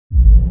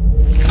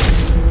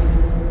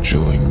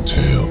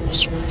Chilling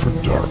tales for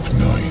dark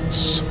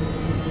nights.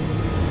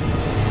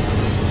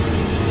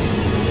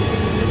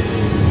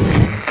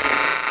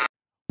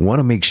 Want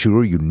to make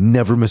sure you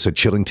never miss a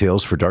Chilling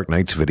Tales for Dark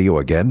Nights video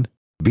again?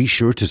 Be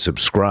sure to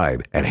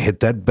subscribe and hit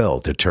that bell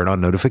to turn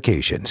on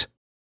notifications.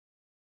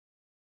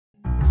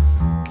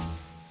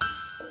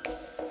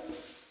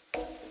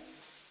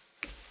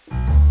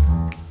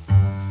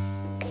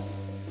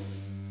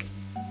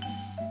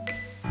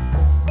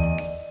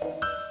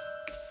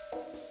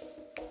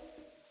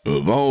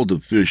 Of all the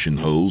fishing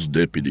holes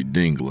Deputy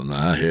Dingle and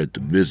I had to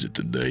visit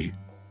today,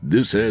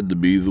 this had to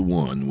be the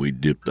one we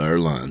dipped our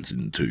lines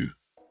into.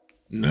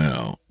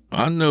 Now,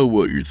 I know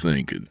what you're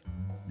thinking.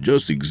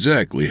 Just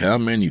exactly how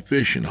many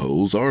fishing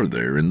holes are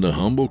there in the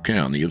humble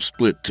county of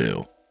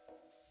Splittail?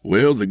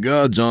 Well, the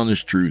God's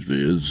honest truth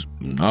is,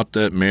 not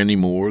that many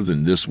more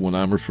than this one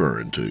I'm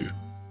referring to.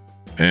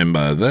 And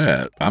by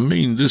that, I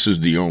mean this is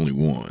the only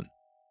one.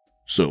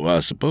 So I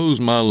suppose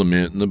my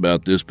lamenting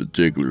about this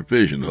particular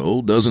fishing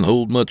hole doesn't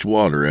hold much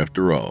water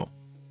after all.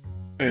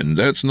 And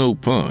that's no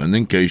pun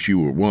in case you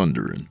were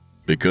wondering,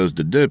 because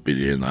the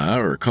deputy and I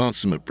are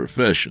consummate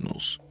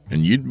professionals,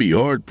 and you'd be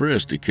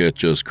hard-pressed to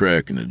catch us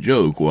cracking a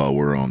joke while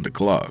we're on the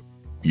clock.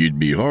 You'd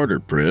be harder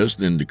pressed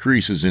than the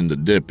creases in the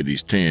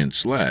deputy's tan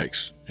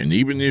slacks, and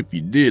even if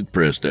you did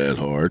press that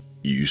hard,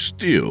 you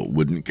still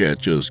wouldn't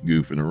catch us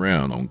goofing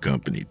around on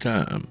company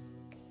time.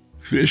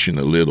 Fishing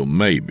a little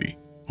maybe,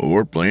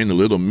 or playing a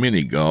little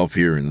mini-golf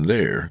here and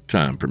there,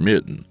 time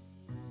permitting.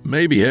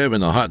 Maybe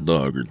having a hot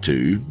dog or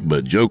two,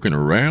 but joking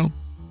around?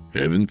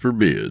 Heaven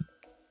forbid.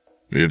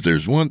 If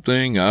there's one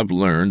thing I've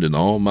learned in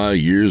all my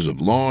years of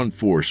law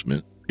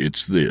enforcement,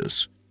 it's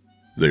this.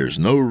 There's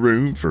no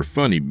room for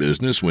funny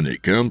business when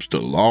it comes to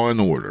law and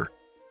order.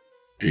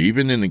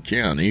 Even in a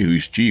county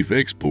whose chief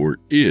export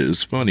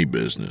is funny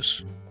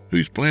business,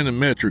 whose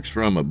planimetrics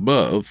from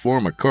above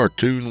form a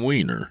cartoon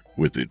wiener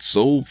with its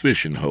sole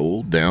fishing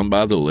hole down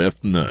by the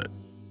left nut.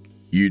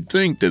 You'd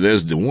think that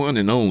as the one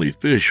and only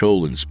fish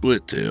hole in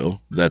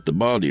Splittail, that the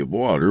body of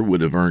water would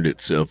have earned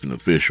itself an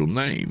official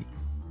name.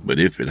 But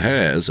if it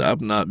has,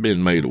 I've not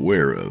been made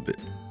aware of it.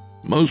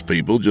 Most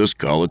people just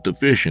call it the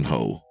fishing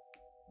hole.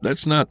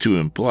 That's not to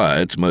imply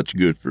it's much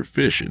good for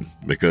fishing,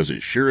 because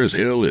it sure as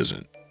hell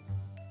isn't.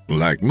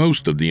 Like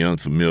most of the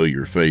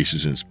unfamiliar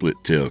faces in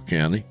Splittail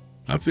County,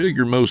 I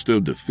figure most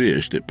of the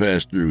fish that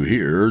pass through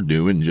here are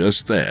doing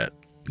just that,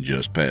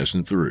 just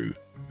passing through.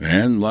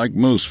 And like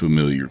most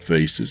familiar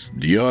faces,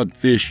 the odd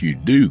fish you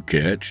do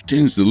catch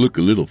tends to look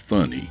a little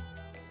funny.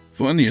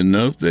 Funny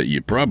enough that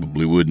you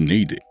probably wouldn't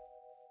eat it.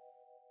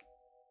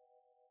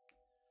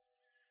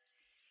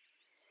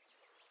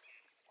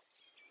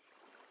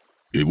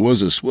 It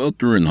was a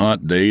sweltering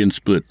hot day in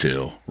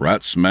Splittail,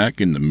 right smack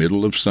in the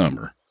middle of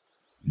summer.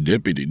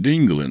 Deputy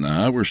Dingle and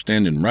I were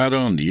standing right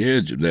on the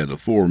edge of that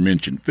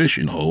aforementioned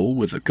fishing hole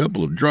with a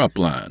couple of drop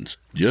lines,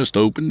 just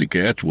open to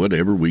catch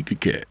whatever we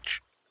could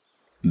catch.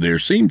 There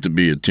seemed to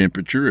be a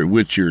temperature at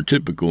which your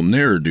typical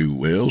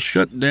ne'er-do-well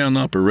shut down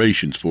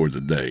operations for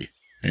the day,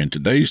 and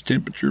today's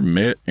temperature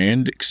met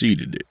and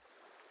exceeded it.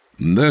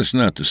 That's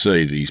not to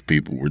say these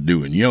people were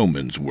doing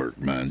yeoman's work,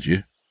 mind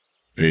you.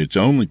 It's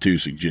only to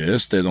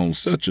suggest that on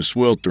such a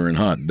sweltering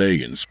hot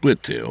day in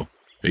Splittail,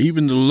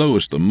 even the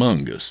lowest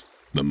among us,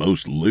 the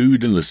most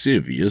lewd and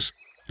lascivious,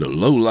 the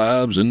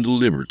lowlives and the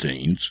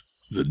libertines,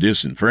 the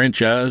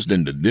disenfranchised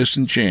and the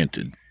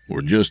disenchanted,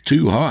 were just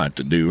too hot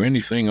to do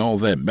anything all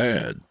that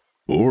bad.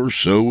 Or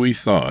so we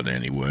thought,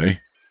 anyway.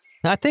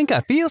 I think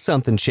I feel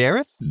something,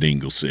 Sheriff,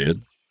 Dingle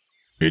said.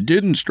 It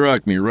didn't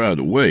strike me right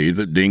away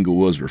that Dingle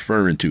was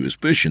referring to his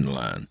fishing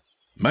line.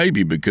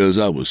 Maybe because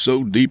I was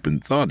so deep in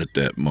thought at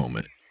that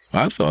moment.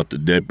 I thought the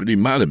deputy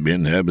might have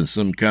been having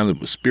some kind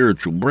of a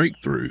spiritual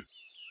breakthrough.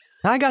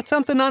 I got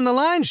something on the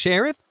line,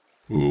 Sheriff.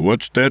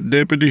 What's that,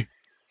 deputy?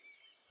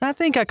 I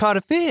think I caught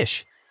a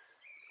fish.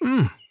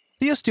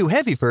 Feels too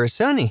heavy for a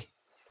sunny.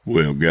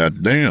 Well,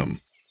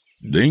 goddamn.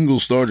 Dingle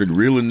started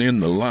reeling in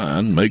the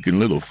line, making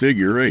little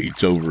figure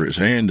eights over his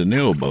hand and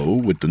elbow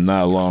with the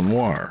nylon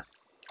wire.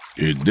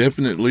 It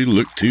definitely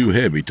looked too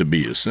heavy to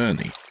be a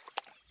sunny.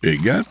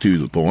 It got to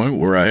the point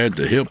where I had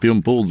to help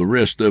him pull the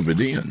rest of it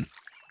in.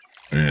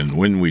 And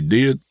when we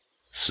did,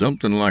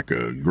 something like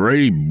a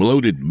gray,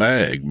 bloated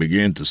bag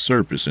began to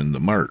surface in the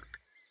murk.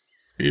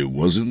 It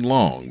wasn't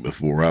long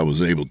before I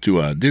was able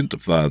to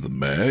identify the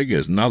bag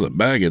as not a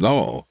bag at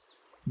all,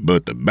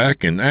 but the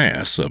back and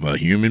ass of a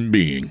human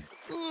being.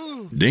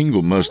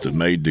 Dingle must have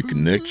made the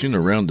connection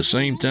around the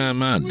same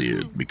time I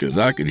did, because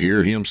I could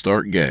hear him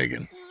start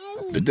gagging.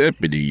 The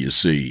deputy, you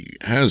see,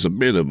 has a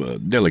bit of a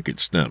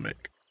delicate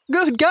stomach.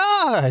 Good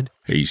God,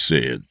 He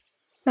said.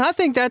 I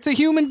think that's a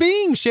human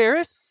being,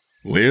 Sheriff.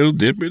 Well,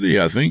 deputy,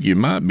 I think you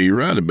might be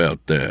right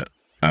about that.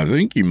 I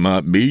think you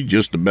might be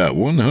just about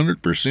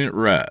 100%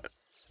 right.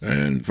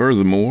 And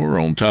furthermore,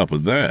 on top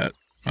of that,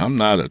 I'm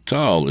not at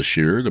all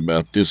assured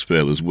about this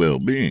fella's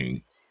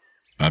well-being.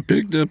 I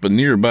picked up a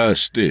nearby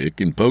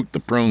stick and poked the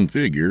prone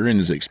figure in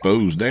his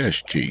exposed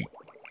ass cheek.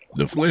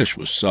 The flesh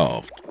was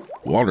soft,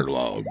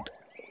 waterlogged.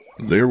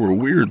 There were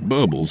weird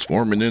bubbles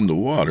forming in the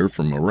water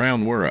from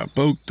around where I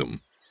poked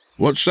them.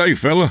 "What say,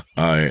 fella?"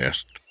 I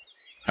asked.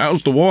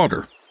 "How's the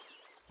water?"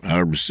 I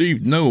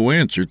received no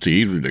answer to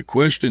either the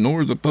question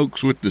or the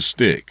pokes with the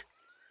stick.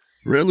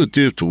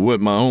 Relative to what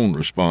my own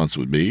response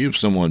would be if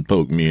someone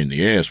poked me in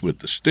the ass with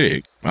the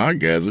stick, I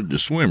gathered the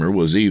swimmer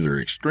was either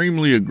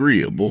extremely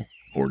agreeable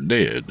or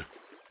dead.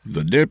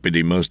 The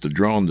deputy must have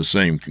drawn the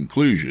same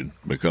conclusion,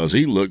 because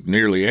he looked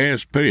nearly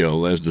as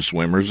pale as the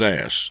swimmer's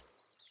ass.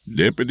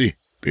 "Deputy,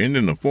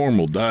 pending a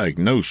formal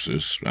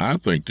diagnosis, I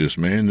think this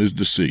man is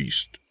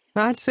deceased."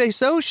 I'd say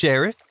so,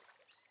 Sheriff.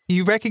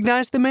 You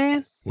recognize the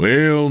man?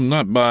 "Well,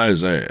 not by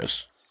his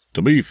ass.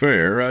 To be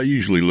fair, I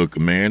usually look a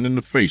man in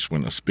the face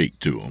when I speak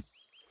to him.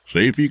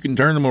 See if you can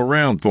turn him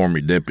around for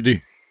me,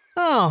 Deputy."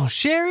 Oh,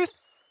 Sheriff?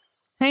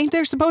 Ain't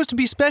there supposed to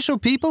be special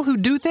people who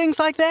do things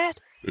like that?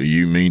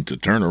 "You mean to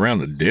turn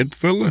around a dead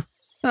fella?"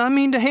 I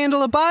mean to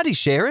handle a body,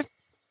 Sheriff.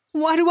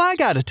 Why do I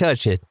gotta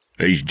touch it?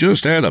 "He's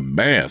just had a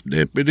bath,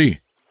 Deputy.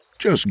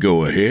 Just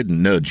go ahead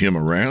and nudge him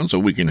around so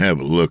we can have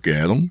a look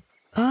at him."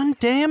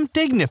 Undamn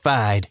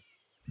dignified.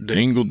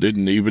 Dingle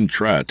didn't even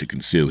try to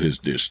conceal his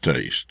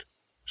distaste.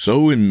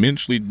 So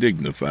immensely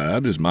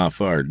dignified as my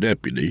fire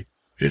deputy,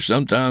 it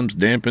sometimes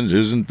dampens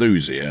his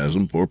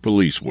enthusiasm for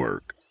police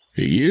work.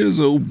 He is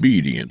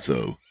obedient,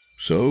 though,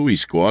 so he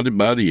squatted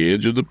by the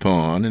edge of the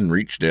pond and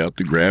reached out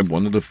to grab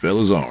one of the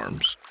fella's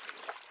arms.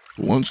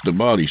 Once the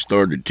body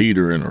started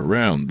teetering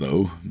around,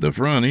 though, the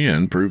front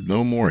end proved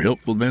no more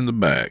helpful than the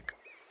back.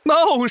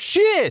 Oh,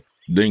 shit!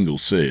 Dingle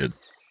said.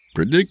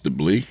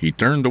 Predictably, he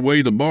turned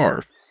away to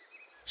barf.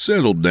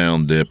 "Settle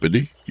down,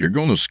 Deputy. You're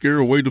going to scare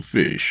away the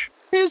fish."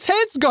 His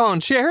head's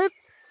gone, Sheriff.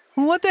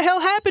 What the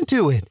hell happened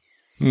to it?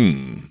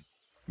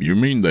 You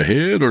mean the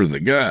head or the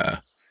guy?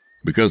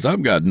 Because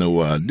I've got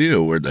no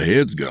idea where the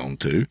head's gone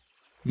to.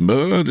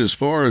 But as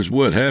far as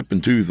what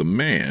happened to the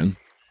man,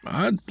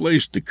 I'd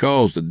place the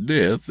cause of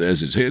death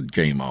as his head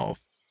came off.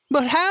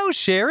 But how,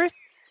 Sheriff?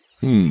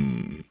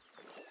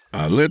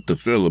 I let the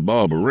fella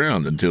bob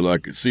around until I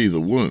could see the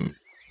wound.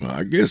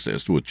 I guess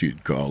that's what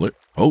you'd call it,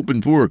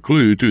 hoping for a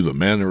clue to the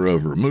manner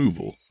of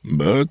removal.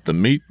 But the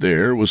meat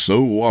there was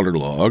so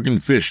waterlogged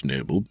and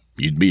fish-nibbled,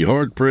 you'd be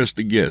hard-pressed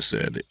to guess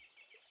at it.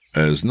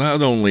 As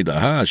not only the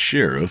High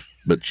Sheriff,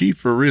 but Chief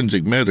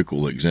Forensic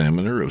Medical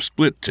Examiner of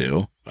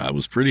Splittail, I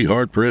was pretty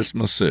hard-pressed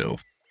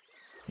myself.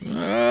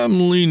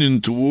 I'm leaning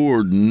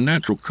toward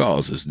natural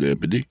causes,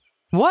 Deputy.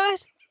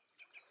 What?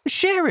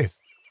 Sheriff,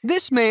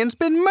 this man's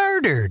been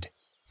murdered.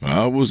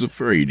 I was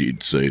afraid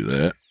he'd say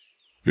that.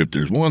 If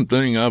there's one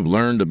thing I've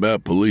learned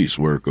about police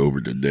work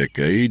over the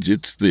decades,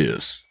 it's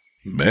this.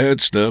 Bad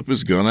stuff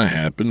is gonna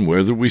happen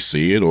whether we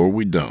see it or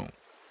we don't.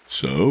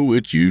 So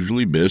it's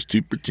usually best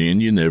to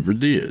pretend you never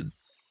did.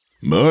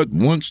 But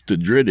once the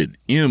dreaded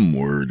M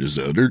word is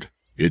uttered,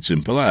 it's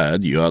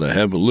implied you ought to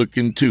have a look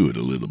into it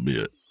a little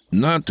bit.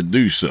 Not to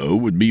do so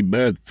would be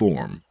bad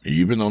form,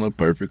 even on a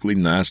perfectly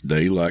nice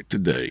day like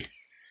today.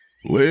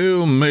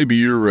 Well, maybe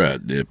you're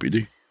right,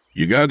 Deputy.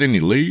 You got any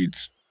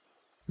leads?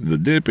 The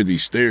deputy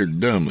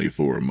stared dumbly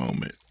for a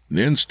moment,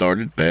 then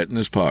started patting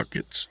his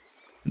pockets.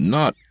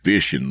 Not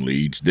fishing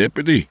leads,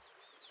 Deputy.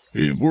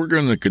 If we're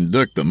going to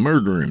conduct a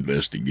murder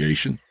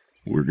investigation,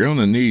 we're going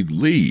to need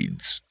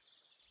leads.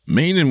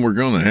 Meaning we're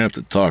going to have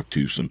to talk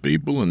to some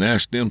people and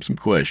ask them some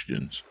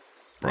questions.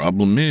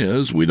 Problem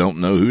is, we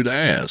don't know who to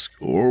ask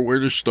or where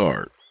to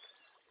start.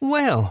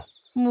 Well,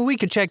 we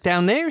could check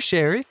down there,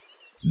 Sheriff.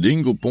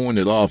 Dingle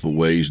pointed off a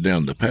ways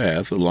down the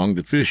path along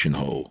the fishing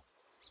hole.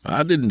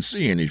 I didn't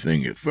see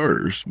anything at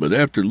first, but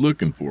after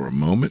looking for a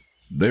moment,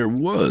 there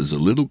was a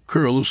little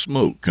curl of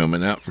smoke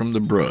coming out from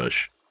the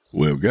brush.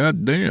 Well,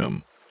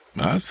 goddamn,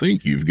 I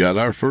think you've got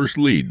our first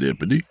lead,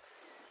 Deputy.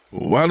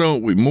 Why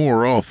don't we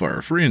moor off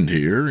our friend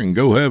here and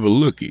go have a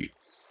looky?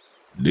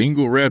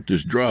 Dingle wrapped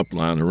his drop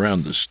line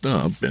around the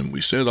stump, and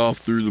we set off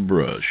through the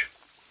brush.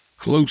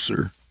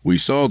 Closer, we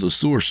saw the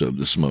source of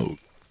the smoke.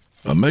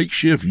 A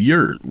makeshift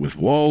yurt with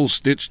walls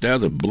stitched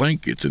out of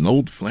blankets and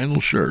old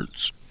flannel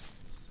shirts.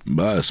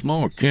 By a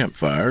small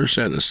campfire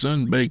sat a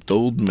sun-baked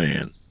old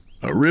man,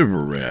 a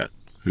river rat,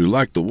 who,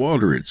 like the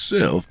water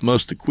itself,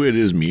 must have quit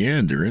his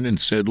meandering and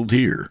settled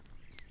here.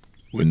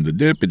 When the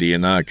deputy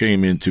and I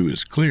came into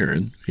his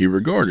clearing, he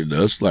regarded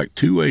us like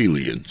two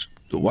aliens,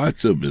 the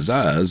whites of his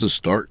eyes a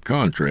stark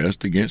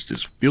contrast against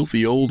his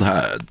filthy old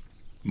hide.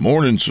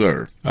 "Morning,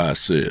 sir," I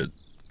said.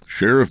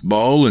 "Sheriff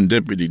Ball and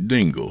Deputy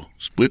Dingle,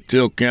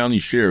 Splittail County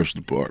Sheriff's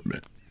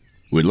Department.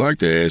 We'd like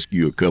to ask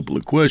you a couple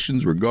of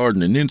questions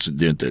regarding an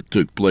incident that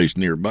took place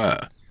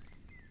nearby."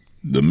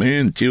 The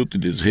man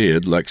tilted his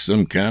head like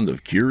some kind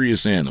of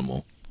curious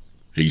animal.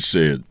 He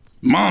said,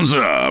 Monza,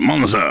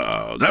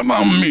 that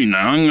about me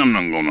now. I'm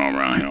not going on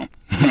around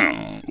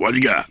here. What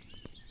you got?"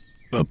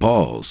 A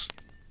pause.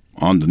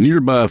 On the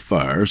nearby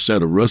fire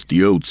sat a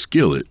rusty old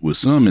skillet with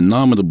some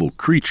innominable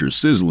creature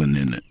sizzling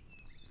in it.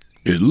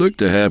 It looked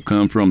to have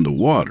come from the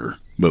water,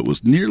 but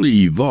was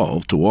nearly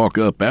evolved to walk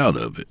up out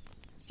of it.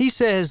 He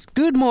says,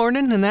 "Good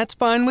morning," and that's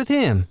fine with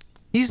him.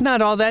 He's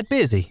not all that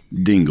busy.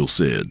 Dingle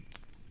said.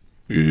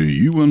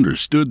 You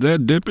understood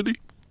that, Deputy?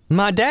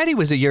 My daddy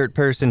was a yurt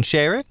person,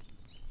 Sheriff.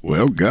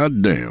 Well,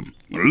 goddamn.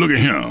 Look at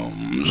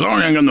him.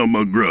 Sorry I ain't got no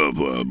more grub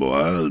for her,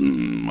 boy. That's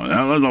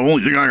the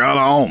only thing I got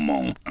home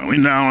on. I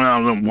went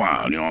down a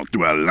while,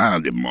 throughout the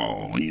line them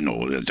all.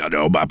 That's out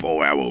there about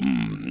 4 hours.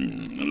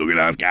 Looking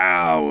at the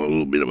sky, a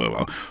little bit of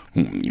a...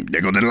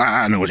 There goes the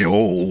line. I say,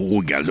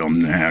 oh, got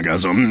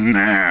something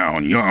now.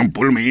 I'm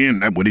pulling me in.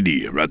 That's what it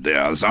is right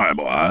there. Sorry,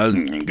 boys.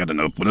 Ain't got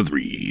enough for the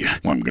 3.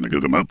 Well, I'm gonna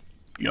cook them up.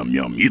 Yum,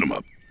 yum, eat them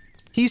up.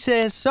 He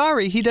says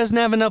sorry he doesn't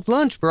have enough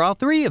lunch for all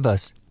 3 of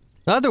us.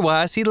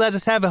 Otherwise, he'd let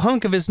us have a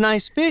hunk of his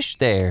nice fish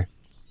there.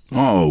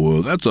 Oh,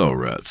 well, that's all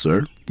right,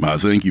 sir. I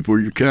thank you for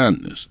your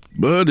kindness.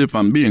 But if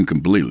I'm being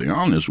completely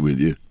honest with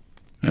you,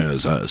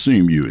 as I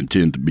assume you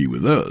intend to be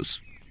with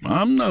us,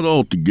 I'm not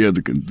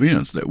altogether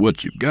convinced that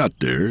what you've got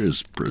there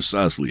is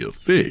precisely a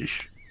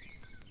fish.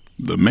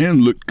 The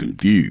man looked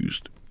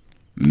confused.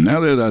 Now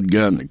that I'd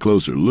gotten a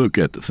closer look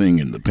at the thing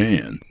in the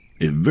pan,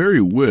 it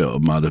very well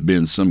might have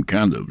been some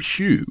kind of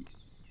shoe.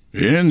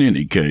 In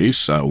any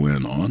case, I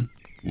went on,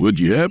 would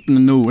you happen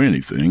to know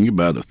anything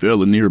about a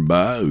fella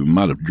nearby who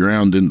might have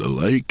drowned in the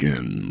lake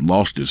and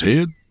lost his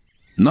head?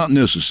 Not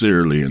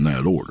necessarily in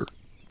that order.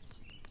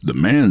 The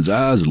man's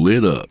eyes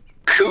lit up.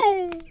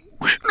 Cool.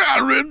 I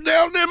ripped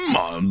down them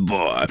mud,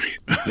 boy.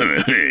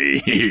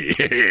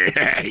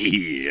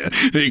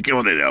 Hey, come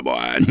on in there,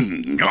 boy.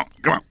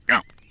 Come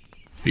on.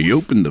 He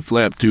opened the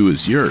flap to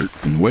his yurt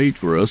and waited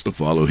for us to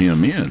follow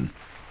him in.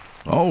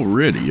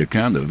 Already a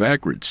kind of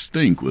acrid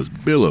stink was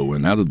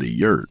billowing out of the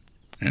yurt,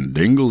 and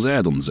Dingle's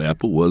Adam's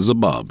apple was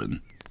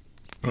a-bobbing.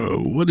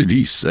 What did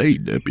he say,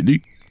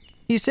 Deputy?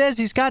 He says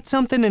he's got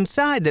something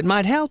inside that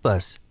might help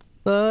us.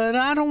 But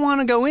I don't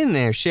want to go in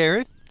there,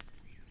 Sheriff.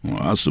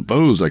 Well, I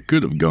suppose I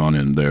could have gone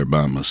in there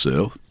by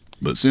myself,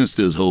 but since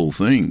this whole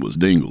thing was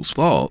Dingle's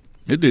fault,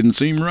 it didn't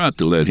seem right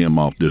to let him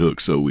off the hook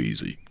so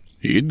easy.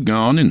 He'd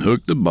gone and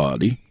hooked the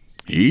body,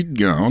 he'd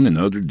gone and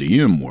uttered the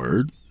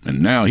M-word,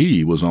 and now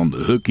he was on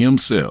the hook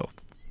himself.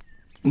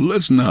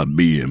 Let's not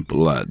be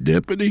impolite,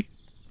 Deputy.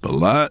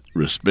 Polite,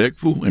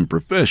 respectful, and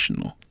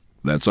professional.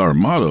 That's our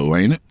motto,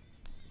 ain't it?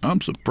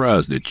 I'm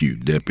surprised at you,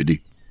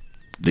 Deputy.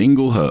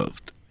 Dingle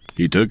huffed.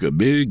 He took a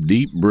big,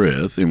 deep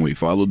breath, and we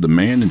followed the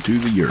man into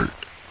the yurt.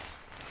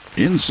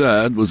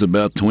 Inside was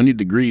about 20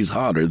 degrees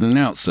hotter than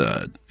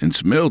outside, and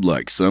smelled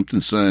like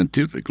something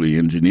scientifically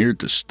engineered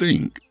to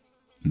stink.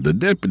 The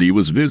deputy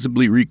was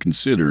visibly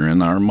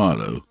reconsidering our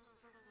motto.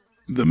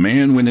 The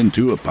man went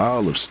into a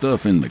pile of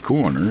stuff in the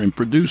corner and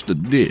produced a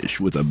dish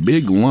with a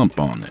big lump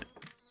on it.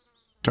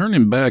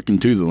 Turning back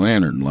into the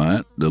lantern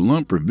light, the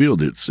lump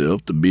revealed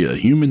itself to be a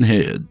human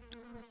head.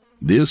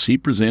 This he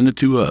presented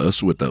to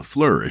us with a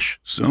flourish,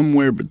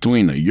 somewhere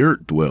between a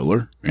yurt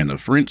dweller and a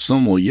French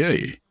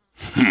sommelier.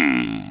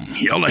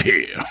 Yellow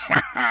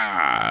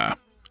hair.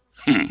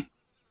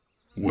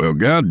 Well,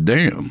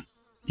 goddamn.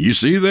 You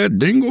see that,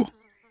 Dingle?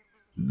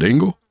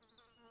 Dingle?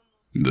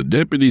 The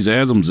deputy's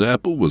Adam's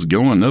apple was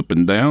going up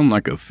and down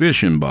like a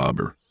fishing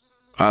bobber.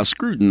 I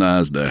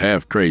scrutinized the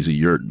half-crazy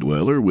yurt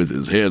dweller with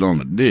his head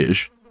on a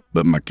dish,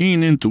 but my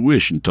keen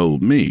intuition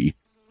told me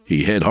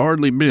he had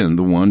hardly been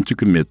the one to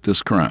commit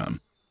this crime.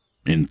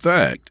 In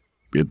fact,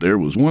 if there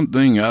was one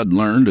thing I'd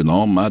learned in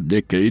all my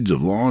decades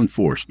of law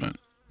enforcement,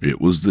 it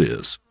was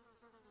this.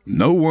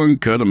 No one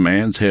cut a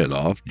man's head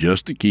off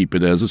just to keep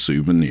it as a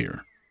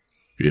souvenir.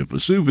 If a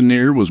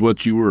souvenir was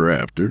what you were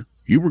after,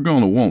 you were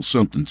going to want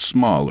something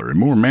smaller and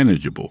more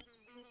manageable.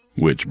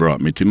 Which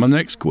brought me to my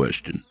next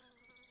question.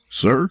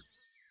 Sir,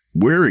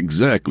 where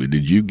exactly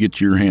did you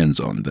get your hands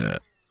on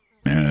that?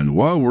 And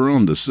while we're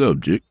on the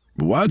subject,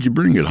 why'd you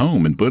bring it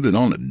home and put it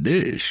on a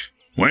dish?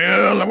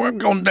 Well, we're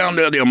going down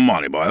there the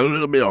money, boy. A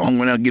little bit of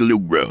hungry, I'll get a little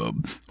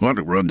grub. I want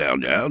to run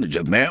down there, and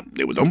just now,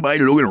 there was somebody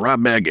looking right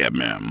back at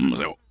me. I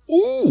said,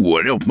 ooh,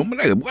 what's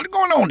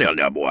going on down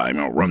there, boy? I'm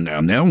going to run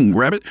down there and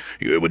grab it.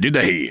 It did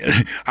the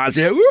head. I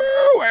said,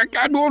 ooh, I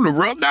got going to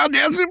run down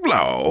there some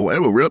floor.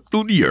 And we're up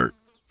through the yurt.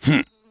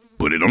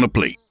 Put it on the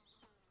plate.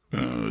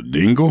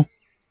 Dingle?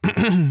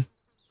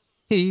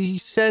 He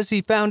says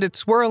he found it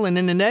swirling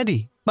in an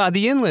eddy by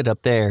the inlet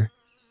up there.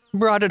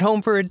 Brought it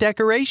home for a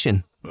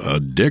decoration. A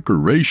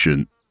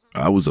decoration?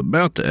 I was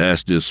about to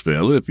ask this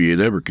fella if he had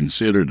ever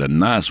considered a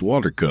nice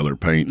watercolor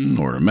painting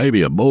or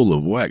maybe a bowl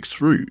of waxed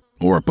fruit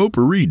or a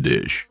potpourri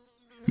dish.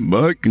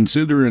 But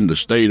considering the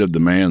state of the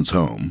man's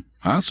home,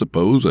 I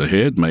suppose a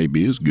head may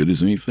be as good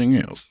as anything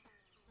else.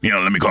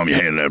 Let me calm your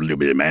head a little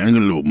bit, man. A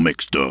little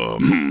mixed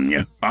up.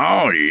 Yeah.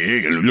 Oh,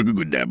 yeah. Looking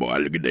good there, boy.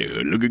 Look at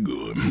that. Looking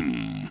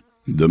good.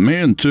 The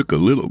man took a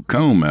little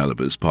comb out of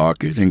his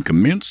pocket and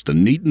commenced to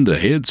neaten the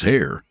head's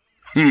hair.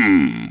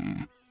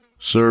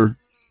 Sir,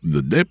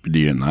 the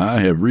deputy and I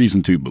have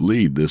reason to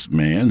believe this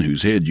man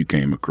whose head you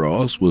came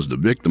across was the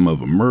victim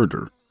of a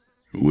murder.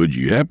 Would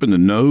you happen to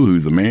know who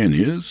the man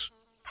is?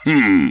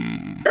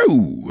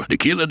 Oh, the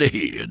killer of the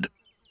head.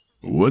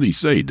 What'd he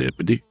say,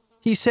 deputy?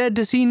 He said,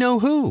 does he know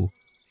who?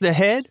 The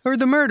head or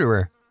the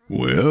murderer?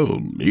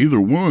 Well,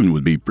 either one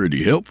would be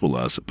pretty helpful,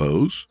 I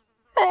suppose.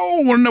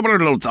 Oh, well, nobody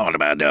little thought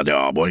about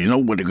that, boy. You know,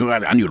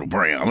 I knew to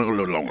pray.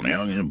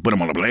 Put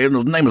him on the plate.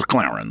 His name is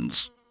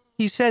Clarence.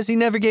 He says he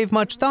never gave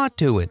much thought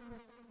to it.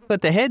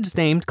 But the head's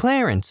named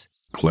Clarence.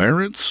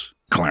 Clarence?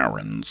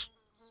 Clarence.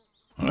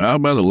 How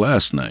about a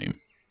last name?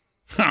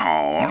 Oh,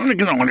 I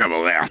don't have a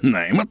last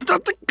name.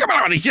 Come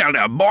on, shout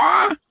out,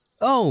 boy.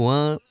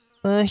 Oh,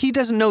 he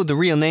doesn't know the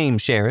real name,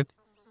 Sheriff.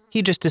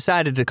 He just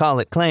decided to call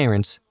it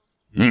Clarence.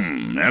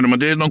 After my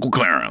dead Uncle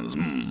Clarence.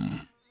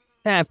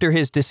 After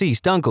his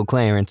deceased Uncle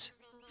Clarence.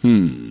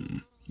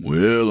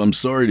 Well, I'm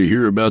sorry to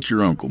hear about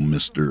your uncle,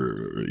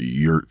 Mr.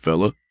 Yurt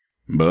fella.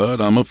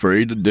 But I'm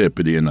afraid the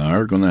deputy and I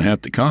are going to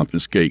have to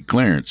confiscate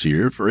Clarence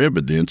here for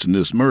evidence in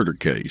this murder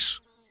case.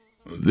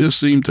 This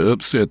seemed to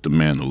upset the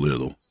man a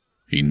little.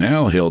 He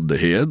now held the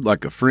head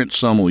like a French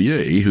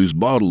sommelier whose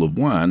bottle of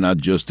wine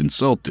I'd just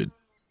insulted.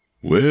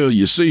 Well,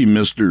 you see,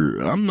 mister,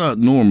 I'm not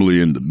normally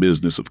in the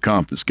business of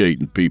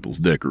confiscating people's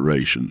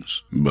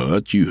decorations,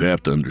 but you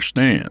have to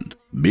understand,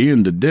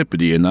 being the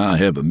deputy and I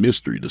have a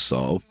mystery to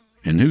solve,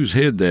 and whose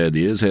head that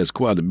is has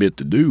quite a bit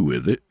to do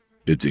with it.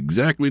 It's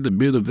exactly the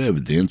bit of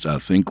evidence I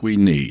think we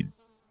need.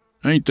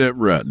 Ain't that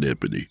right,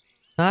 deputy?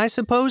 I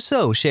suppose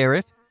so,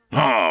 Sheriff.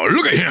 Oh,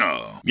 look at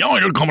him. Y'all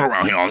ain't coming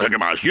around here and look at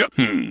my shit.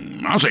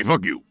 I'll say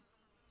fuck you.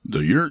 The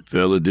Yurt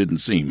fella didn't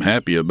seem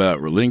happy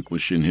about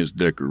relinquishing his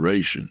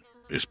decoration,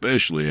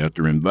 especially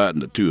after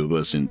inviting the two of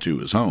us into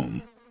his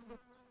home.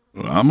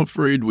 Well, I'm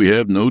afraid we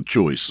have no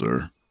choice,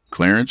 sir.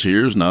 Clarence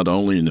here's not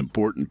only an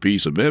important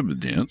piece of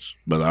evidence,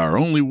 but our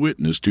only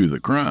witness to the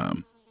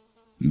crime.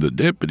 The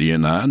deputy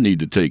and I need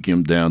to take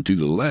him down to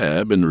the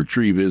lab and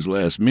retrieve his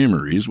last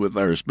memories with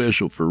our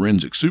special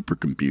forensic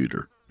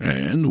supercomputer.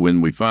 And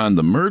when we find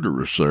the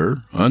murderer,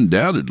 sir,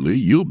 undoubtedly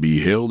you'll be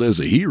hailed as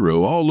a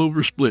hero all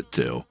over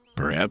Splittail,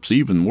 perhaps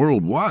even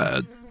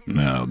worldwide.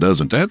 Now,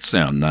 doesn't that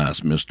sound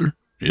nice, mister?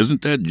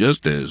 Isn't that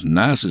just as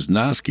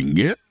nice can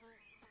get?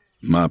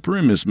 My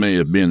premise may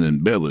have been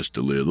embellished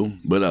a little,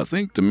 but I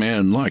think the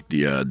man liked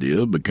the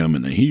idea of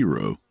becoming a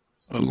hero.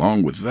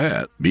 Along with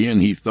that,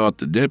 being he thought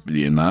the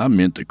deputy and I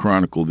meant to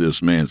chronicle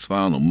this man's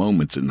final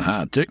moments in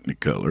high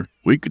technicolor,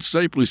 we could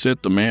safely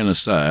set the man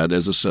aside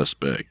as a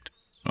suspect.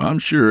 I'm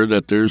sure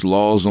that there's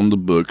laws on the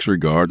books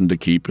regarding the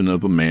keeping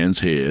of a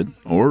man's head,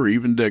 or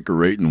even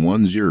decorating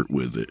one's yurt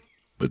with it.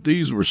 But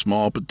these were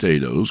small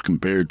potatoes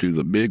compared to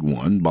the big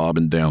one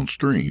bobbing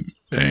downstream.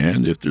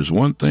 And if there's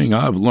one thing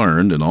I've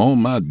learned in all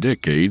my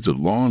decades of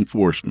law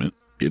enforcement,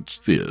 it's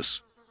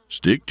this.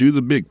 Stick to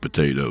the big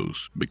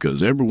potatoes,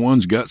 because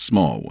everyone's got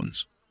small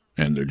ones,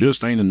 and there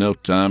just ain't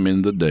enough time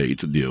in the day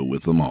to deal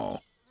with them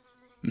all.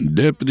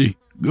 Deputy,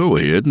 go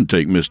ahead and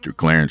take Mr.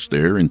 Clarence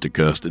there into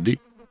custody.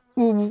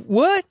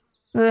 What?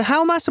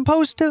 How am I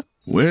supposed to?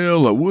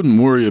 Well, I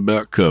wouldn't worry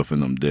about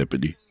cuffing him,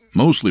 deputy,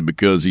 mostly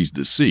because he's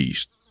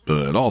deceased,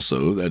 but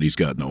also that he's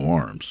got no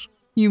arms.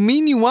 You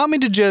mean you want me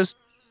to just...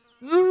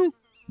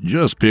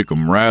 Just pick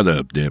him right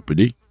up,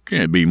 deputy.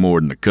 Can't be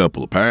more than a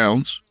couple of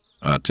pounds.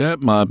 I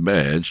tapped my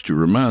badge to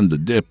remind the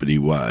deputy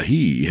why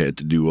he had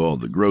to do all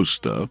the gross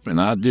stuff, and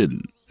I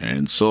didn't.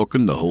 And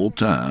sulking the whole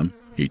time,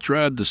 he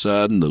tried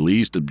deciding the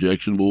least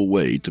objectionable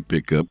way to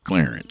pick up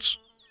Clarence.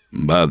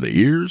 By the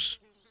ears?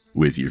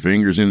 With your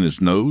fingers in his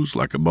nose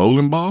like a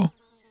bowling ball?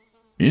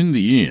 In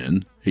the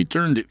end, he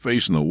turned it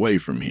facing away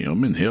from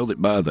him and held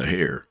it by the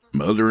hair,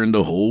 muttering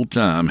the whole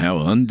time how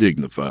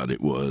undignified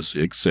it was,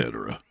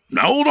 etc.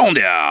 Now, hold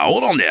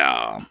on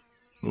there.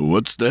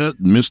 What's that,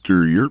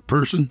 Mr. Yurt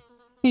person?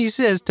 He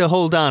says to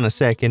hold on a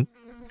second.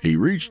 He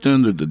reached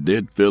under the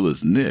dead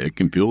fella's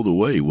neck and peeled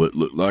away what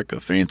looked like a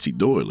fancy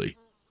doily.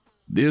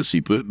 This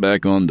he put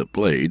back on the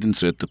plate and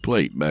set the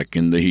plate back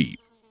in the heap.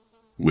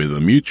 With a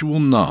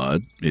mutual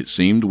nod, it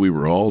seemed we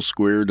were all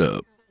squared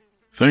up.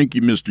 Thank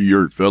you, Mr.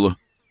 Yurt fella.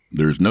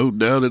 There's no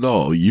doubt at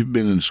all you've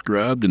been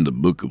inscribed in the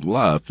book of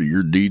life for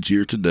your deeds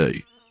here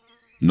today.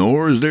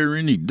 Nor is there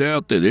any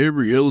doubt that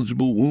every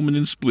eligible woman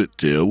in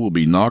Splittail will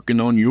be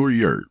knocking on your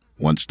yurt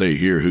once they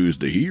hear who's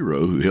the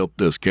hero who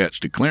helped us catch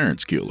the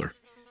Clarence killer.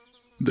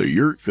 The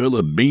Yurt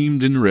fella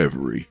beamed in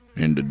reverie,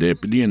 and the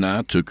deputy and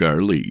I took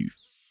our leave.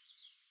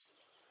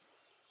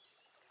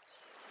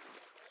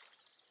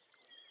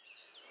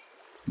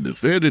 The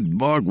fetid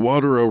bog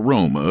water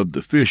aroma of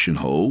the fishing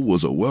hole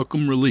was a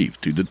welcome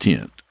relief to the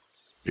tent.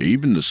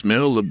 Even the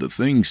smell of the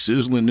thing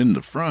sizzling in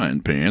the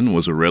frying pan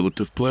was a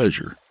relative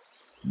pleasure.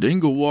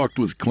 Dingle walked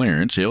with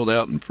Clarence held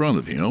out in front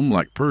of him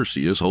like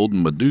Perseus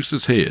holding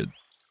Medusa's head.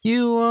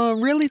 You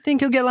really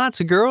think he'll get lots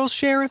of girls,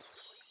 Sheriff?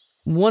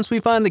 Once we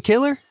find the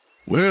killer?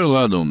 Well,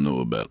 I don't know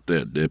about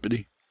that,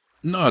 deputy.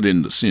 Not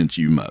in the sense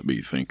you might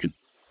be thinking.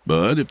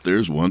 But if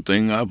there's one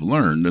thing I've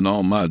learned in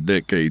all my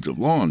decades of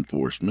law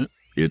enforcement,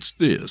 it's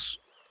this.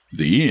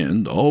 The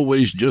end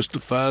always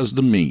justifies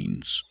the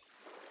means.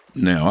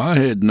 Now, I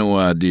had no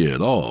idea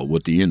at all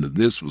what the end of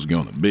this was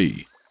going to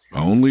be,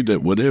 only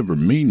that whatever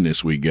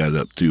meanness we got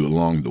up to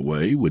along the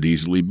way would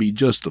easily be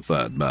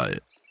justified by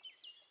it.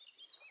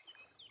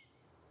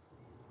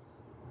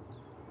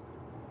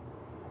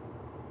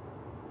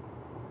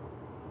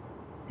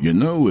 You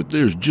know, if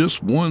there's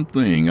just one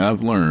thing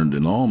I've learned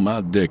in all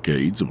my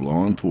decades of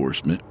law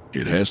enforcement,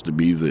 it has to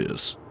be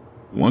this.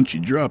 Once you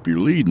drop your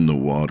lead in the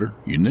water,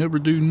 you never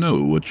do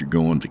know what you're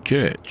going to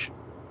catch.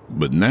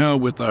 But now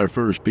with our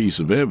first piece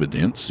of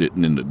evidence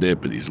sitting in the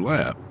deputy's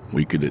lap,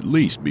 we could at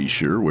least be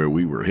sure where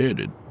we were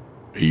headed.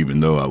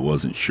 Even though I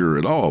wasn't sure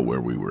at all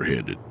where we were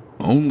headed.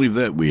 Only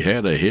that we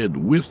had a head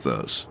with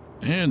us,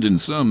 and in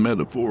some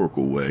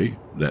metaphorical way,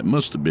 that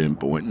must have been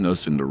pointing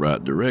us in the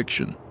right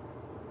direction.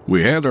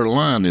 We had our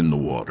line in the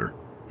water,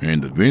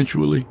 and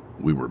eventually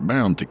we were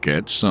bound to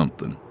catch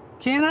something.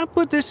 Can I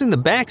put this in the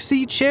back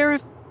seat,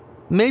 Sheriff?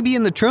 Maybe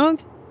in the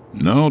trunk?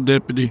 No,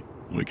 Deputy,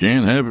 we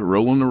can't have it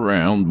rolling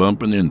around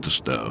bumping into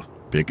stuff,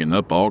 picking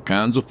up all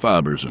kinds of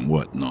fibers and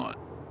whatnot.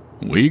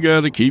 We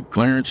gotta keep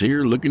Clarence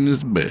here looking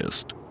his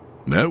best.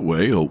 That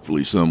way,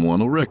 hopefully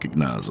someone will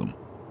recognize him.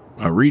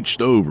 I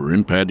reached over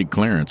and patted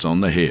Clarence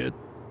on the head,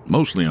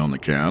 mostly on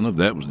account of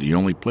that was the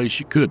only place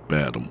you could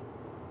pat him.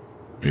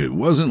 It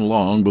wasn't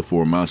long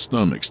before my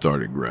stomach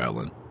started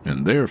growling,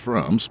 and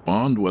therefrom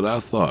spawned what I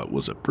thought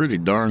was a pretty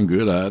darn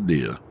good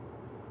idea.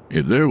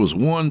 If there was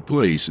one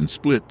place in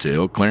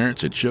Splittail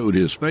Clarence had showed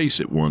his face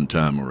at one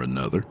time or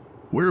another,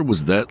 where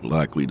was that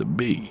likely to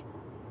be?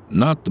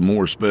 Not the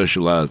more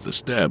specialized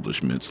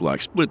establishments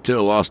like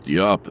Splittail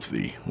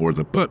Osteopathy or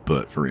the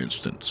Putt-Putt, for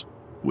instance.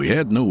 We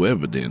had no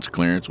evidence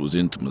Clarence was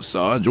into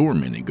massage or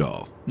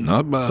mini-golf,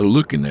 not by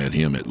looking at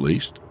him at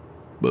least.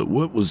 But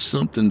what was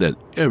something that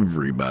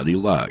everybody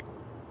liked?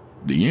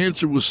 The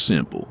answer was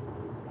simple.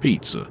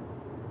 Pizza.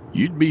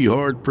 You'd be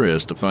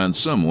hard-pressed to find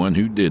someone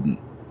who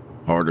didn't.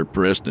 Harder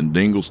pressed than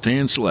Dingle's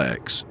tan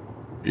slacks.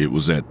 It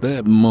was at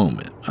that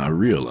moment I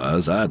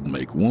realized I'd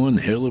make one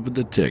hell of a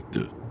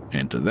detective,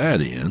 and to that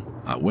end,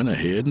 I went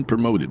ahead and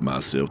promoted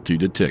myself to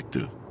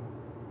detective.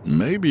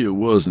 Maybe it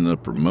wasn't a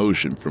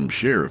promotion from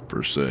sheriff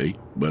per se,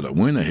 but I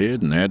went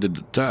ahead and added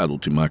the title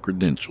to my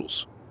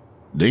credentials.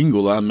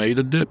 Dingle I made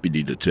a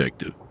deputy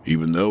detective,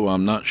 even though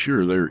I'm not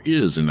sure there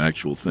is an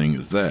actual thing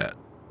as that.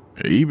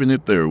 Even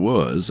if there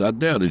was, I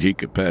doubted he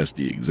could pass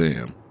the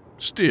exam.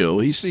 Still,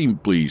 he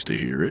seemed pleased to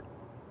hear it.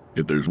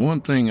 If there's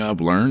one thing I've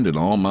learned in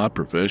all my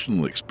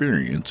professional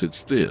experience,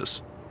 it's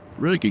this.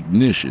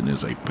 Recognition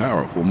is a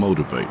powerful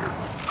motivator.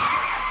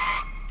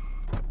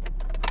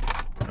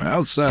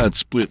 Outside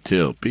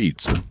Splittail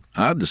Pizza,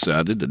 I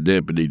decided the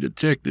deputy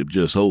detective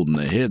just holding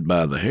the head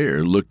by the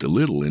hair looked a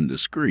little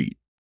indiscreet.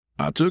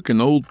 I took an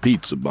old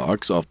pizza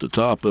box off the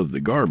top of the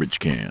garbage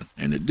can,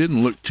 and it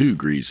didn't look too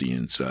greasy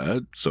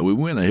inside, so we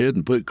went ahead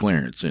and put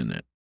Clarence in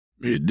it.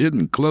 It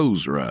didn't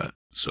close right,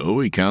 so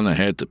he kinda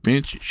had to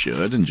pinch it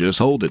shut and just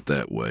hold it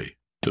that way.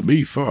 To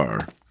be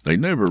fair, they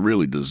never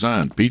really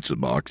designed pizza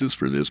boxes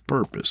for this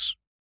purpose.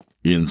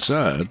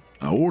 Inside,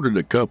 I ordered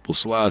a couple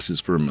slices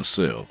for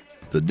myself.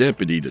 The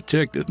deputy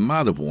detective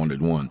might have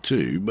wanted one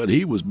too, but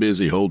he was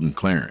busy holding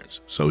Clarence,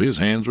 so his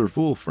hands were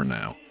full for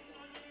now.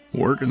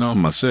 Working on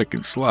my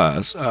second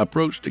slice, I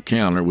approached the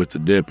counter with the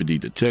deputy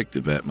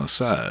detective at my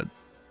side.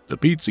 The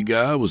pizza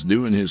guy was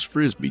doing his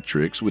frisbee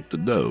tricks with the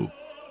dough.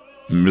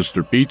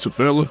 "Mr. Pizza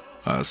Fella,"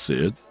 I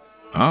said,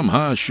 "I'm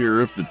High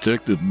Sheriff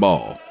Detective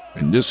Ball,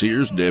 and this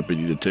here's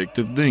Deputy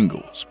Detective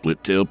Dingle,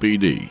 Splittail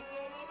PD.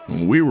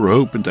 We were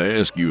hoping to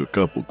ask you a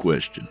couple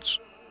questions."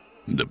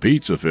 The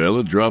pizza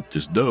fella dropped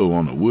his dough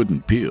on a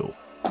wooden peel.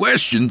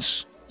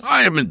 Questions?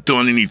 I haven't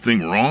done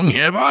anything wrong,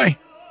 have I?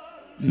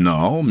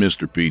 "No,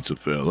 Mr. Pizza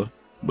Fella,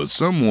 but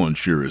someone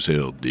sure as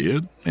hell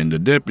did, and the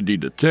deputy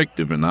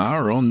detective and I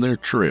are on their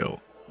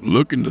trail,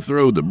 looking to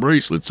throw the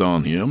bracelets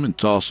on him and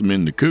toss them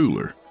in the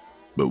cooler.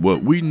 But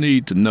what we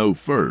need to know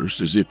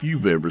first is if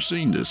you've ever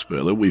seen this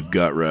fella we've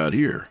got right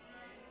here.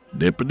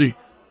 Deputy?"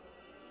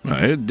 I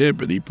had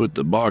Deputy put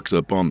the box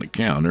up on the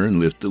counter and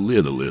lift the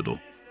lid a little.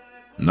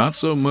 Not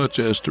so much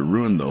as to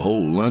ruin the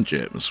whole lunch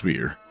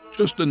atmosphere,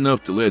 just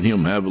enough to let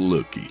him have a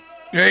lookie.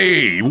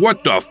 Hey,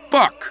 what the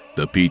fuck?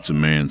 The pizza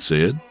man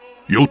said.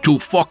 You too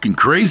fucking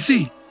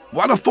crazy?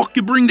 Why the fuck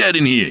you bring that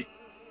in here?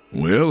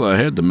 Well, I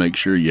had to make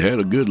sure you had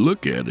a good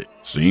look at it.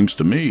 Seems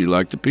to me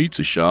like the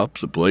pizza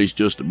shop's a place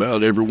just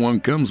about everyone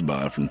comes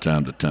by from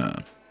time to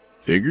time.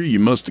 Figure you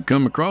must have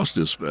come across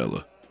this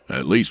fella,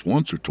 at least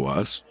once or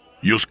twice.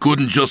 You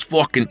couldn't just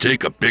fucking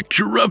take a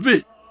picture of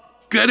it?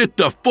 Get it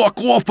the fuck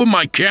off of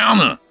my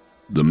counter!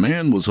 The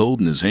man was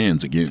holding his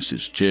hands against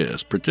his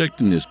chest,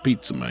 protecting his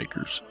pizza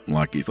makers,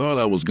 like he thought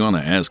I was going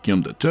to ask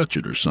him to touch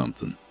it or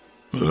something.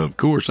 Of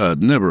course,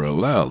 I'd never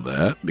allow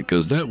that,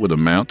 because that would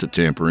amount to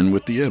tampering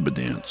with the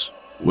evidence.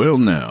 "Well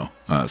now,"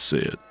 I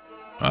said,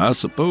 "I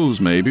suppose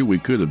maybe we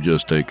could have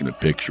just taken a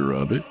picture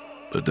of it,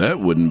 but that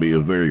wouldn't be a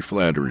very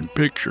flattering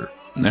picture.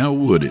 Now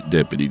would it,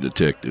 Deputy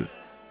Detective?"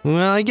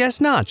 "Well, I guess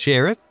not,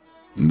 Sheriff."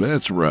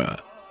 "That's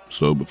right.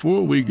 So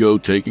before we go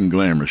taking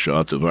glamour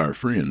shots of our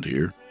friend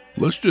here,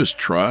 let's just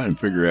try and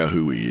figure out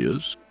who he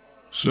is.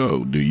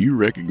 So, do you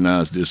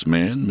recognize this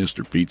man,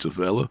 Mr. Pizza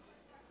Fella?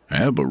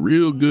 Have a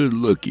real good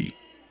lookie.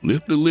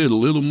 Lift the lid a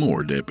little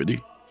more,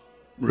 Deputy."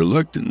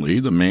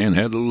 Reluctantly, the man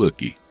had a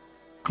lookie.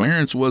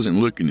 Clarence wasn't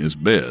looking his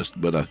best,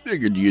 but I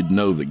figured you'd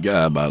know the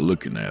guy by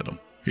looking at him.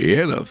 He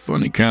had a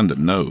funny kind of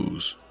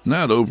nose.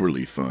 Not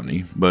overly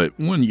funny, but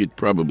one you'd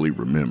probably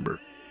remember.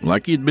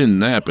 Like he'd been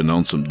napping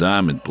on some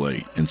diamond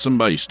plate and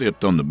somebody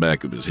stepped on the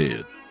back of his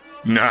head.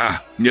 Nah,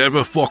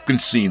 never fucking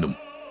seen him.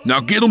 Now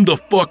get him the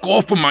fuck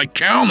off of my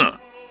counter.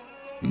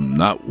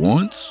 Not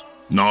once?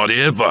 Not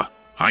ever.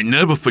 I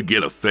never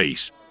forget a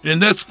face.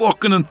 And that's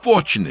fucking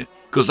unfortunate,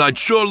 'cause I'd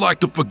sure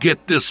like to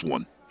forget this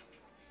one.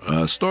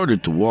 I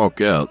started to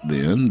walk out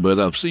then, but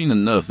I've seen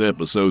enough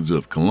episodes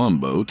of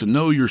Columbo to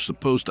know you're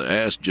supposed to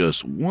ask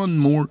just one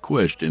more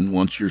question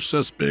once your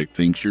suspect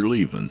thinks you're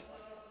leaving.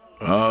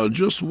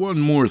 Just one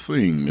more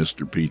thing,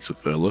 Mr. Pizza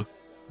Fella.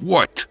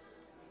 What?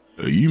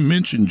 You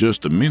mentioned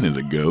just a minute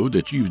ago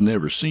that you've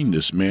never seen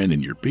this man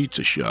in your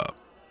pizza shop.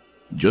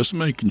 Just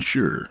making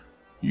sure.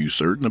 You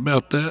certain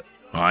about that?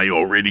 I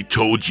already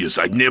told yous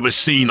I'd never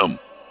seen him.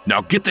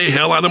 Now get the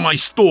hell out of my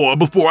store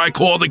before I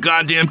call the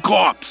goddamn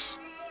cops.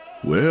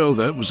 Well,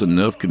 that was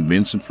enough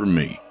convincing for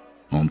me.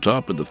 On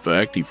top of the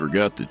fact he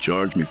forgot to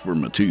charge me for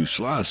my 2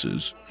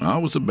 slices, I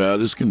was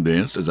about as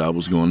convinced as I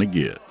was going to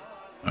get.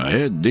 I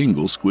had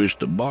Dingle squish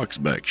the box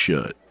back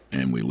shut,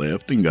 and we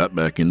left and got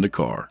back in the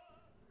car.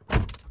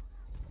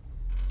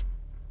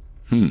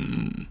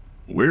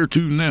 Where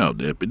to now,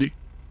 Deputy?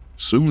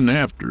 Soon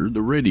after,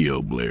 the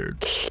radio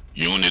blared.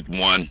 Unit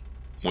 1,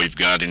 we've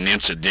got an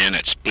incident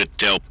at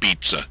Splittail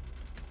Pizza.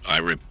 I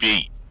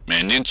repeat,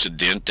 an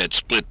incident at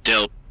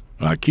Splittail.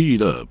 I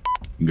keyed up.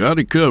 Got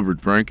it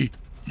covered, Frankie.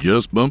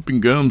 Just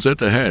bumping gums at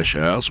the hash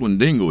house when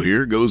Dingle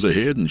here goes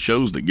ahead and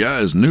shows the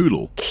guy his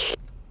noodle.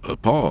 A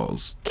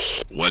pause.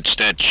 What's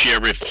that,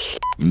 Sheriff?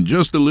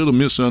 Just a little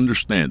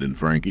misunderstanding,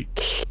 Frankie.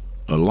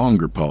 A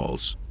longer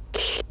pause.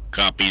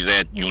 Copy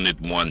that, Unit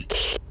 1.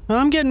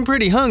 I'm getting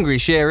pretty hungry,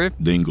 Sheriff.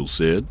 Dingle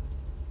said.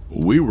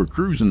 We were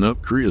cruising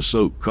up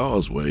Creosote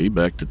Causeway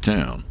back to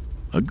town.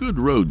 A good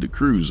road to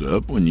cruise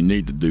up when you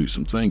need to do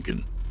some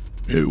thinking.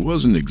 It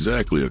wasn't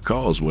exactly a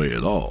causeway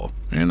at all,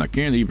 and I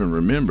can't even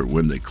remember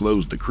when they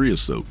closed the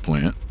creosote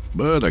plant,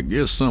 but I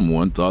guess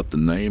someone thought the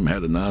name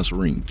had a nice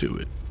ring to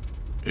it.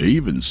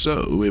 Even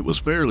so, it was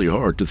fairly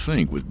hard to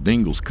think with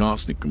Dingle's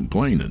constant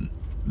complaining.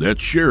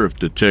 That's Sheriff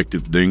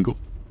Detective Dingle,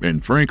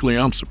 and frankly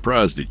I'm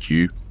surprised at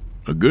you.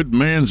 A good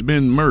man's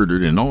been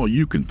murdered and all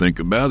you can think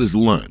about is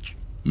lunch.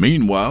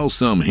 Meanwhile,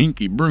 some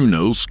Hinky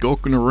Bruno's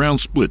skulking around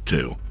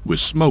Splittail, with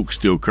smoke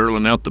still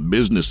curling out the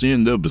business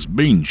end of his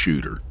bean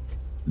shooter.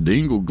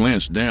 Dingle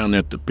glanced down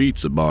at the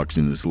pizza box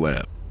in his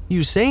lap.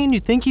 You saying you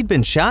think he'd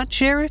been shot,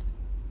 Sheriff?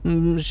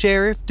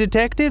 Sheriff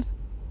Detective?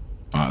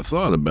 I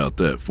thought about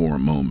that for a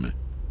moment.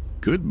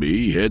 Could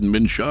be he hadn't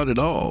been shot at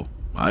all.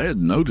 I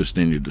hadn't noticed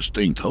any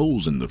distinct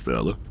holes in the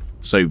fella,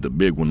 save the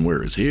big one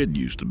where his head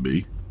used to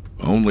be.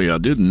 Only I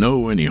didn't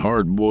know any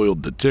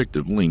hard-boiled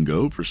detective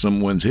lingo for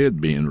someone's head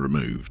being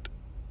removed.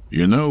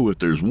 You know, if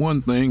there's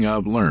one thing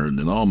I've learned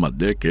in all my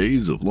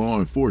decades of law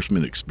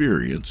enforcement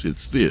experience,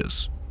 it's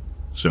this.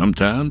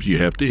 Sometimes you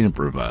have to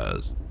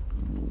improvise.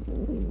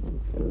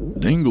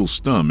 Dingle's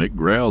stomach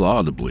growled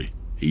audibly.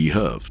 He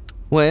huffed.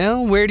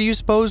 Well, where do you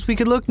suppose we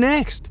could look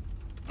next?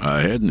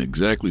 I hadn't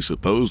exactly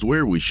supposed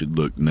where we should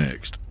look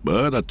next,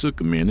 but I took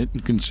a minute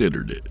and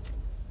considered it.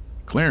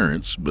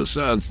 Clarence,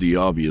 besides the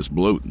obvious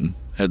bloating,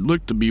 had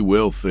looked to be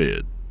well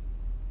fed.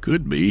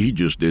 Could be he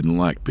just didn't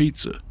like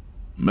pizza.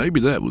 Maybe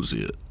that was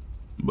it.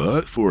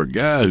 But for a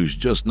guy who's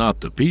just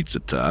not the pizza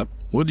type,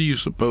 what do you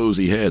suppose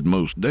he had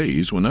most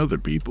days when other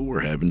people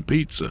were having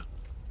pizza?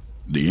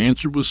 The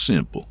answer was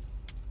simple.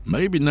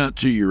 Maybe not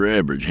to your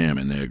average ham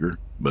and egger,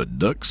 but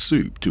duck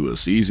soup to a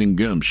seasoned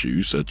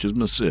gumshoe such as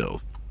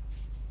myself.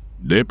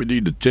 Deputy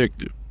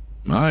Detective,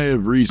 I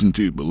have reason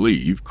to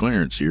believe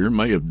Clarence here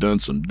may have done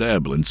some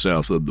dabbling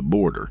south of the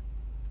border.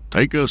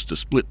 Take us to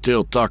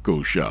Splittail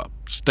Taco Shop,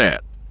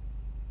 stat.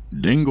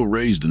 Dingle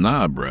raised an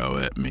eyebrow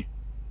at me.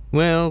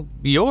 Well,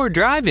 you're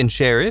driving,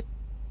 Sheriff.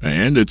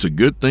 And it's a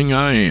good thing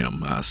I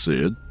am, I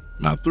said.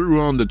 I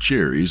threw on the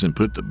cherries and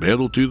put the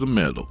pedal to the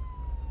metal.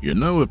 You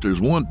know, if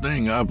there's one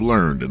thing I've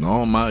learned in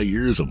all my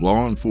years of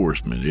law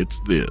enforcement, it's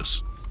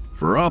this.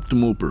 For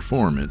optimal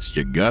performance,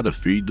 you gotta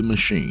feed the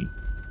machine.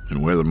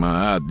 And whether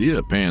my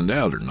idea panned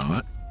out or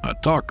not, a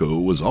taco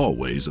was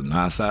always a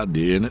nice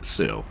idea in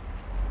itself.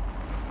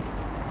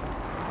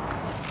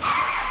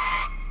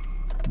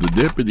 The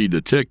deputy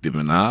detective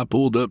and I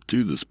pulled up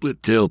to the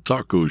Splittail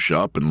Taco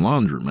Shop and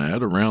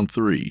laundromat around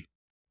 3.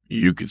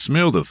 You could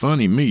smell the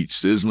funny meat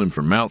sizzling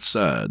from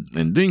outside,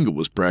 and Dingle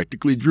was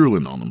practically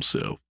drooling on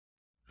himself.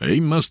 He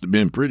must have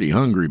been pretty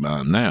hungry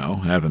by now,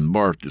 having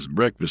barfed his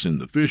breakfast in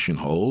the fishing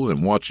hole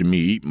and watching me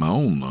eat my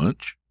own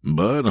lunch.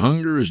 But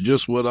hunger is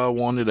just what I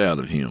wanted out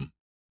of him.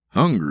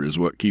 Hunger is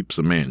what keeps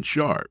a man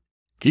sharp,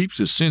 keeps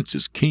his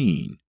senses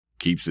keen,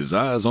 keeps his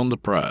eyes on the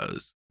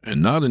prize.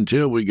 And not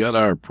until we got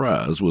our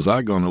prize was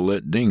I going to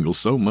let Dingle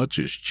so much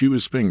as chew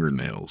his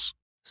fingernails.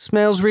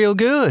 Smells real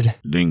good,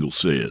 Dingle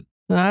said.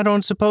 I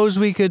don't suppose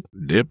we could...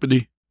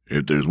 Deputy,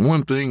 if there's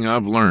one thing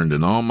I've learned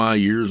in all my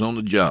years on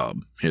the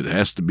job, it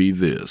has to be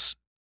this.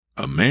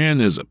 A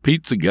man is a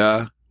pizza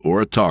guy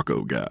or a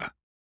taco guy.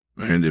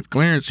 And if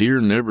Clarence here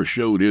never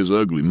showed his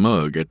ugly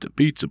mug at the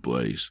pizza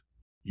place,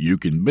 You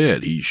can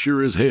bet he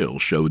sure as hell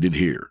showed it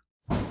here.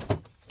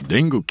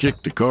 Dingle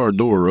kicked the car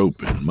door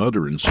open,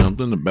 muttering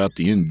something about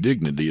the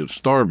indignity of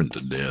starving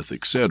to death,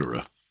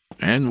 etc.,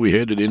 and we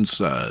headed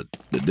inside,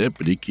 the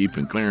deputy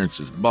keeping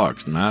Clarence's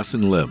box nice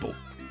and level.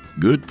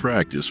 Good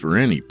practice for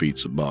any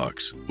pizza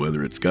box,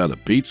 whether it's got a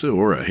pizza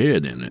or a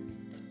head in it.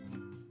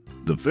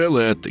 The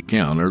fella at the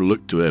counter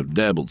looked to have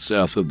dabbled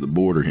south of the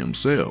border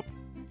himself,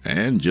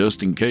 and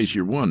just in case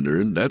you're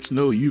wondering, that's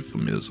no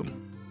euphemism.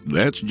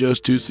 That's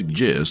just to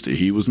suggest that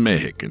he was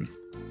Mexican.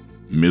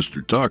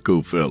 Mr.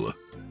 Taco Fella,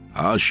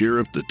 I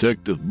Sheriff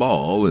Detective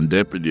Ball and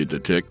Deputy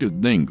Detective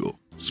Dingle,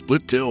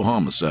 Splittail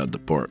Homicide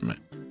Department.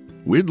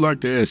 We'd like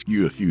to ask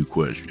you a few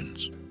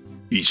questions.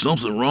 Is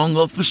something wrong,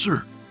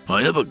 officer?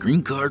 I have a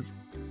green card.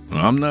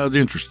 I'm not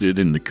interested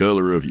in the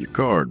color of your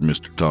card,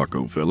 Mr.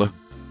 Taco Fella.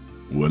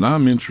 What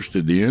I'm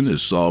interested in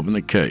is solving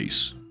a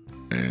case,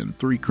 and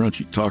 3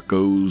 crunchy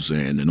tacos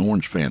and an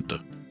orange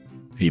Fanta.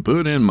 He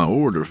put in my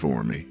order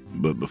for me,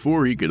 but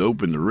before he could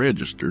open the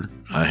register,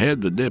 I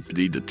had the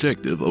deputy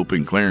detective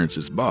open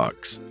Clarence's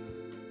box.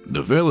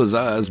 The fella's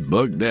eyes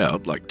bugged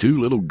out like 2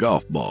 little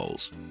golf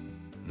balls.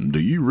 Do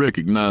you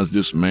recognize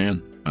this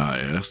man? I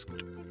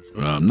asked.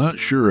 I'm not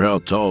sure how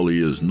tall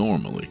he is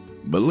normally,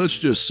 but let's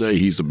just say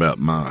he's about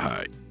my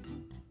height.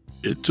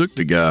 It took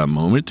the guy a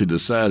moment to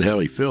decide how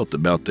he felt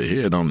about the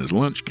head on his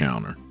lunch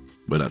counter,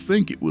 but I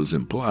think it was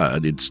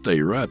implied he'd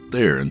stay right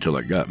there until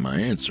I got my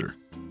answer.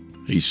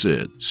 He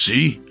said,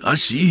 See, I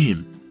see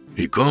him.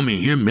 He called me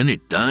here many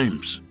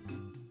times.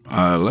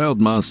 I allowed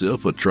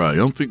myself a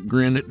triumphant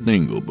grin at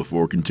Dingle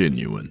before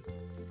continuing.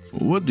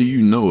 What do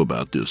you know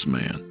about this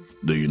man?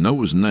 Do you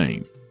know his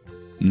name?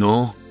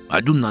 No,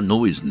 I do not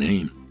know his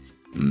name.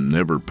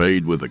 Never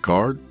paid with a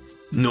card?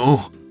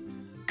 No.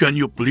 Can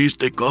you please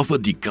take off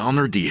of the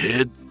counter the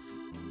head?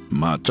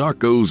 My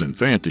tacos and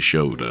Fanta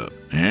showed up,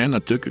 and I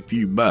took a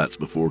few bites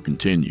before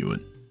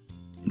continuing.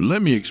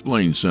 Let me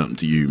explain something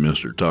to you,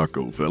 Mr.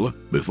 Taco Fella,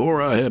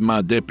 before I have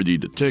my deputy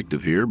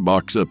detective here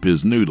box up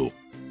his noodle.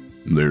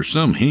 There's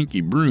some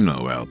Hinky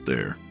Bruno out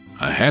there,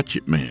 a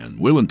hatchet man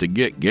willing to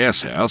get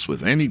gas house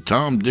with any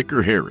Tom, Dick,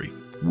 or Harry,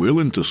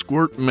 willing to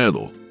squirt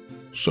metal.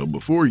 So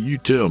before you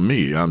tell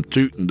me I'm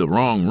tooting the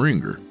wrong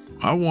ringer,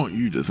 I want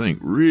you to think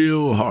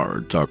real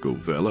hard, Taco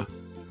Fella.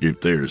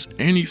 If there's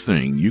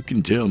anything you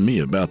can tell me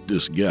about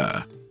this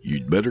guy,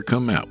 you'd better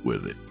come out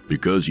with it,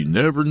 because you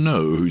never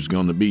know who's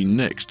going to be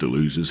next to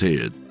lose his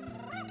head.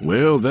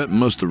 Well, that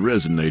must have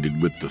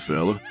resonated with the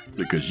fella,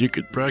 because you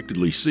could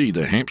practically see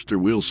the hamster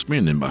wheel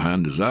spinning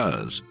behind his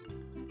eyes.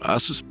 I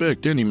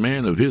suspect any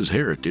man of his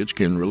heritage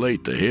can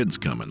relate to heads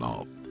coming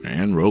off,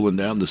 and rolling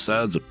down the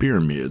sides of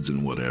pyramids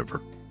and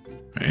whatever.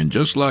 And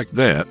just like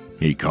that,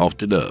 he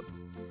coughed it up.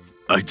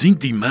 I think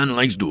the man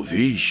likes to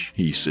fish,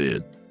 he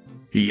said.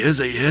 He has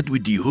a head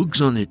with the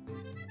hooks on it.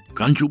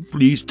 Can't you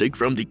please take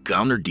from the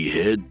counter the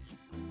head?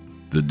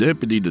 The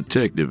deputy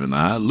detective and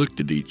I looked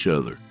at each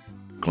other.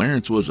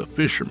 Clarence was a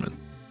fisherman.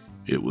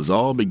 It was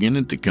all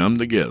beginning to come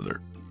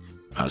together.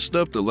 I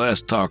stuffed the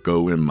last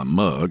taco in my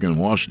mug and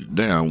washed it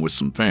down with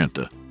some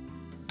Fanta.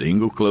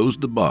 Dingle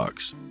closed the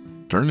box.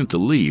 Turning to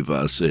leave,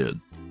 I said,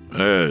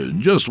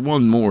 just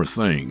one more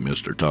thing,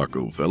 Mr.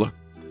 Taco Fella.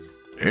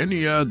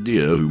 Any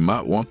idea who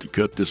might want to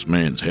cut this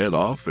man's head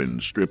off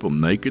and strip him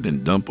naked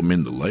and dump him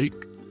in the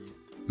lake?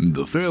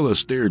 The fella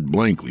stared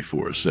blankly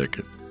for a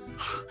second.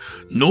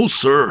 No,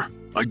 sir.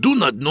 I do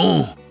not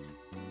know.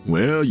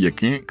 Well, you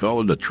can't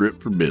call it a trip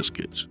for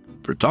biscuits.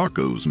 For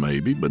tacos,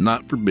 maybe, but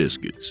not for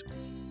biscuits.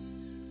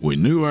 We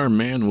knew our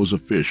man was a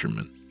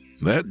fisherman.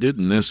 That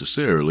didn't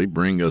necessarily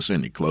bring us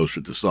any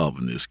closer to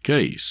solving this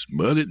case,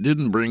 but it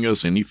didn't bring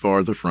us any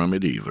farther from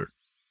it either.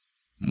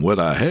 What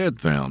I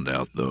had found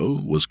out, though,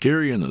 was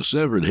carrying a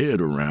severed head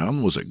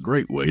around was a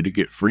great way to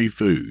get free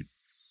food.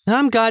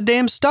 I'm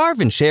goddamn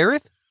starving,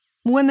 Sheriff.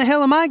 When the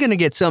hell am I going to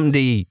get something to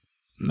eat?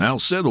 Now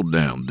settle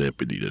down,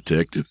 Deputy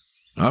Detective.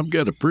 I've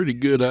got a pretty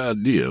good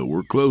idea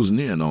we're closing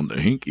in on the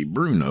Hinky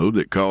Bruno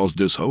that caused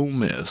this whole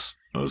mess,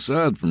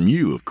 aside from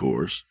you, of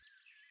course.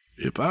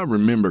 If I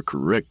remember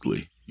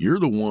correctly, you're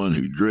the one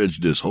who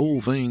dredged this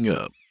whole thing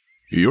up.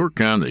 You're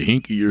kind of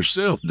hinky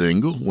yourself,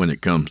 Dingle, when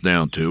it comes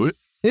down to it.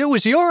 It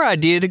was your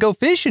idea to go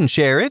fishing,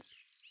 Sheriff.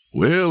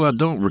 Well, I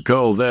don't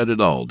recall that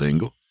at all,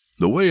 Dingle.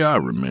 The way I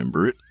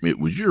remember it, it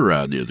was your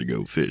idea to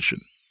go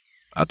fishing.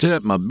 I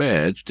tapped my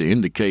badge to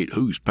indicate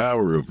whose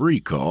power of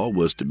recall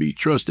was to be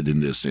trusted in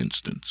this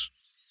instance.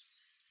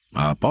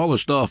 I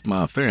polished off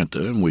my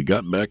Fanta and we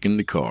got back in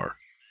the car.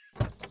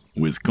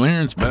 With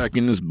Clarence back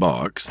in his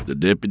box, the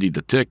deputy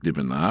detective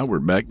and I were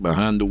back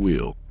behind the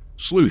wheel,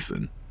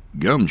 sleuthing,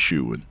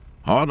 gumshoeing,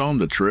 hot on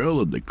the trail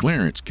of the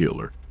Clarence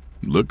killer,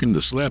 looking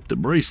to slap the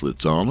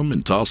bracelets on him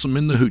and toss him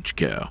in the hooch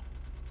cow.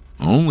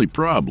 Only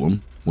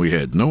problem, we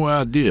had no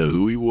idea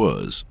who he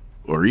was,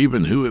 or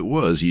even who it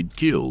was he'd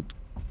killed.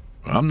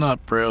 I'm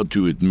not proud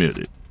to admit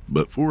it,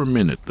 but for a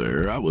minute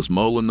there I was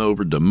mulling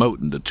over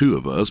demoting the two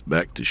of us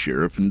back to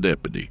sheriff and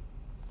deputy.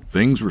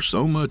 Things were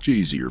so much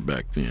easier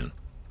back then.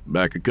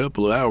 Back a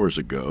couple of hours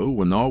ago,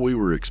 when all we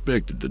were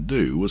expected to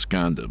do was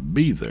kind of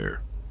be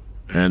there.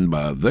 And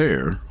by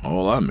there,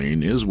 all I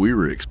mean is we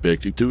were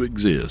expected to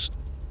exist,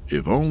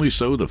 if only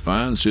so the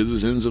fine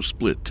citizens of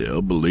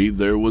Splittail believed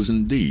there was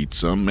indeed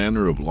some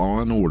manner of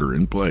law and order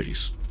in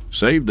place,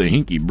 save the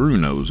Hinky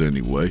Brunos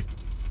anyway,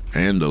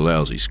 and the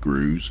lousy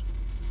Screws,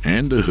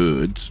 and the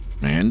Hoods,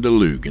 and the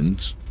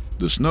Lugans,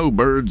 the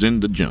Snowbirds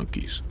and the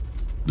Junkies,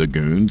 the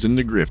Goons and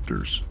the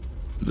Grifters,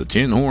 the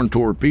Tin-Horn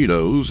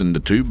Torpedoes and the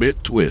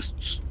Two-Bit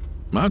Twists.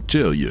 I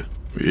tell you,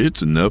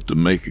 it's enough to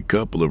make a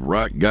couple of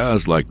right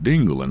guys like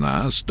Dingle and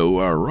I stow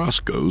our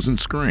Roscoes and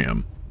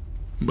scram.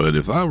 But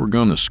if I were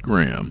gonna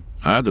scram,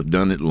 I'd have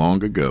done it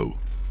long ago.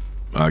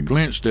 I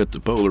glanced at the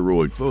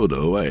Polaroid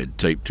photo I had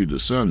taped to the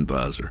sun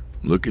visor,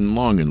 looking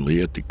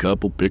longingly at the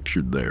couple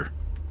pictured there.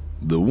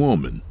 The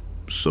woman,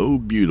 so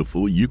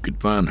beautiful you could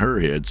find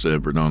her head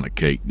severed on a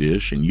cake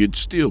dish and you'd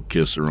still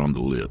kiss her on the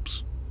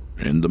lips.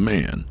 And the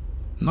man,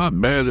 not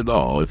bad at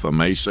all if I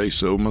may say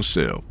so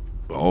myself,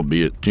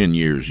 albeit 10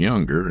 years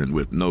younger and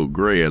with no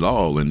gray at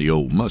all in the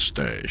old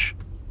mustache.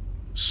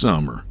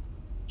 Summer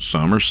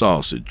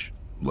sausage,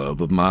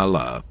 love of my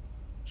life.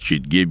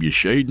 She'd give you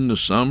shade in the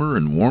summer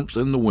and warmth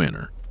in the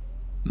winter.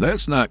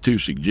 That's not to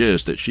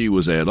suggest that she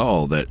was at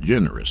all that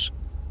generous,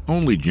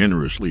 only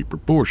generously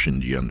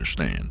proportioned, you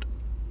understand.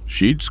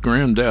 She'd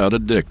scrammed out a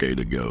decade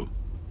ago,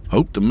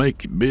 hoped to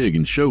make it big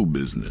in show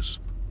business.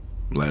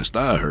 Last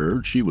I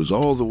heard, she was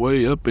all the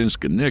way up in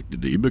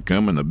Schenectady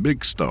becoming a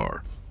big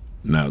star.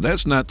 Now,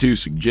 that's not to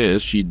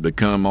suggest she'd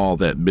become all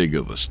that big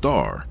of a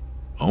star,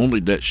 only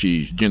that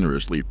she's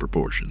generously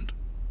proportioned.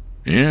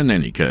 In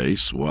any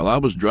case, while I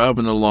was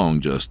driving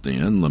along just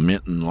then,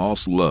 lamenting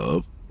lost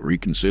love,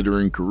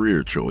 reconsidering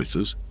career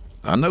choices,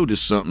 I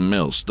noticed something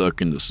else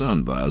stuck in the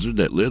sun visor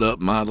that lit up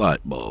my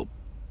light bulb.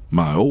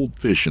 My old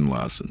fishing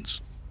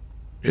license.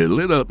 It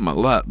lit up my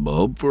light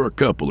bulb for a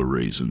couple of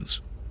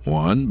reasons.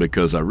 One,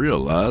 because I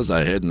realized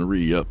I hadn't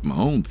re-upped my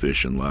own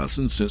fishing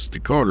license since the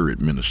Carter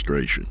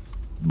administration.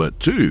 But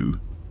two,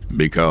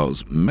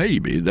 because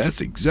maybe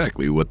that's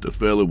exactly what the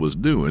fella was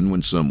doing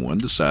when someone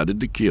decided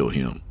to kill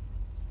him.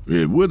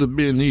 It would have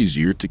been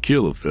easier to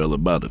kill a fella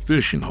by the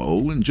fishing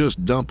hole and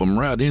just dump him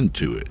right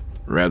into it,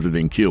 rather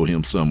than kill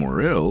him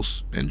somewhere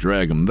else and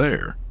drag him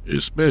there,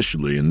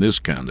 especially in this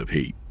kind of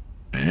heat.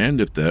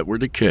 And if that were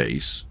the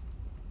case...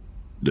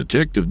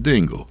 Detective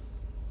Dingle,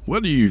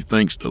 what do you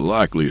think's the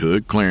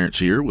likelihood Clarence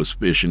here was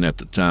fishing at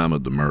the time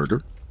of the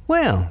murder?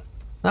 Well,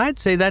 I'd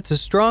say that's a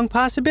strong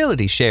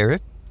possibility,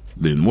 Sheriff.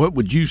 Then what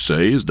would you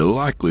say is the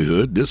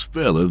likelihood this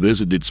fella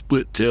visited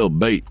Splittail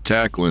bait,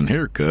 tackle, and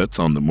haircuts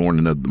on the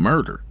morning of the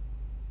murder?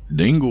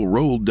 Dingle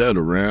rolled that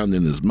around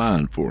in his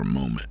mind for a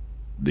moment,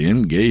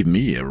 then gave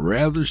me a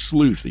rather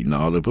sleuthy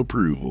nod of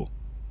approval.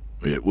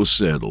 It was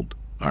settled.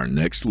 Our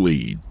next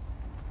lead.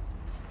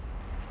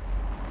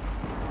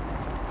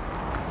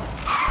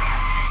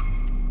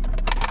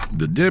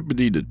 The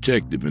deputy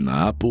detective and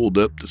I pulled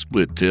up to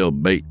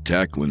Splittail bait,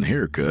 tackle, and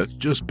haircuts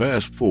just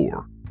past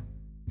 4.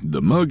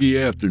 The muggy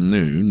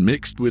afternoon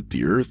mixed with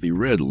the earthy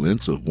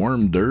redolence of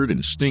worm dirt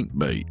and stink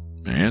bait,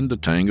 and a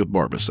tang of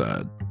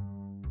barbicide.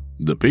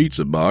 The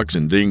pizza box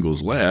in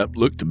Dingle's lap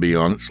looked to be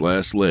on its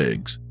last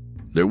legs.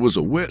 There was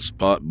a wet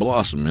spot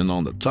blossoming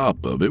on the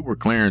top of it where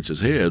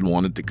Clarence's head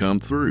wanted to come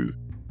through,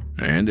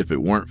 and if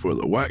it weren't for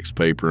the wax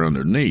paper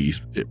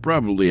underneath, it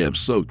probably have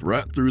soaked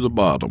right through the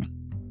bottom.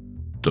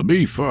 To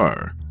be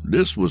fair,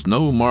 this was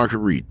no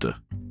margarita.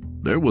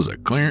 There was a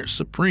Clarence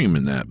Supreme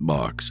in that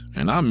box,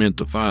 and I meant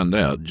to find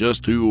out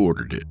just who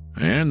ordered it.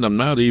 And I'm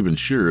not even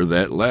sure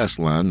that last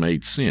line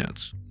made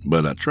sense,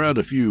 but I tried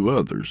a few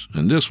others,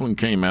 and this one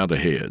came out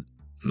ahead.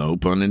 No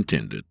pun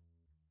intended.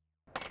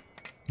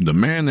 The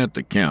man at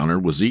the counter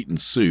was eating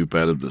soup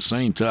out of the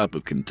same type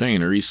of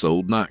container he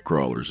sold night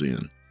crawlers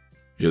in.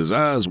 His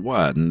eyes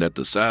widened at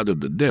the sight of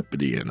the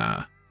deputy and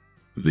I.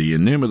 The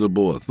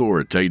inimitable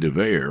authoritative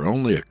air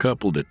only a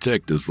couple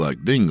detectives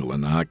like Dingle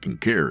and I can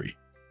carry.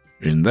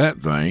 In that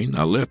vein,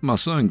 I left my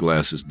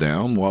sunglasses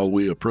down while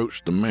we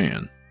approached the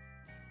man.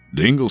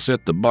 Dingle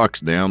set the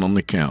box down on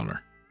the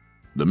counter.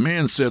 The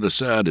man set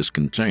aside his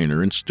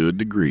container and stood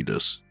to greet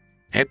us.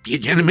 Help you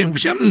gentlemen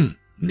with something?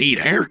 Need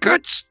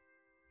haircuts?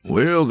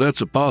 Well,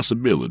 that's a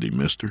possibility,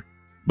 mister.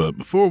 But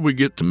before we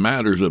get to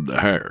matters of the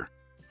hair,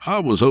 I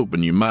was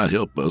hoping you might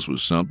help us with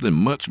something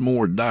much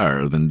more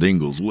dire than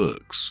Dingle's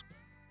looks.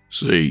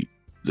 See,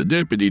 the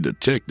deputy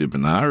detective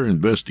and I are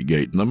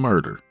investigating the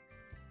murder.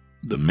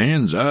 The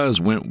man's eyes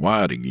went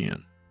wide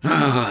again.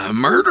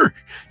 Murder?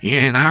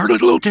 In our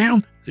little old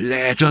town?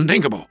 That's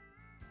unthinkable.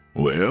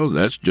 Well,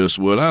 that's just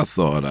what I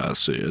thought, I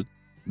said.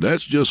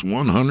 That's just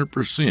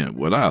 100%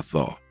 what I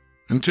thought,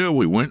 until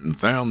we went and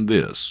found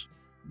this.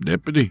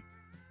 Deputy,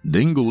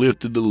 Dingle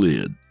lifted the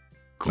lid.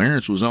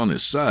 Clarence was on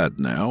his side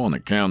now on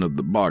account of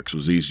the box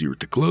was easier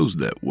to close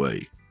that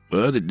way,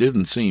 but it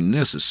didn't seem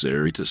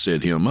necessary to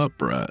set him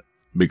upright,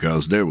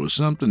 because there was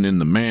something in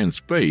the man's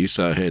face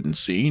I hadn't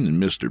seen in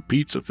Mr.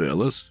 Pizza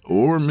Fellas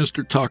or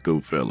Mr. Taco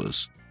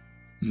Fellas.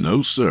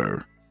 No,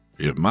 sir.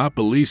 If my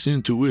police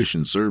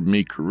intuition served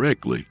me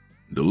correctly,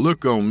 the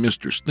look on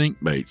Mr.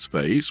 Stinkbait's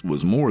face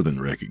was more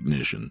than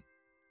recognition.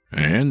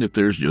 And if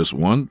there's just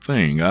one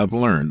thing I've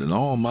learned in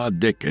all my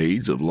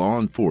decades of law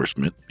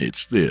enforcement,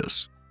 it's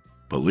this.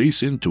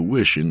 Police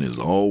intuition is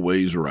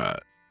always right.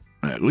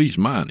 At least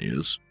mine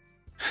is.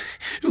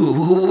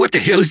 What the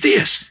hell is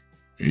this?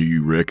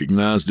 You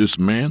recognize this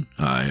man?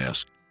 I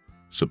asked.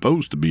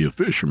 Supposed to be a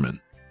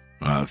fisherman.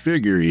 I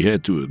figure he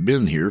had to have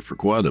been here for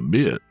quite a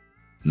bit.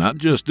 Not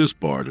just this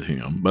part of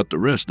him, but the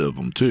rest of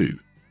them too.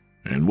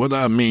 And what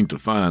I mean to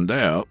find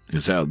out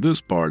is how this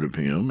part of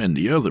him and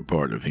the other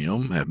part of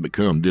him have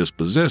become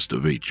dispossessed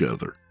of each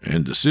other,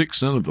 and the sick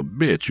son of a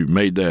bitch who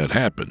made that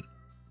happen.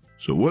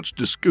 So what's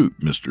the scoop,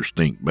 Mr.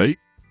 Stinkbait?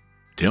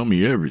 Tell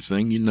me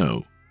everything you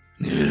know.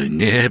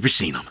 Never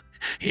seen him.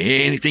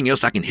 Anything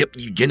else I can help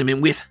you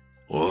gentlemen with?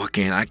 Or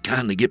can I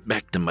kindly get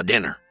back to my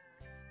dinner?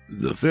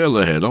 The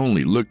fella had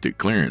only looked at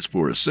Clarence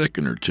for a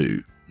second or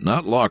two,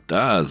 not locked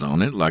eyes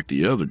on it like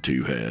the other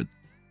two had.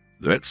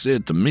 That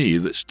said to me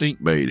that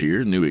Stinkbait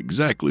here knew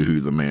exactly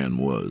who the man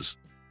was,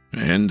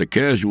 and the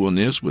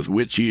casualness with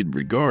which he had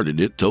regarded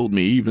it told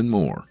me even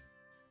more.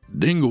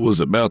 Dingle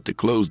was about to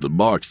close the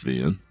box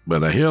then,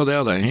 but I held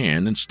out a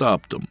hand and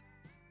stopped him.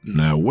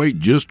 Now wait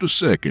just a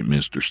second,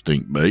 Mr.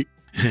 Stinkbait.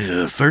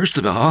 First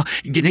of all,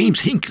 your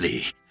name's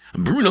Hinky.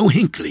 Bruno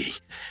Hinky.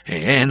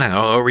 And I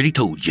already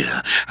told you,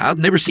 I've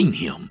never seen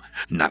him,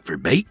 not for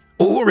bait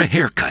or a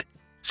haircut.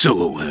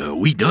 So,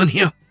 we done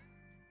here?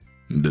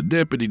 The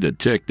deputy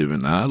detective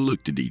and I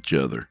looked at each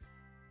other,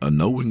 a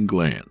knowing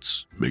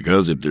glance,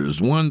 because if there's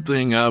one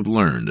thing I've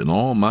learned in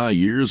all my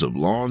years of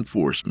law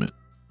enforcement,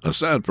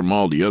 aside from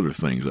all the other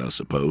things I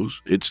suppose,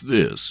 it's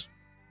this.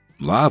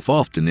 Life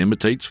often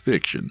imitates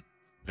fiction,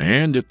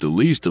 and if the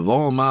least of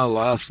all my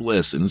life's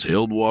lessons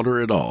held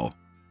water at all,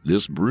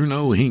 this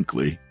Bruno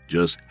Hinky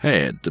just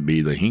had to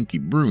be the Hinky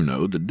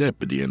Bruno the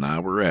deputy and I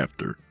were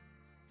after.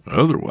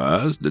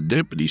 Otherwise, the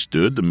deputy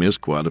stood to miss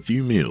quite a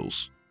few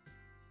meals.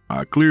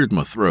 I cleared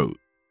my throat.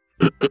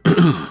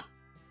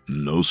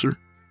 No, sir.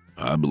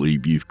 I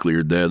believe you've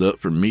cleared that up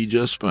for me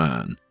just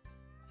fine.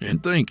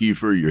 And thank you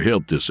for your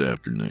help this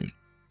afternoon.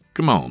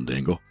 Come on,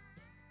 Dingle.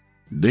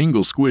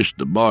 Dingle squished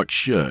the box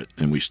shut,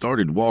 and we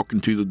started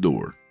walking to the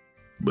door.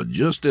 But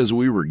just as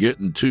we were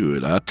getting to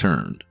it, I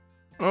turned.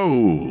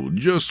 Oh,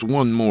 just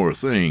one more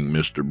thing,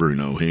 Mr.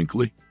 Bruno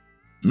Hinky.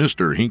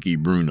 Mr. Hinky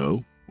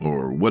Bruno,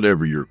 or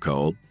whatever you're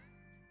called.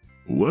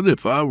 What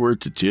if I were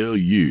to tell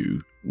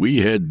you we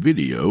had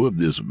video of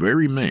this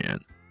very man,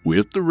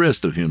 with the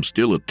rest of him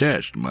still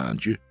attached,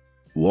 mind you,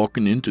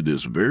 walking into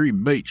this very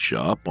bait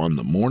shop on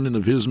the morning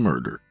of his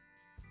murder?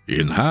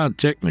 In high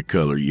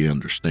technicolor, you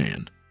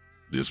understand.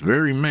 This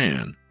very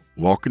man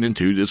walking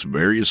into this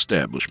very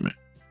establishment.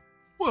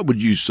 What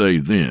would you say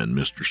then,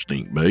 Mr.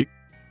 Stinkbait?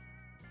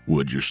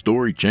 Would your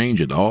story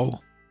change at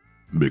all?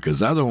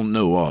 Because I don't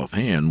know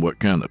offhand what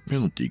kind of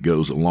penalty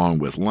goes along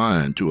with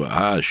lying to a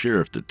high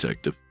sheriff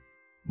detective,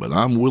 but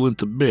I'm willing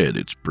to bet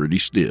it's pretty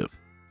stiff.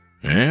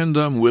 And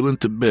I'm willing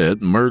to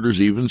bet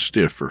murder's even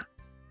stiffer.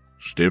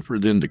 Stiffer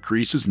than the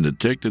creases in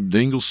Detective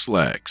Dingle's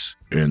slacks.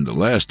 And the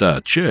last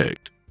I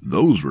checked,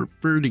 those were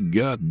pretty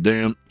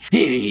goddamn...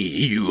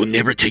 You'll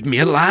never take me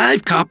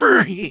alive,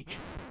 copper.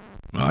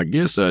 I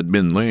guess I'd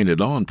been laying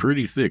it on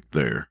pretty thick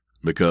there,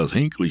 because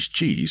Hinckley's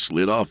cheese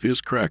slid off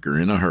his cracker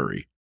in a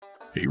hurry.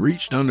 He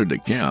reached under the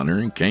counter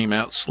and came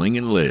out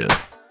slinging lead.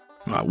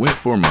 I went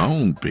for my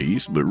own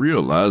piece, but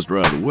realized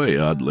right away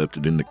I'd left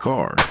it in the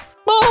car.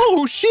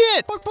 Oh,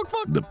 shit!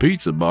 Fuck. The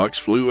pizza box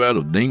flew out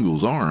of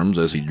Dingle's arms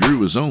as he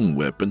drew his own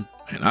weapon,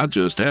 and I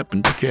just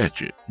happened to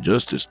catch it,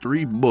 just as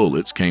 3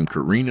 bullets came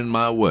careening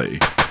my way.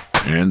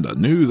 And I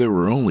knew there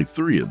were only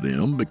 3 of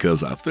them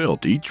because I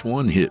felt each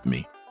one hit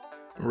me.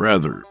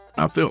 Rather,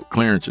 I felt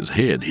Clarence's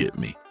head hit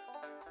me.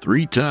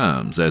 3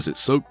 times as it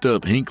soaked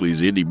up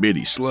Hinckley's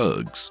itty-bitty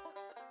slugs.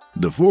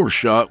 The 4th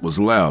shot was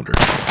louder.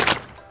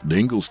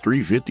 Dingle's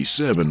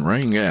 .357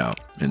 rang out,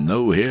 and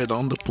no head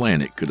on the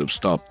planet could have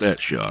stopped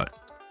that shot.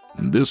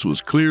 And this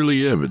was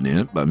clearly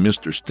evident by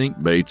Mr.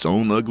 Stinkbait's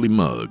own ugly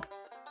mug.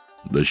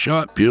 The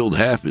shot peeled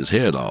half his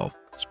head off,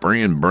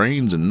 spraying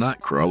brains and night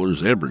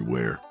crawlers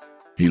everywhere.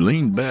 He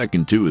leaned back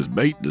into his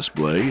bait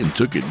display and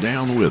took it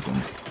down with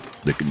him.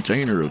 The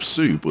container of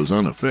soup was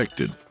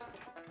unaffected.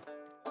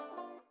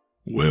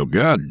 Well,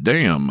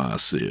 goddamn, I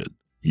said.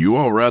 You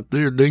all right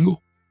there,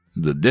 Dingle?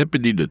 The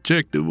deputy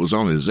detective was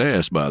on his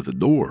ass by the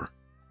door.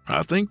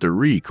 I think the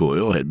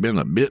recoil had been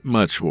a bit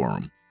much for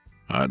him.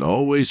 I'd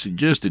always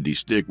suggested he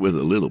stick with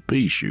a little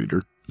pea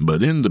shooter,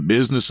 but in the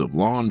business of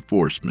law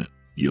enforcement,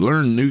 you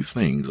learn new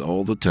things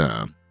all the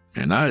time,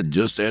 and I had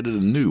just added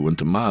a new one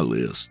to my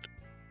list.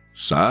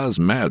 Size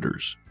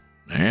matters,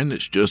 and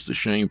it's just a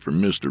shame for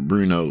Mr.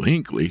 Bruno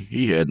Hinky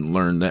he hadn't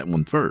learned that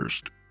one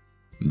first.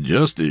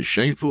 Just as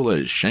shameful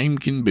as shame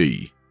can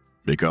be,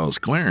 because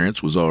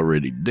Clarence was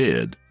already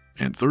dead,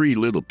 and 3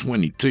 little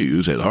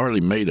 .22s had hardly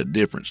made a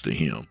difference to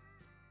him.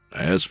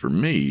 As for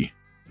me,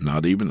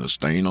 not even a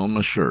stain on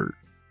my shirt.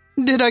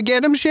 Did I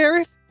get him,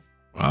 Sheriff?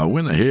 I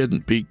went ahead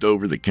and peeked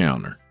over the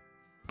counter.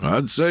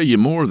 I'd say you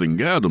more than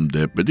got him,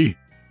 Deputy.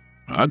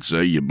 I'd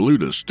say you blew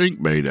the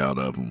stinkbait out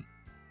of him.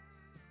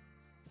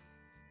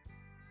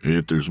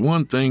 If there's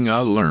one thing I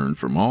learned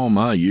from all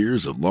my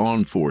years of law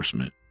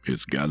enforcement,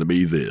 it's gotta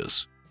be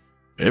this.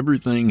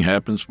 Everything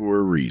happens for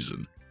a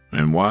reason.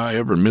 And why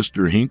ever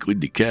Mr. Hinkley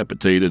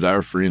decapitated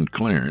our friend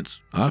Clarence,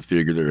 I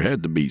figured there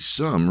had to be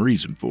some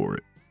reason for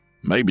it.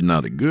 Maybe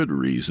not a good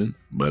reason,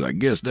 but I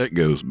guess that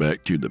goes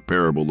back to the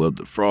parable of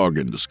the frog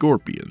and the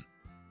scorpion.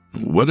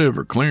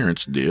 Whatever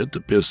Clarence did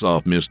to piss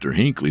off Mr.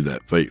 Hinkley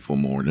that fateful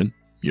morning,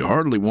 you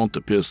hardly want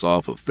to piss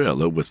off a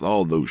fella with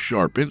all those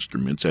sharp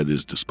instruments at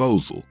his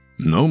disposal.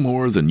 No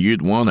more than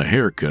you'd want a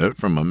haircut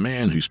from a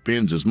man who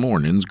spends his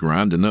mornings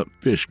grinding up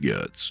fish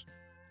guts.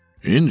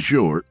 In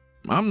short,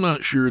 I'm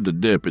not sure the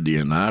deputy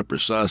and I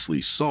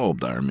precisely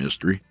solved our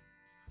mystery.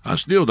 I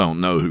still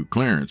don't know who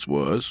Clarence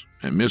was,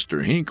 and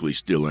Mr. Hinkley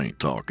still ain't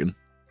talking.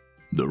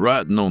 The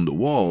writing on the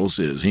wall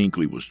says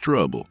Hinkley was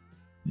trouble,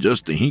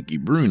 just the Hinky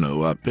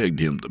Bruno I pegged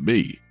him to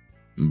be.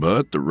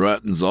 But the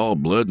writing's all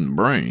blood and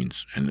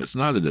brains, and it's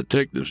not a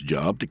detective's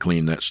job to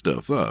clean that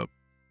stuff up.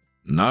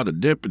 Not a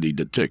deputy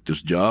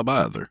detective's job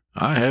either.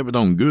 I have it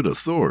on good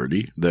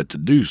authority that to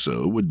do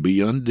so would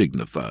be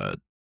undignified.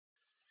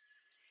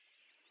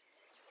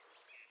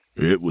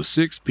 It was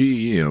 6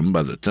 p.m.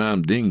 by the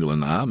time Dingle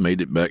and I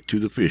made it back to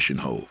the fishing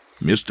hole,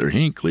 Mr.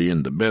 Hinkley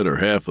and the better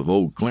half of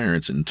old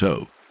Clarence in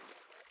tow.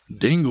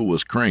 Dingle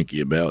was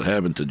cranky about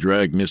having to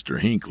drag Mr.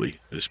 Hinkley,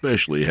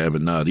 especially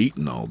having not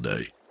eaten all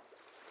day.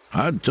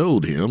 I'd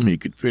told him he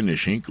could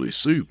finish Hinkley's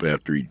soup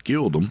after he'd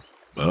killed him,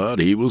 but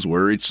he was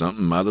worried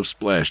something might have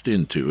splashed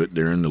into it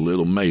during the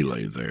little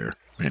melee there,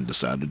 and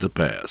decided to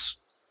pass.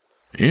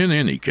 In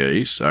any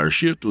case, our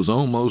shift was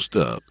almost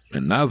up,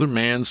 and neither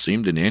man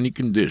seemed in any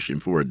condition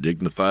for a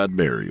dignified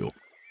burial.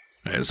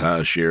 As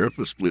High Sheriff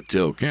of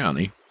Splittail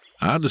County,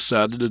 I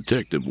decided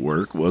detective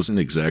work wasn't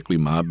exactly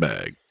my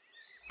bag.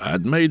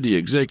 I'd made the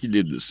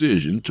executive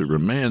decision to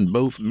remand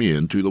both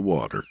men to the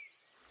water.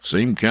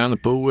 Seemed kind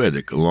of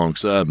poetic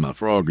alongside my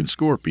frog and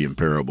scorpion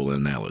parable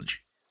analogy.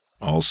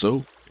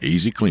 Also,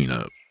 easy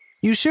cleanup.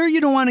 You sure you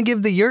don't want to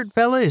give the yurt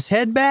fella his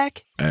head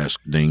back?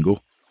 Asked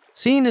Dingle.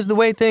 Seeing as the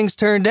way things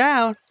turned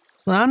out,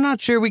 well, I'm not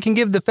sure we can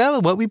give the fella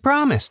what we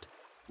promised.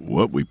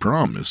 What we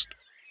promised?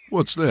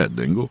 What's that,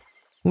 Dingle?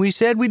 We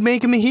said we'd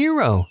make him a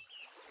hero.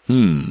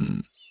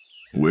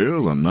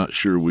 Well, I'm not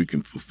sure we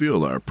can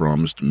fulfill our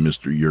promise to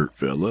Mr. Yurt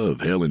fella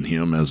of hailing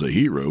him as a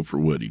hero for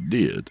what he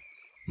did,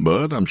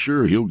 but I'm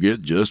sure he'll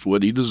get just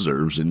what he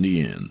deserves in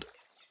the end.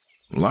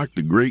 Like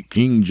the great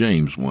King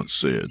James once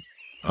said,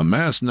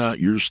 amass not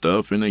your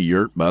stuff in a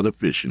yurt by the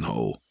fishing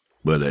hole,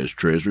 but as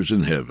treasures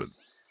in heaven.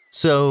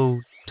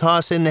 So,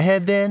 toss in the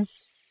head then?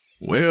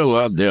 Well,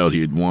 I doubt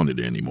he'd want it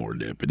any more,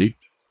 Deputy.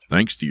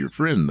 Thanks to your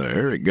friend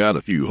there, it got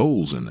a few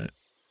holes in it.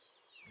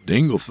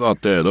 Dingle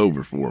thought that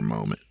over for a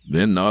moment,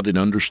 then nodded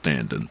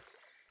understanding.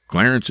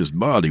 Clarence's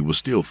body was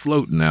still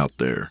floating out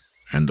there,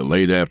 and the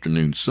late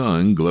afternoon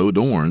sun glowed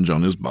orange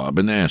on his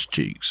bobbing ass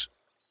cheeks.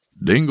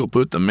 Dingle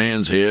put the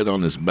man's head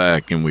on his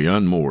back and we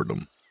unmoored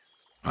him.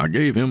 I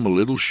gave him a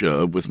little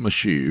shove with my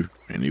shoe,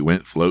 and he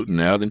went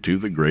floating out into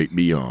the great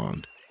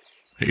beyond.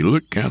 He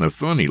looked kind of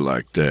funny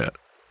like that,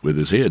 with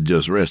his head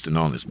just resting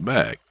on his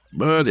back,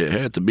 but it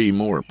had to be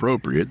more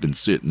appropriate than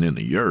sitting in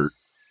a yurt.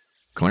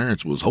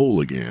 Clarence was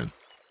whole again.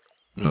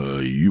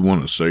 You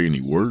want to say any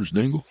words,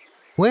 Dingle?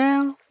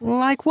 Well,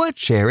 like what,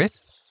 Sheriff?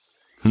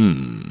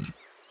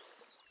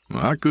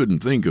 I couldn't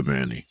think of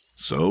any,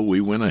 so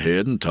we went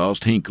ahead and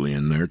tossed Hinkley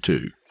in there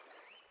too.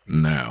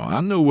 Now,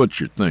 I know what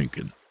you're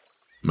thinking.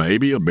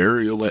 Maybe a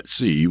burial at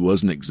sea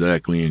wasn't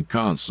exactly in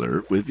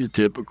concert with your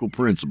typical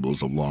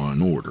principles of law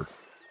and order.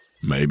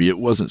 Maybe it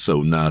wasn't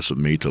so nice of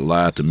me to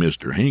lie to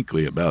Mr.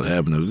 Hinkley about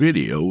having a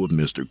video of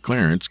Mr.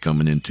 Clarence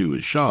coming into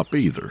his shop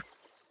either.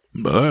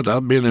 But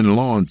I've been in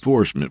law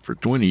enforcement for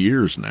 20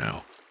 years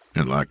now,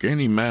 and like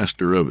any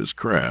master of his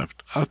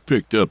craft, I've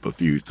picked up a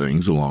few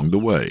things along the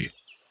way.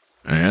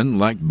 And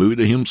like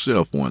Buddha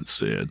himself once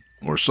said,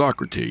 or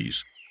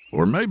Socrates,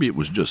 or maybe it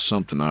was just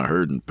something I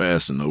heard in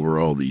passing over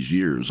all these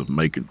years of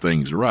making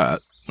things right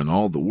when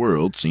all the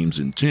world seems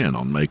intent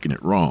on making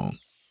it wrong.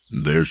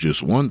 There's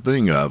just one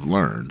thing I've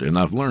learned, and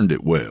I've learned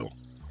it well.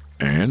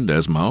 And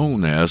as my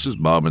own ass is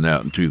bobbing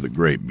out into the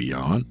great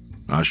beyond,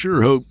 I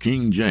sure hope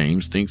King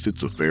James thinks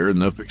it's a fair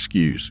enough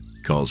excuse,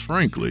 'cause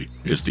frankly,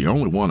 it's the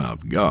only one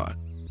I've got.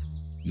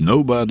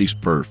 Nobody's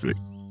perfect.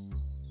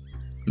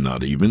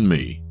 Not even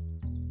me.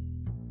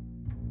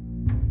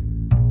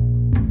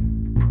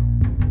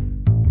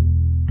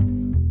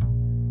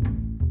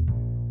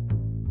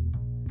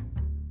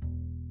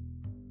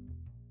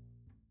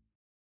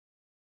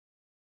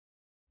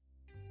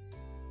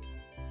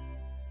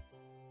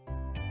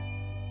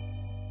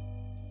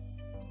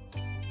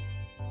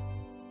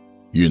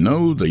 You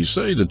know, they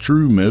say the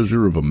true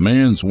measure of a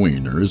man's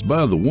wiener is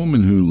by the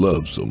woman who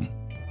loves him.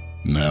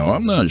 Now,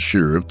 I'm not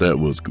sure if that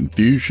was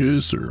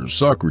Confucius or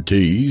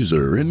Socrates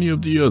or any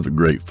of the other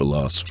great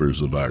philosophers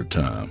of our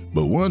time,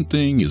 but one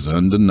thing is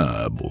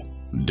undeniable.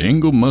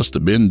 Dingle must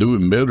have been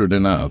doing better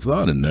than I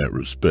thought in that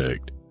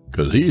respect,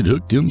 'cause he'd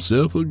hooked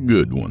himself a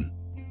good one.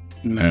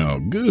 Now,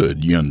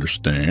 good, you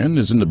understand,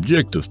 is an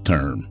objective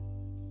term.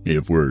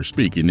 If we're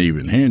speaking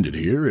even-handed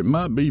here, it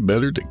might be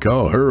better to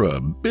call her a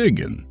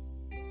biggin.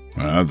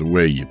 Either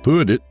way you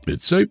put it,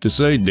 it's safe to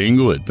say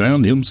Dingle had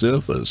found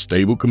himself a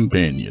stable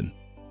companion.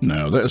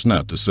 Now, that's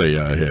not to say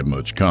I have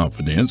much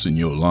confidence in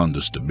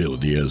Yolanda's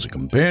stability as a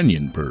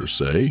companion per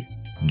se,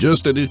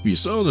 just that if you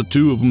saw the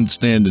two of them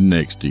standing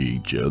next to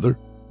each other,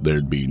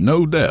 there'd be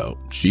no doubt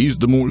she's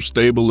the more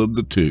stable of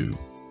the two.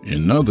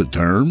 In other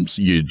terms,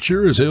 you'd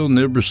sure as hell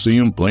never see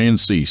them playing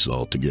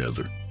seesaw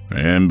together.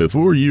 And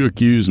before you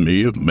accuse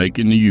me of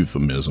making a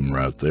euphemism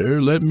right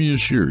there, let me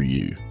assure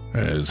you,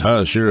 as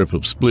High Sheriff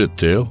of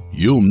Splittail,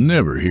 you'll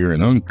never hear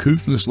an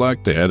uncouthness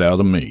like that out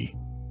of me.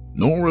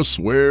 Nor a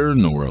swear,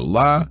 nor a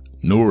lie,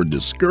 nor a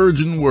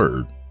discouraging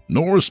word,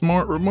 nor a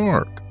smart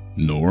remark,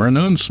 nor an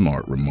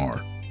unsmart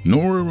remark,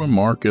 nor a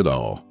remark at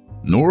all,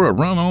 nor a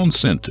run-on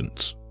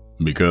sentence.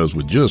 Because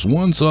with just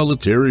one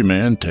solitary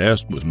man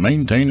tasked with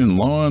maintaining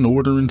law and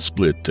order in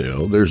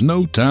Splittail, there's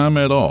no time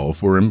at all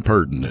for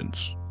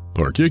impertinence.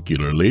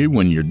 Particularly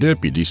when your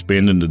deputy's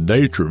spending the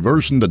day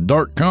traversing the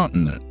Dark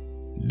Continent,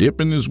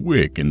 dipping his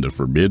wick into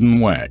forbidden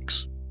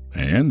wax.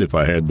 And if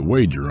I had to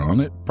wager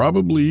on it,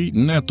 probably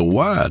eating at the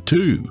Y,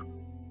 too.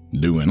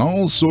 Doing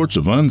all sorts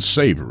of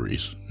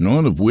unsavories,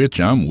 none of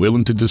which I'm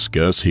willing to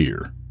discuss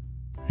here.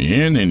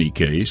 In any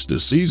case, the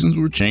seasons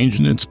were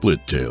changing in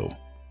Splittail.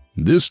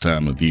 This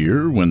time of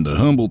year, when the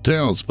humble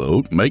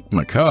townsfolk make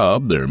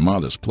macabre their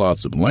modest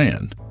plots of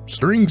land,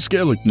 string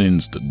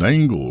skeletons to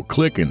dangle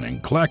clicking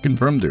and clacking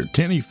from their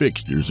tinny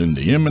fixtures in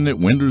the imminent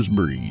winter's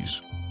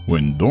breeze.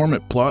 When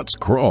dormant plots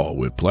crawl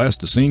with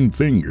plasticine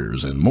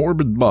fingers and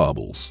morbid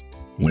baubles.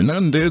 When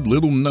undead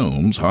little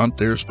gnomes haunt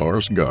their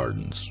sparse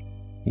gardens.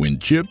 When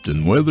chipped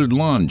and weathered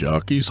lawn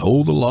jockeys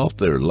hold aloft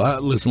their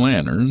lightless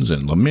lanterns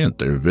and lament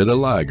their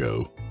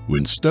vitiligo.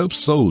 When stuffed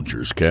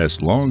soldiers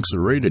cast long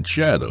serrated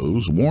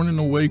shadows, warning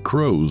away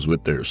crows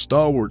with their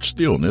stalwart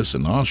stillness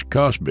and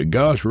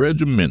Oshkosh-begosh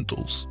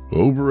regimentals,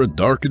 over a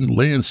darkened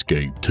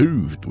landscape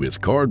toothed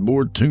with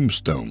cardboard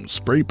tombstones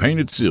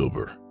spray-painted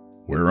silver,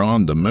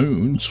 whereon the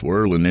moon,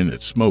 swirling in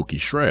its smoky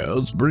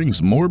shrouds,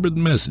 brings morbid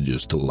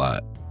messages to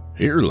light.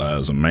 Here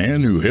lies a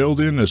man who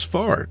held in his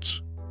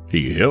farts.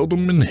 He held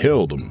 'em and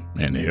held 'em,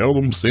 and held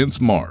 'em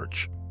since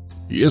March.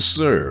 Yes,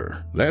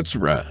 sir, that's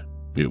right.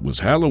 It was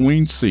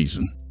Halloween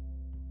season.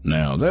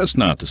 Now, that's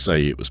not to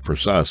say it was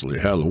precisely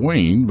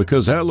Halloween,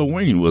 because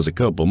Halloween was a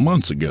couple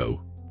months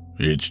ago.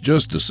 It's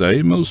just to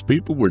say most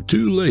people were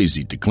too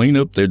lazy to clean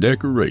up their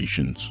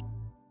decorations.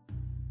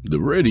 The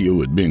radio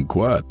had been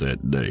quiet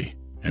that day,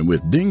 and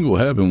with Dingle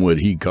having what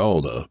he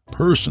called a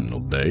personal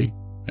day,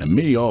 and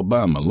me all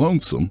by my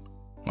lonesome,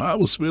 I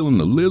was feeling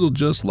a little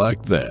just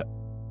like that.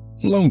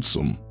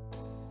 Lonesome.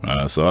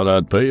 I thought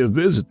I'd pay a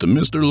visit to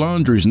Mr.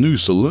 Laundry's new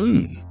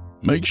saloon,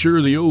 make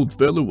sure the old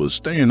fellow was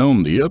staying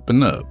on the up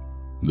and up.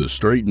 The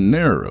straight and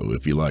narrow,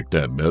 if you like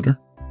that better.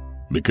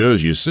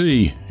 Because you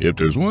see, if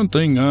there's one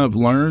thing I've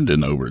learned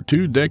in over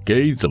 2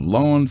 decades of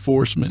law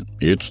enforcement,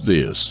 it's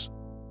this.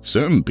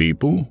 Some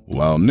people,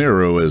 while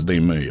narrow as they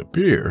may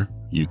appear,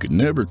 you can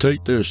never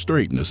take their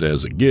straightness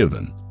as a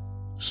given.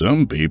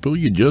 Some people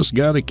you just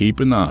gotta keep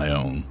an eye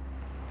on.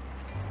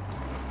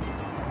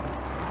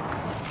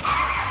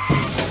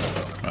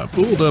 I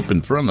pulled up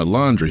in front of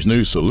Laundry's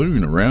new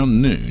saloon around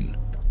noon.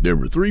 There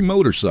were 3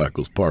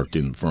 motorcycles parked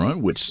in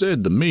front, which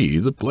said to me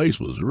the place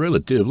was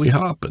relatively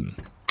hopping.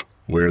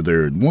 Where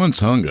there had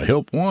once hung a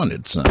help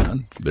wanted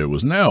sign, there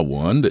was now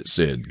one that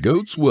said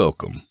goats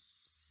welcome.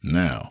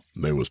 Now,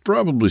 there was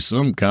probably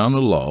some kind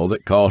of law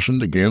that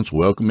cautioned against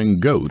welcoming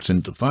goats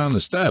into fine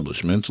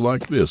establishments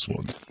like this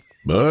one.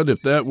 But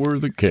if that were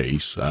the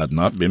case, I'd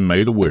not been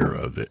made aware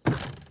of it.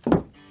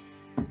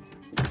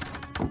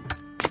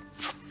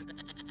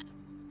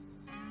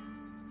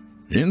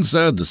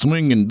 Inside the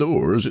swinging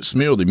doors, it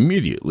smelled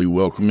immediately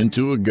welcoming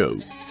to a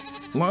goat.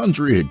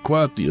 Laundry had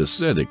quite the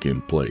aesthetic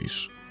in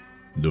place.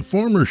 The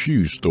former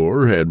shoe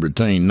store had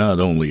retained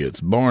not only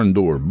its barn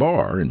door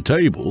bar and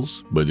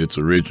tables, but its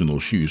original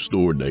shoe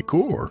store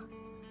decor.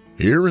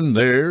 Here and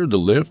there, the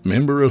left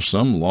member of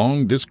some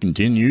long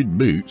discontinued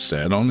boot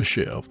sat on a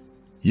shelf,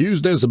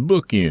 used as a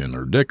bookend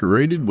or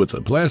decorated with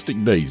a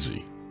plastic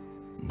daisy.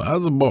 By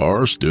the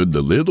bar stood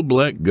the little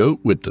black goat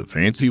with the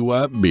fancy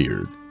white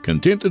beard,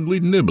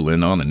 contentedly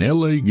nibbling on an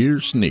L.A. Gear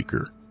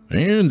sneaker.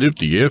 And if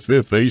the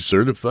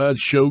FFA-certified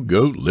show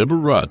goat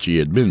Liberace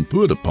had been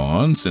put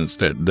upon since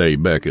that day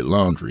back at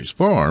Laundry's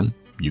farm,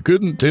 you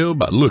couldn't tell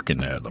by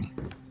looking at him.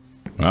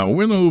 I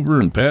went over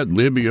and patted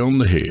Libby on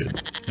the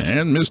head,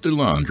 and Mr.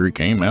 Laundry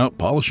came out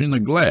polishing a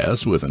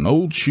glass with an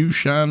old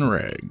shoe-shine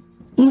rag.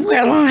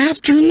 Well,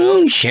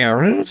 afternoon,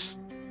 Sheriff.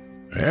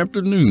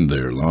 Afternoon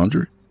there,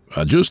 Laundry.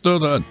 I just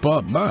thought I'd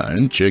pop by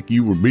and check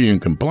you were being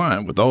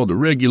compliant with all the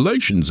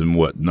regulations and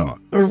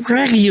whatnot.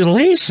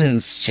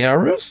 Regulations,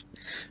 Sheriff?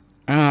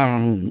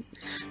 No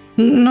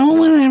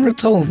one ever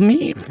told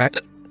me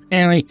about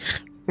any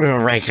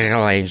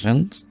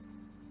regulations.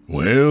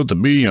 Well, to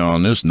be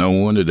honest, no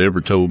one had ever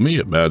told me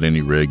about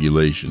any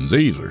regulations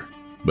either.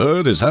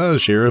 But as High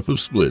Sheriff of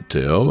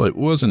Splittail, it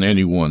wasn't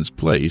anyone's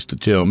place to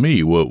tell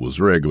me what was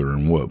regular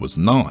and what was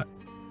not.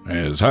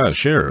 As High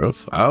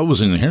Sheriff, I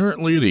was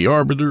inherently the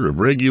arbiter of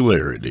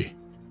regularity.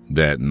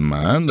 That in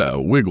mind, I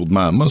wiggled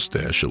my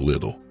mustache a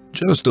little,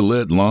 just to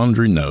let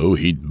Laundry know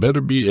he'd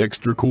better be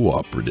extra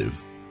cooperative.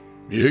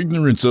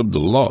 Ignorance of the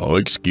law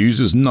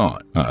excuses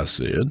not, I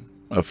said,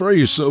 a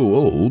phrase so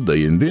old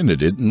they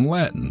invented it in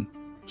Latin.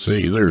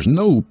 See, there's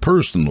no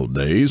personal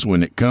days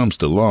when it comes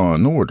to law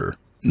and order,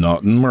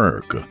 not in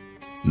America,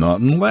 not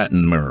in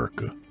Latin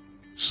America.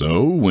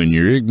 So, when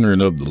you're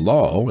ignorant of the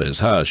law, as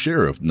High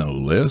Sheriff no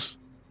less,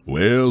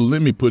 well,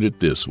 let me put it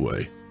this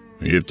way.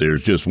 If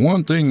there's just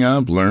one thing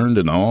I've learned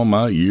in all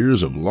my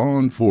years of law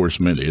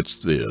enforcement, it's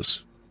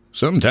this.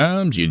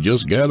 Sometimes you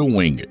just gotta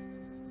wing it.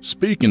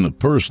 Speaking of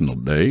personal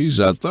days,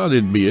 I thought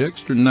it'd be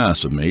extra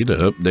nice of me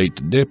to update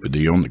the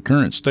deputy on the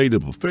current state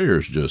of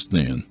affairs just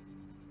then.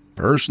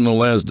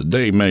 Personal as the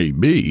day may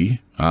be,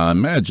 I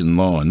imagine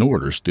law and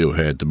order still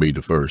had to be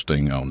the first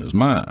thing on his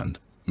mind.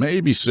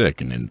 Maybe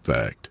second, in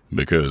fact,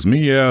 because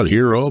me out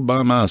here all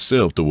by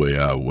myself the way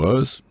I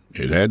was,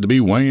 it had to be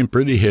weighing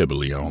pretty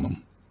heavily on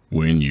him.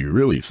 When you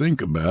really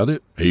think about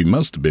it, he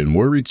must have been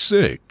worried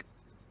sick.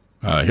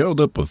 I held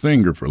up a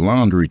finger for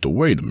Laundry to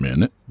wait a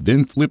minute,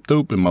 then flipped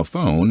open my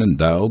phone and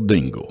dialed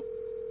Dingle.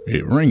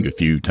 It rang a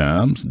few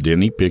times,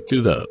 then he picked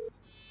it up.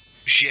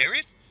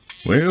 Sheriff?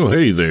 Well,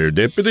 hey there,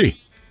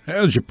 Deputy.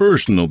 How's your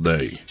personal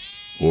day?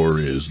 Or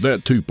is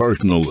that too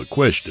personal a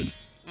question?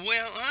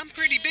 Well, I'm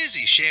pretty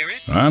busy,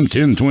 Sheriff. I'm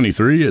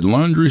 1023 at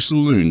Laundry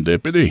Saloon,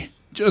 Deputy.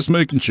 Just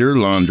making sure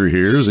Laundry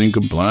here is in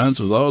compliance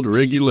with all the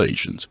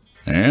regulations.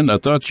 And I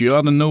thought you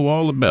ought to know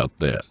all about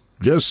that,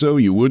 just so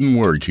you wouldn't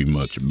worry too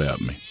much about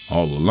me,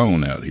 all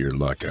alone out here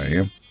like I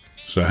am.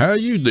 So how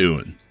you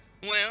doing?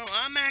 Well,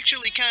 I'm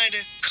actually kinda...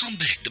 Come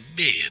back to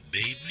bed,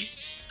 baby.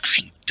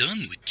 I ain't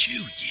done with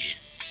you yet.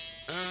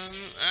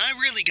 I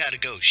really gotta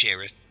go,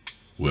 Sheriff.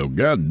 Well,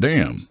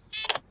 goddamn.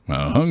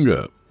 I hung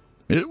up.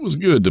 It was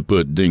good to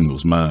put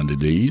Dingle's mind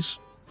at ease.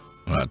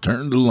 I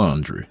turned to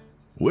Laundry.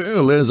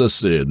 Well, as I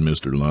said,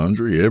 Mr.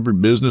 Laundry, every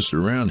business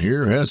around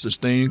here has to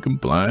stay in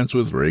compliance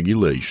with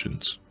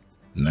regulations.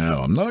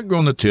 Now, I'm not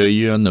going to tell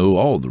you I know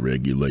all the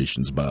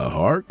regulations by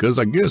heart, because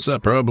I guess I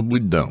probably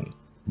don't.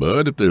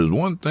 But if there's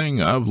one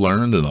thing I've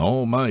learned in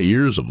all my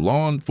years of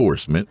law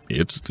enforcement,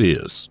 it's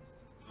this.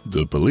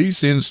 The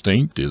police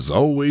instinct is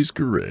always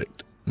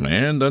correct,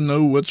 and I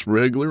know what's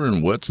regular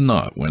and what's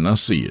not when I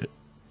see it.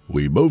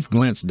 We both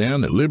glanced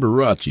down at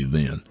Liberace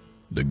then.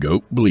 The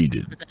goat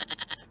bleated.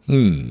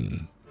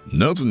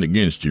 Nothing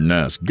against your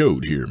nice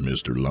goat here,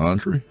 Mr.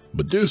 Laundry,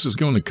 but this is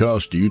going to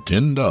cost you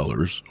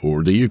 $10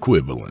 or the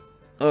equivalent.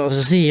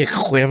 The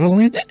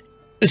equivalent?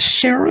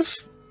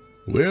 Sheriff?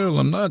 Well,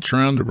 I'm not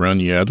trying to run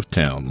you out of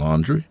town,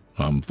 Laundry.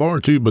 I'm far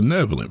too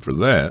benevolent for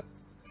that.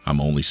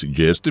 I'm only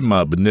suggesting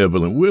my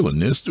benevolent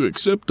willingness to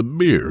accept a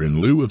beer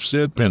in lieu of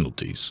said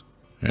penalties,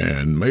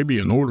 and maybe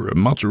an order of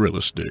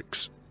mozzarella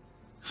sticks.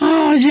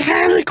 Oh,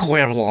 that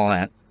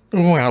equivalent.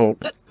 Well,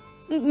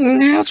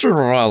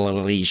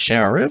 naturally,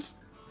 Sheriff.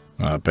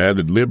 I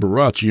patted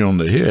Liberace on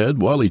the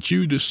head while he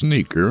chewed his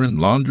sneaker, and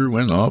Laundry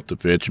went off to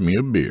fetch me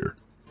a beer.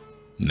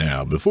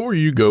 Now, before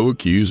you go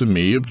accusing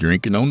me of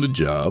drinking on the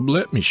job,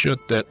 let me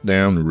shut that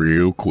down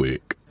real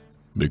quick.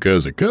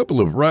 Because a couple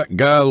of right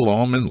guy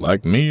lawmen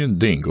like me and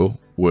Dingle,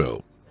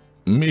 well,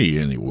 me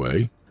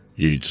anyway,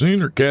 you'd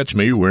sooner catch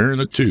me wearing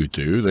a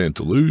tutu than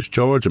to lose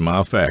charge of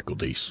my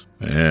faculties.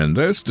 And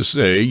that's to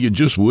say, you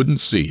just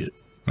wouldn't see it.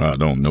 I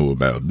don't know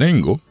about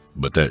Dingle,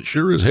 but that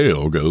sure as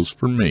hell goes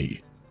for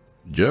me.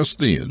 Just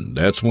then,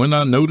 that's when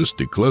I noticed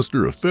a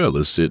cluster of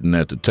fellas sitting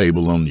at the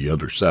table on the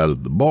other side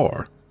of the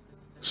bar.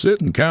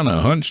 Sitting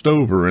kinda hunched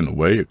over in a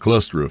way a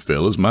cluster of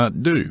fellas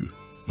might do,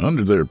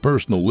 under their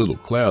personal little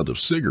cloud of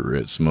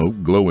cigarette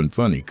smoke glowing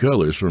funny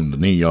colors from the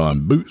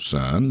neon boot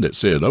sign that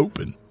said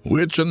open,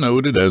 which I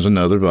noted as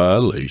another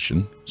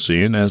violation,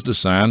 seeing as the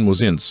sign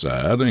was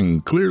inside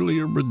and clearly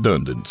a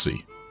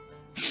redundancy.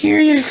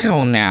 Here you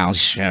go now,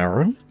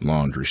 Sheriff.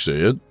 Laundry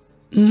said.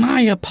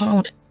 My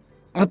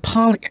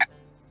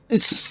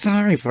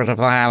sorry for the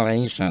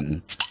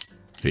violation.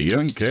 He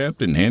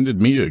uncapped and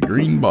handed me a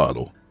green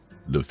bottle.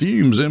 The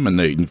fumes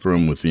emanating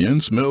from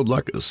within smelled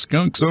like a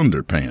skunk's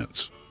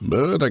underpants,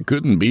 but I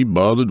couldn't be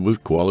bothered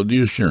with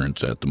quality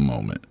assurance at the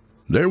moment.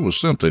 There was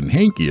something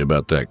hinky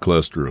about that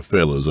cluster of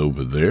fellas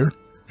over there,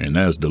 and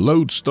as the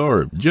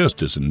lodestar of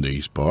justice in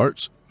these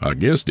parts, I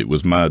guessed it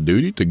was my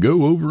duty to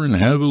go over and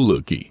have a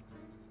looky.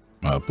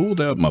 I pulled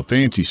out my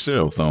fancy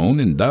cell phone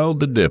and dialed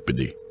the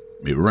deputy.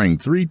 It rang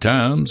 3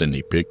 times and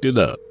he picked it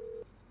up.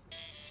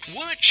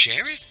 What,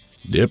 Sheriff?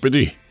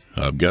 Deputy,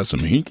 I've got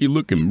some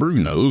hinky-looking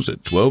Brunos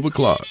at 12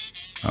 o'clock.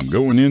 I'm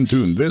going in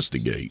to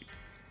investigate.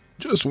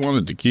 Just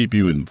wanted to keep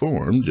you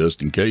informed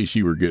just in case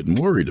you were getting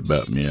worried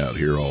about me out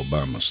here all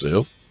by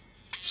myself.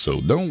 So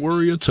don't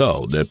worry at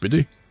all,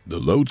 Deputy. The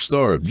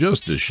lodestar of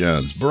justice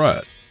shines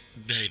bright.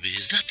 Baby,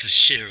 is that the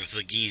sheriff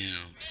again?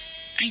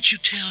 Ain't you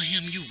tell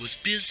him you was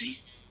busy?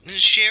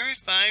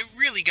 Sheriff, I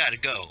really gotta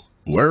go.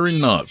 Worry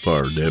not,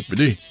 Fire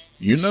Deputy.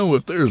 You know,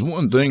 if there's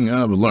one thing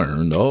I've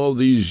learned all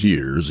these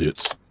years,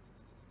 it's...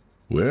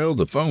 Well,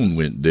 the phone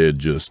went dead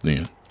just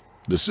then.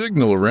 The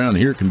signal around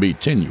here can be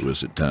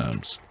tenuous at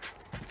times.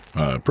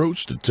 I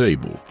approached the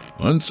table,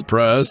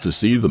 unsurprised to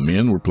see the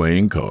men were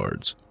playing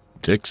cards.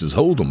 Texas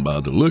Hold'em by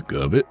the look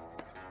of it.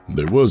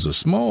 There was a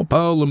small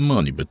pile of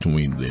money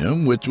between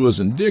them, which was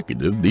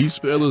indicative these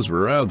fellas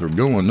were either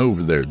going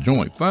over their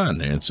joint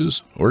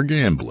finances or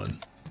gambling.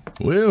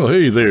 "Well,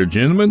 hey there,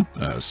 gentlemen,"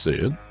 I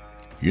said.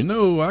 "You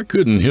know, I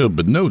couldn't help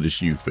but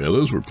notice you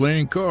fellas were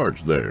playing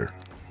cards there.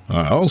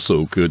 I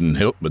also couldn't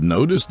help but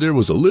notice there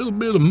was a little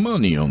bit of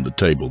money on the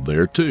table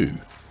there, too.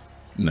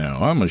 Now,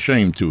 I'm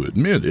ashamed to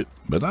admit it,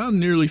 but I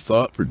nearly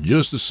thought for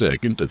just a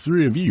second the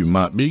three of you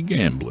might be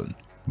gambling.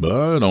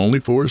 But only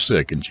for a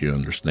second, you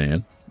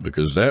understand,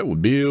 because that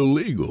would be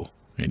illegal,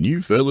 and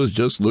you fellas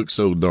just look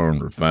so darn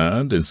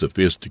refined and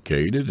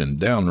sophisticated and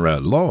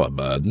downright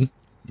law-abiding.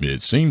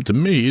 It seemed to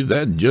me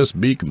that'd just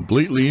be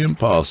completely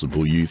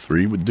impossible you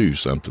three would do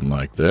something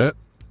like that.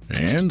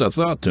 And I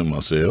thought to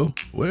myself,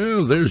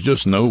 well, there's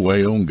just no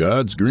way on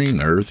God's green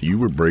earth you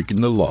were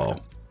breaking the law.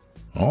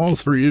 All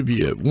three of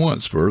you at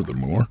once,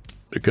 furthermore,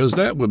 because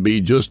that would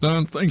be just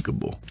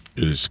unthinkable,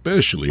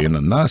 especially in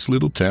a nice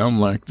little town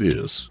like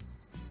this."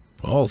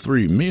 All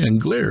three men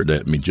glared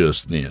at me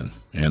just then,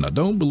 and I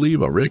don't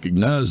believe I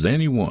recognized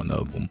any one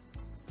of them.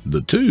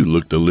 The two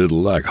looked a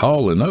little like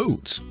Hall and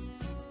Oates.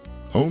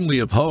 Only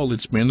if Hall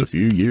had spent a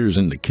few years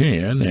in the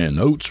can and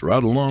Oates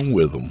right along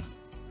with him.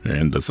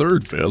 And the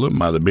third fella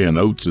might have been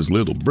Oates'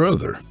 little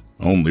brother,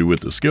 only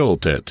with the skull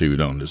tattooed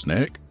on his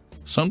neck.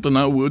 Something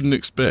I wouldn't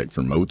expect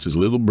from Oates'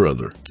 little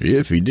brother,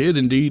 if he did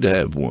indeed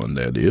have one,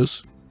 that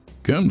is.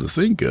 Come to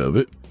think of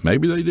it,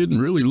 maybe they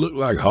didn't really look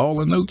like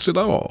Hall and Oates at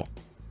all.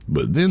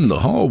 But then the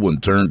Hall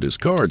one turned his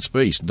cards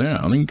face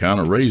down and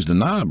kind of raised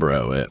an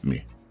eyebrow at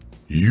me.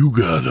 "You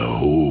got a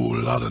whole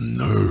lot of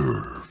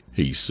nerve,"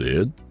 he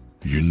said.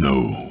 "You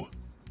know,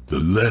 the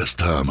last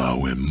time I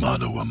went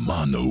mano a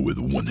mano with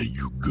one of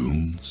you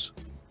goons,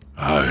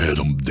 I had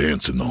him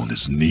dancing on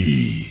his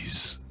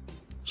knees.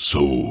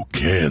 So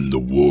can the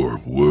war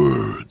of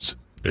words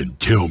and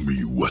tell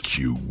me what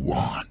you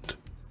want."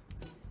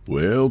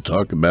 Well,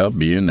 talk about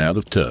being out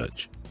of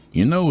touch.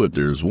 You know, if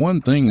there's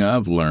one thing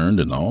I've learned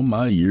in all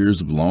my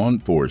years of law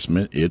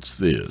enforcement, it's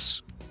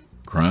this.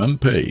 Crime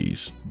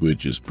pays,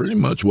 which is pretty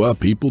much why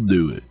people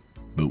do it.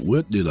 But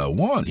what did I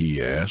want,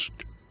 he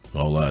asked.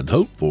 All I'd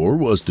hoped for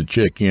was to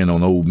check in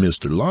on old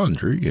Mr.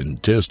 Laundry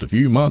and test a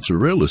few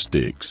mozzarella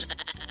sticks.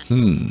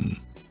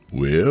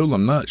 Well,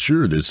 I'm not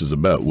sure this is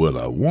about what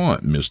I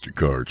want, Mr.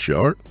 Card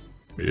Shark.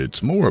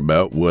 It's more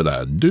about what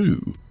I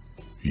do.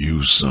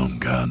 "You some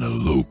kind of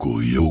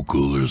local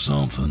yokel or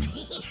something?"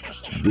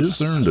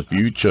 This earned a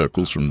few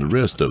chuckles from the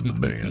rest of the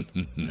band,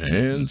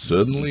 and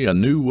suddenly I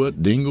knew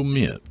what Dingle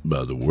meant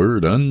by the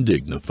word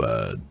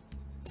undignified.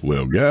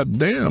 "Well,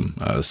 goddamn,"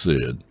 I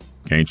said.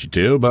 "Can't you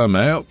tell by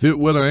my outfit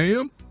what I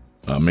am?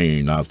 I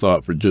mean, I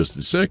thought for just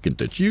a second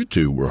that you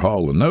two were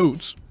Hall and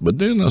Oates, but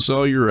then I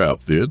saw your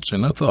outfits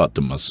and I thought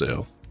to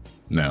myself,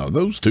 now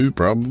those two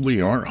probably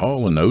aren't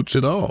Hall and Oates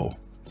at all.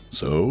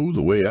 So,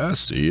 the way I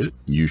see it,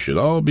 you should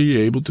all be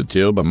able to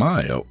tell by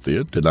my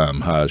outfit that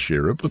I'm High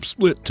Sheriff of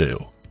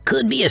Splittail."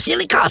 "Could be a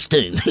silly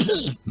costume,"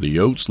 the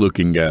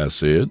Oates-looking guy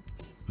said.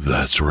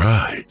 "That's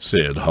right,"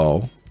 said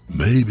Hall.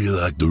 "Maybe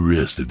like the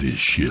rest of this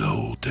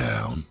shithole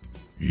town.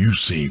 You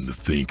seem to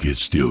think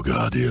it's still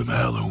goddamn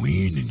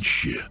Halloween and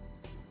shit."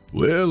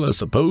 "Well, I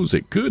suppose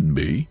it could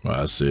be,"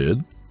 I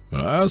said.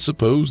 "I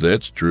suppose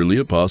that's truly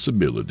a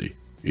possibility,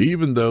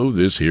 even though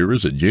this here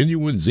is a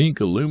genuine zinc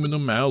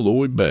aluminum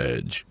alloy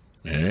badge,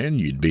 and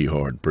you'd be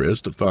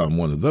hard-pressed to find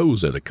one of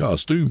those at a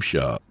costume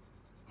shop.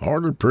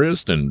 Harder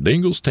pressed than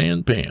Dingle's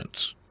tan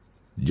pants."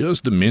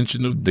 Just the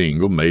mention of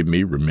Dingle made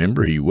me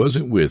remember he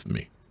wasn't with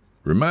me.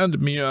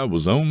 Reminded me I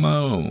was on my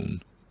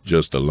own,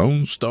 just a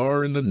lone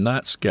star in the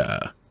night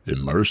sky,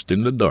 immersed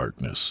in the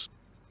darkness.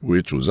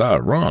 Which was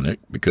ironic,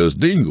 because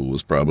Dingle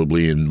was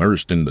probably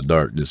immersed in the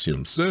darkness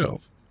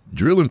himself,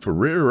 drilling for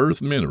rare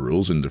earth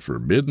minerals in the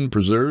forbidden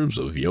preserves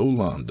of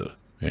Yolanda.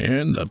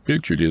 And I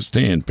pictured his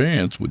tan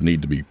pants would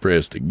need to be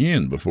pressed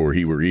again before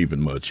he were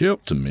even much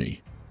help to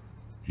me.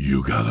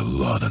 "You got a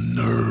lot of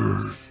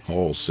nerve,"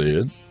 Hall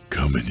said,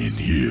 "coming in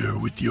here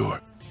with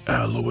your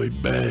alloy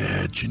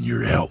badge and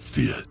your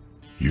outfit.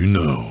 You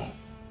know,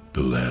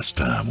 the last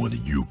time one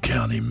of you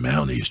county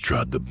mounties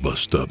tried to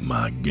bust up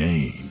my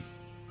game,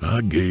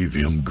 I gave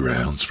him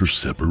grounds for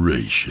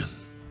separation.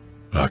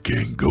 I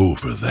can't go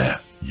for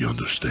that, you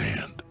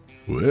understand?"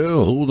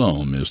 "Well, hold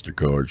on, Mr.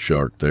 Card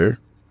Shark there.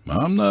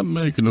 I'm not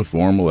making a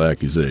formal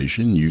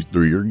accusation you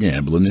three are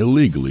gambling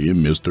illegally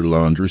in Mr.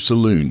 Laundry's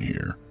saloon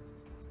here.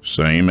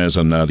 Same as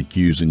I'm not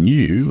accusing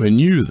you and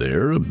you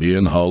there of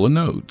being Hall and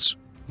Oates.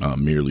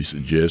 I'm merely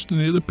suggesting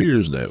it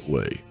appears that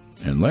way.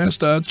 And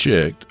last I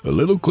checked, a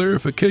little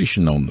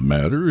clarification on the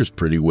matter is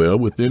pretty well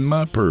within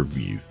my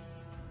purview."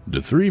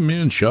 The three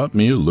men shot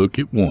me a look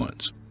at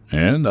once,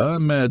 and I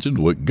imagined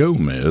what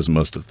Gomez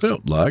must have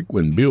felt like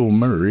when Bill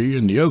Murray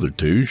and the other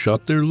two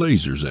shot their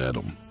lasers at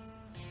him.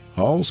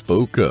 Hall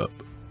spoke up.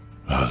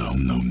 "I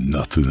don't know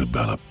nothing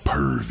about a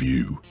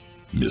purview,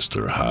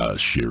 Mr. High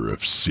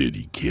Sheriff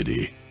City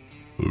Kitty.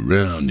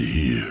 Around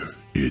here,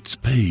 it's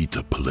pay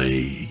to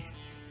play.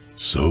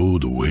 So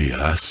the way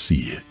I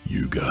see it,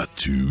 you got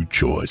two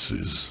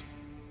choices.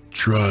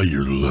 Try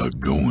your luck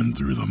going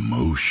through the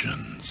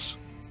motions,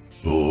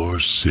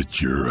 or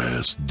sit your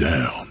ass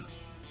down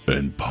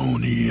and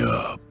pony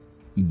up.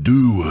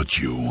 Do what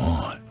you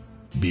want,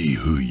 be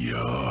who you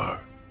are,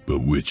 but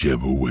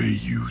whichever way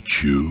you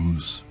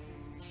choose,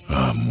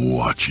 I'm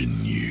watching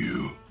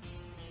you.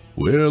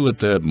 Well, at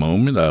that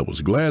moment, I was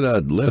glad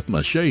I'd left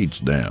my shades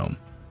down.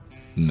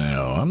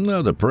 Now, I'm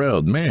not a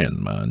proud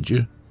man, mind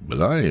you,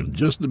 but I am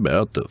just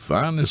about the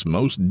finest,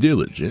 most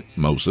diligent,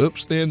 most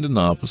upstanding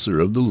officer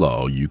of the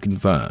law you can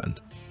find.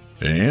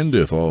 And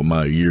if all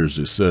my years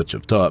as such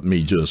have taught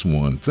me just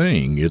one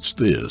thing, it's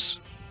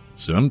this.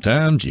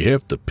 Sometimes you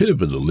have to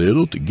pivot a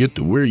little to get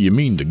to where you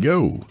mean to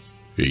go,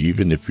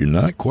 even if you're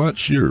not quite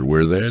sure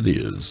where that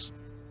is.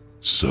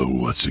 So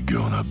what's it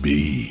gonna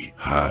be,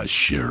 High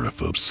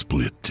Sheriff of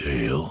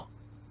Splittail?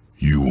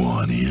 You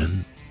want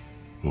in?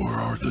 Or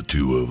are the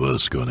two of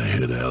us gonna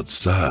head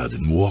outside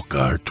and walk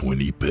our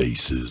 20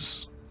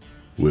 paces?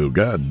 Well,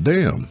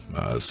 goddamn,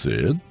 I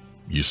said.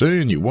 You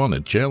saying you want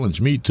to challenge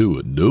me to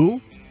a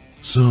duel?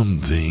 Some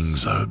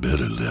things are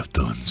better left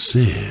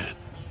unsaid.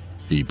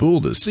 He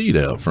pulled a seat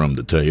out from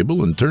the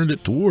table and turned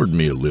it toward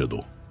me a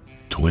little.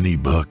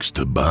 $20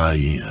 to buy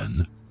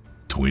in,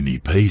 20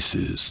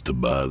 paces to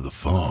buy the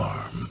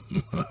farm.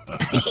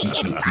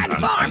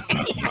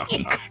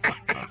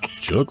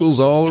 Chuckles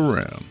all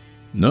around.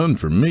 None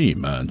for me,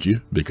 mind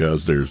you,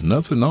 because there's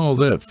nothing all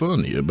that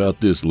funny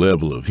about this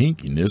level of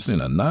hinkiness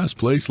in a nice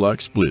place like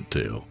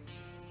Splittail.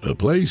 A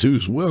place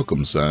whose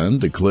welcome sign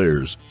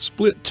declares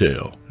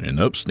Splittail, an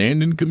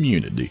upstanding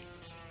community.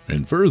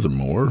 And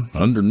furthermore,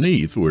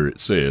 underneath where it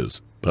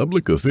says,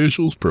 public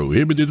officials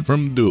prohibited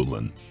from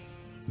dueling.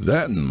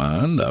 That in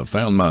mind, I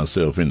found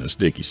myself in a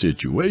sticky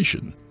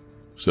situation.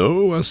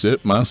 So I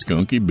set my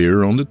skunky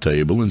beer on the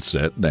table and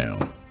sat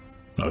down.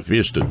 I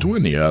fished a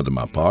 20 out of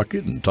my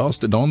pocket and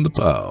tossed it on the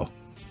pile.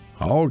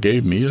 Hall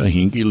gave me a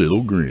hinky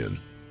little grin.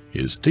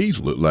 His teeth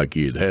looked like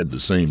he had had the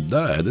same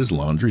diet as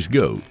Laundry's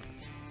goat.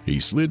 He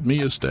slid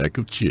me a stack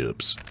of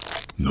chips.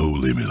 No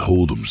limit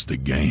hold'em's the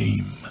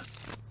game.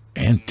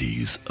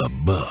 Ante's a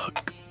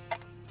buck.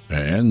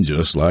 And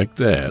just like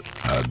that,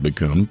 I'd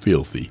become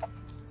filthy.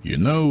 You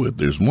know, if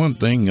there's one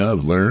thing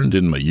I've learned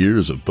in my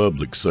years of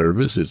public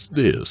service, it's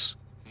this.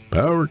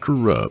 Power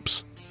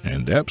corrupts,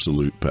 and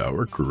absolute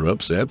power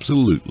corrupts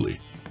absolutely.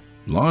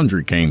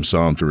 Laundry came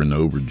sauntering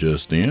over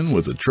just then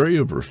with a tray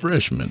of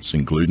refreshments,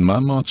 including my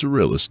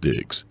mozzarella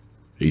sticks.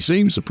 He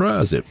seemed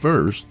surprised at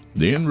first,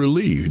 then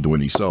relieved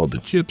when he saw the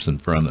chips in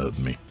front of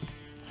me.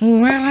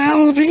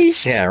 Well, I'll be,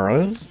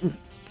 Sheriff.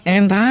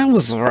 And I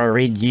was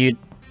worried you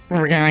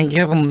were gonna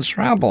give them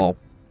trouble.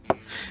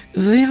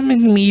 Them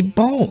and me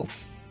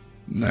both.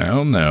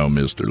 Now,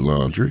 Mr.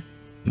 Laundry.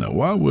 Now,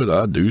 why would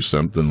I do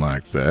something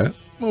like that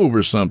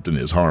over something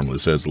as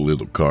harmless as a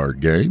little card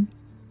game?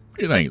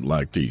 It ain't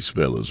like these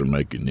fellas are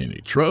making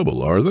any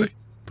trouble, are they?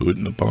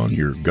 Putting upon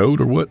your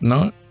goat or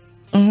whatnot?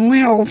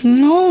 Well,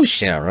 no,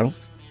 Sheriff.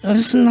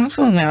 It's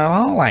nothing at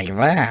all like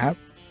that.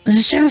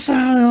 It's just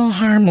a little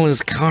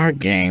harmless card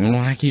game,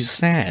 like you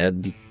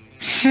said.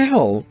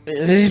 Hell,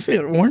 if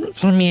it weren't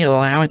for me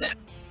allowing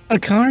a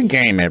card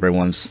game every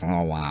once in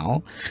a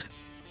while,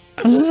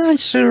 I'm not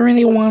sure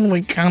anyone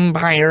would come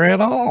by here at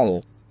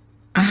all.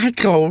 I'd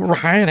go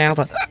right out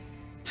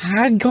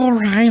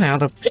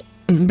of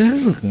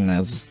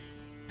business.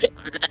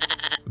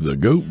 The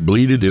goat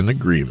bleated in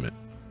agreement.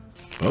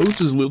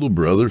 Oates' little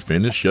brother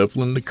finished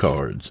shuffling the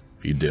cards.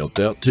 He dealt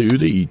out 2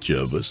 to each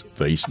of us,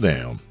 face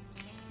down.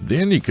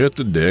 Then he cut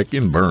the deck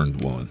and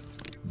burned one.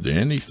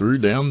 Then he threw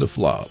down the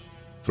flop.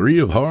 3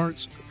 of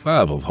hearts,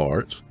 5 of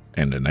hearts,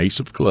 and an ace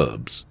of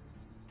clubs.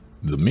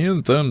 The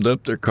men thumbed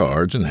up their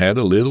cards and had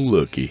a little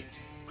looky.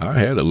 I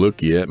had a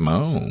looky at my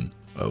own.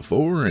 A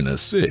 4 and a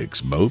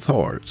 6, both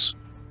hearts.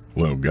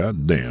 Well,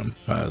 goddamn,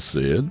 I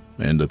said,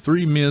 and the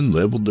 3 men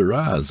leveled their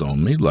eyes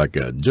on me like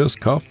I'd just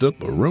coughed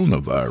up a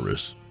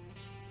coronavirus.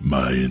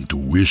 My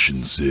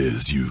intuition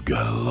says you've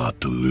got a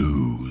lot to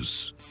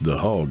lose, the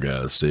hall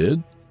guy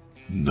said.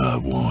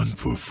 Not one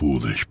for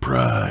foolish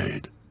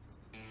pride.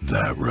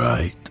 That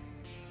right?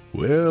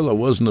 Well, I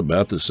wasn't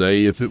about to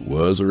say if it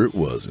was or it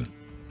wasn't.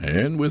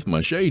 And with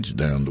my shades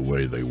down the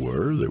way they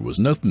were, there was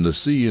nothing to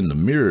see in the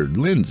mirrored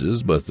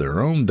lenses but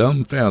their own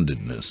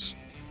dumbfoundedness.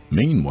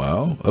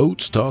 Meanwhile,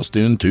 Oates tossed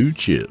in 2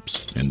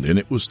 chips, and then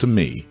it was to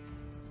me.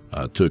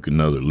 I took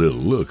another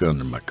little look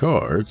under my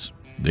cards,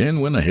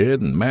 then went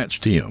ahead and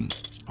matched him.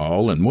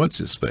 Hall and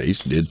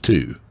What's-His-Face did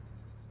too.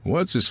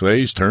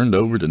 What's-His-Face turned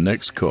over the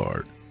next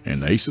card,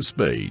 an ace of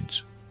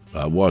spades.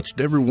 I watched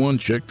everyone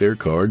check their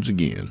cards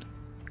again.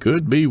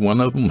 Could be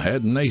one of them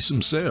had an ace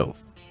himself.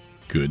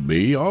 Could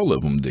be all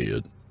of them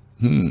did.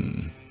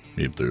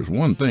 If there's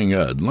one thing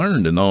I'd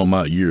learned in all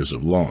my years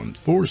of law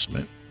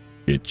enforcement,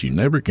 it's you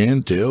never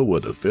can tell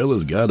what a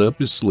fella's got up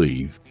his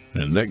sleeve,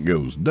 and that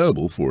goes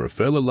double for a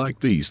fella like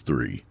these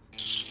 3.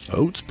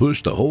 Oates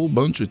pushed a whole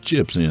bunch of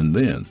chips in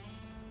then.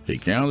 He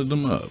counted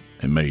them up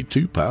and made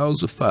 2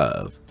 piles of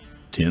 5.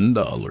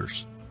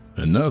 $10.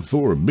 Enough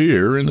for a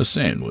beer and a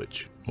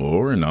sandwich,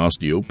 or an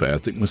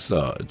osteopathic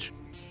massage.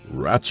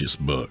 Righteous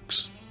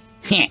bucks.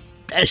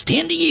 That's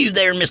 10 to you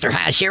there, Mr.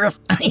 High Sheriff.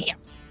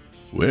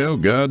 Well,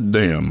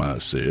 goddamn, I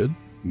said.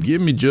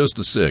 Give me just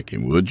a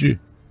second, would you?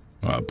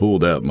 I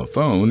pulled out my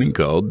phone and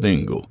called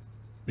Dingle.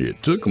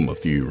 It took him a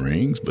few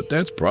rings, but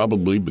that's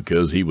probably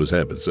because he was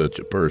having such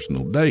a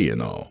personal day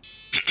and all.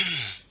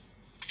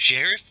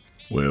 Sheriff?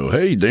 Well,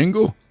 hey,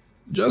 Dingle.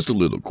 Just a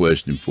little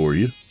question for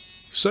you.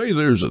 Say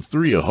there's a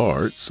 3 of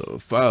hearts, a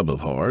 5 of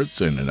hearts,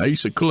 and an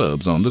ace of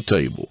clubs on the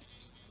table.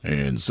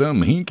 And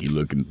some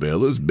hinky-looking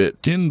fellas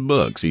bet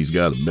 $10 he's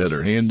got a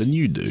better hand than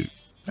you do.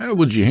 How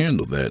would you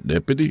handle that,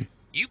 Deputy?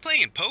 You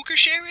playing poker,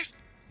 Sheriff?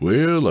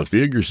 Well, I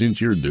figure since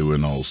you're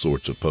doing all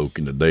sorts of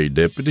poking today,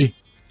 Deputy,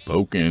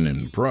 poking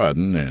and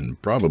prodding and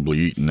probably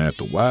eating at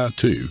the Y,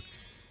 too,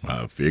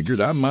 I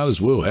figured I might as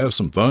well have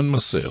some fun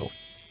myself.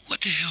 What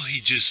the hell he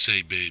just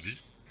say, baby?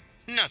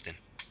 Nothing.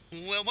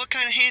 Well, what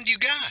kind of hand you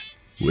got?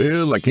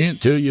 Well, I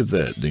can't tell you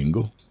that,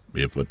 Dingle.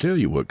 If I tell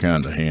you what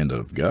kind of hand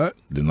I've got,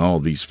 then all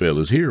these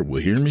fellas here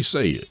will hear me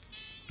say it.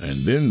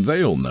 And then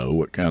they'll know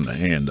what kind of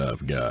hand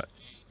I've got.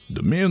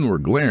 The men were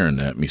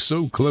glaring at me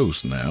so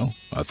close now,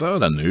 I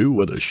thought I knew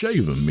what a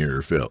shaving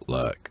mirror felt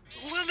like.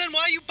 Well, then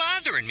why you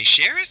bothering me,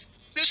 Sheriff?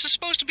 This is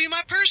supposed to be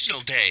my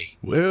personal day.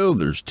 Well,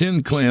 there's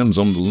 10 clams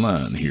on the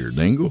line here,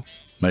 Dingle.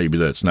 Maybe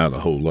that's not a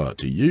whole lot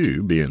to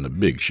you, being a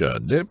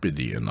big-shot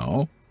deputy and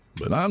all,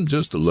 but I'm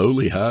just a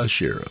lowly high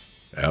sheriff,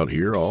 out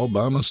here all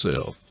by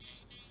myself.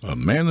 A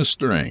man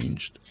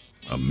estranged,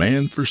 a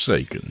man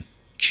forsaken.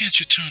 Can't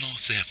you turn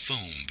off that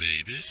phone,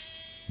 baby?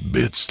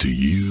 Bets to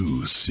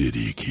you,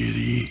 city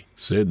kitty,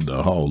 said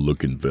the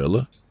hall-looking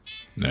fella.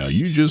 Now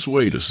you just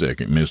wait a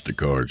second, Mr.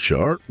 Card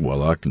Shark,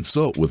 while I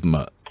consult with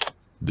my...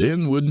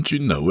 Then, wouldn't you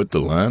know it, the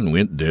line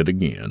went dead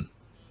again.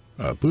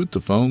 I put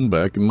the phone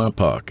back in my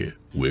pocket,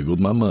 wiggled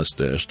my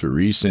mustache to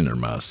recenter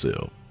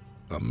myself.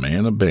 A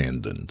man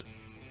abandoned.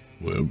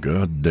 Well,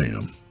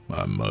 goddamn,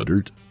 I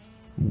muttered.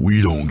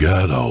 We don't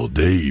got all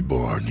day,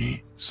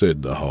 Barney,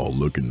 said the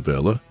hall-looking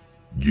fella.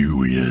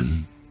 You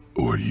in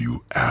or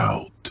you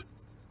out?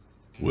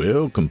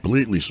 Well,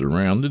 completely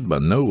surrounded by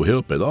no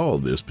help at all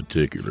this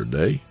particular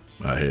day,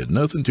 I had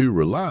nothing to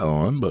rely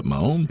on but my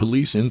own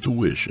police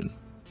intuition.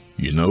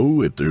 You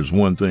know, if there's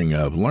one thing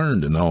I've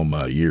learned in all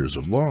my years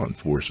of law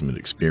enforcement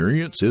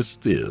experience, it's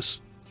this.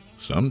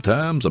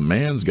 Sometimes a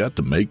man's got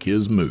to make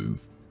his move.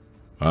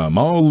 I'm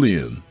all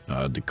in,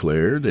 I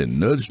declared, and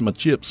nudged my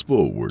chips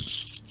forward.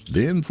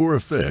 Then, for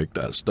effect,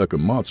 I stuck a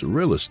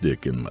mozzarella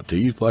stick in my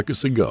teeth like a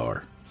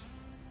cigar.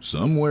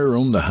 Somewhere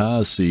on the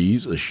high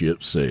seas a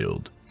ship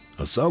sailed.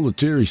 A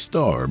solitary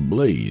star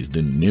blazed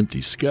in an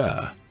empty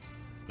sky.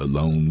 A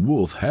lone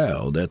wolf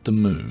howled at the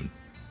moon.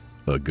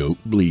 A goat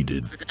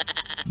bleated.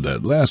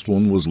 That last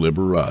one was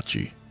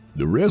Liberace.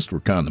 The rest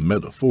were kind of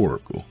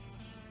metaphorical.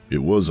 It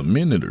was a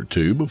minute or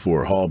two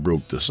before Hall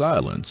broke the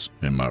silence,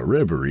 and my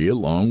reverie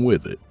along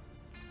with it.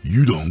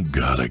 You don't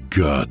got a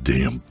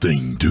goddamn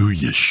thing, do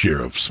you,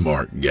 Sheriff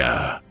Smart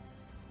Guy?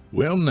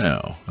 Well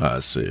now,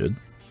 I said,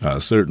 I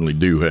certainly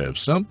do have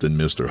something,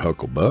 Mr.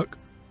 Hucklebuck.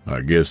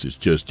 I guess it's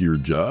just your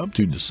job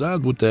to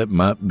decide what that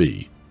might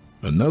be.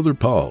 Another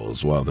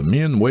pause while the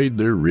men weighed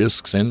their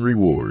risks and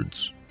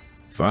rewards.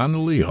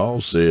 Finally,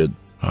 Hall said,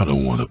 I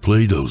don't want to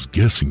play those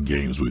guessing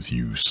games with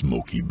you,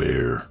 Smokey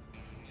Bear.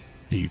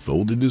 He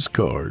folded his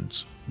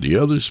cards. The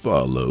others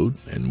followed,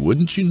 and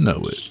wouldn't you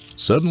know it,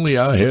 suddenly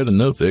I had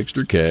enough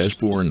extra cash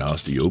for an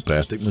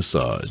osteopathic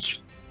massage.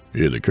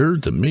 It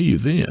occurred to me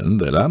then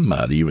that I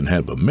might even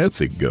have a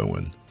method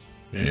going.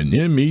 An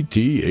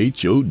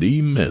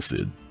METHOD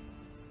method.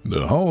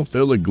 The hall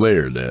fella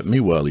glared at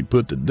me while he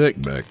put the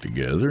deck back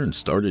together and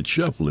started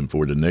shuffling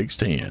for the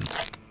next hand.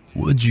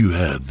 What'd you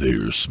have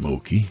there,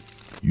 Smokey?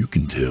 You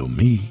can tell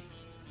me.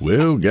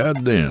 Well,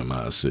 goddamn,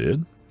 I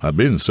said. I've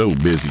been so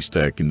busy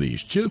stacking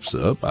these chips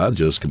up, I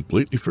just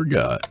completely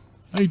forgot.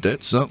 Ain't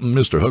that something,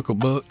 Mr.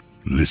 Hucklebuck?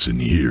 Listen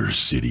here,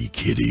 city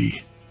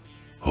kitty.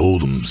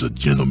 Hold'em's a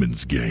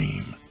gentleman's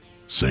game,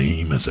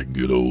 same as a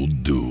good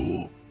old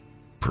duel.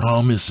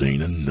 Promise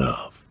ain't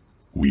enough.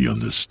 We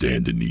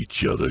understandin'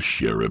 each other,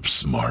 Sheriff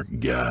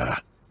Smart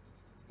Guy.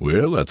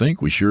 Well, I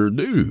think we sure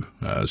do,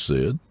 I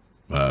said.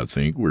 I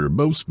think we're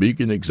both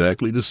speaking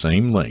exactly the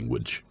same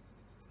language.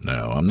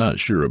 Now, I'm not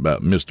sure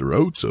about Mr.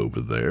 Oates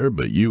over there,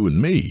 but you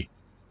and me,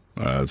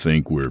 I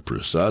think we're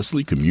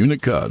precisely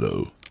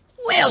communicado.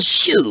 Well,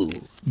 shoo!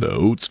 The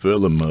Oates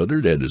fella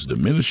muttered at his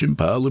diminishing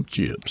pile of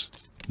chips.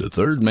 The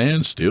third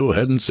man still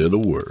hadn't said a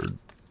word.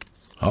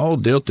 Hall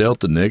dealt out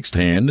the next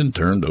hand and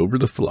turned over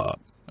the flop.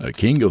 A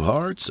king of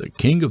hearts, a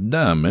king of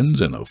diamonds,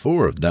 and a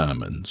 4 of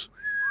diamonds.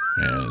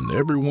 And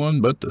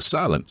everyone but the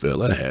silent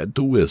fella had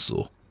to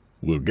whistle.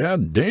 Well,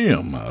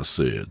 goddamn, I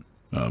said.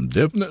 I'm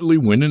definitely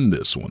winning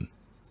this one.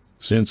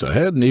 Since I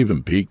hadn't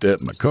even peeked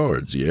at my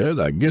cards yet,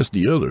 I guess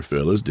the other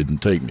fellas didn't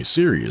take me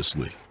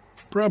seriously.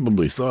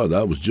 Probably thought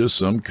I was just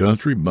some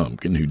country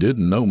bumpkin who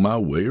didn't know my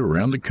way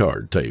around the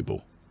card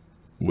table.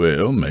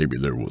 Well, maybe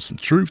there was some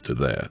truth to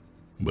that,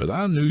 but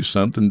I knew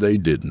something they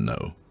didn't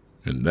know.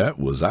 and that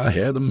was I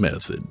had a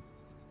method.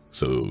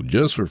 So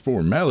just for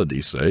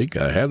formality's sake,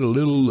 I had a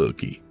little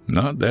looky.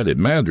 Not that it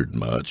mattered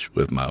much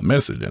with my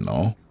method and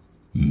all.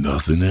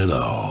 Nothing at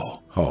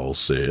all, Hall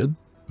said.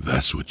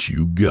 That's what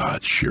you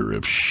got,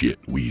 Sheriff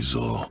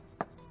Shitweasel.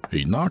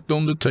 He knocked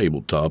on the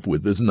tabletop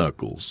with his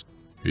knuckles.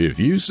 If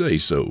you say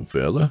so,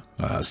 fella,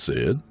 I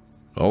said.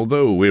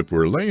 Although if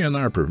we're laying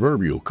our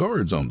proverbial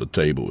cards on the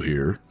table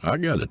here, I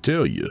gotta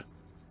tell you,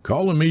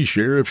 calling me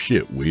Sheriff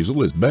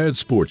Shitweasel is bad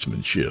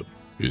sportsmanship,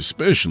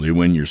 especially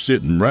when you're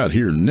sitting right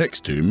here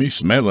next to me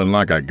smelling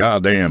like a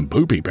goddamn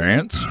poopy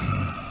pants.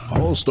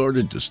 Hall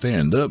started to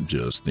stand up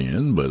just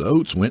then, but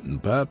Oates went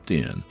and piped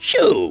in.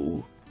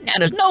 Shoo! Now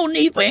there's no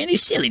need for any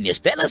silliness,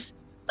 fellas.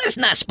 Let's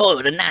not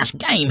spoil the nice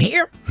game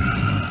here.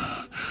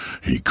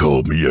 He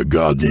called me a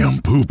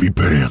goddamn poopy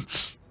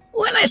pants.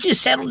 Well, let's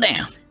just settle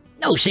down.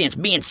 No sense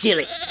being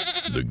silly.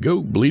 The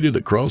goat bleated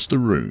across the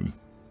room.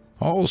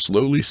 Hall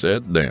slowly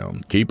sat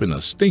down, keeping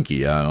a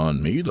stinky eye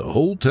on me the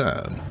whole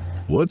time.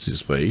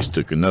 What's-his-face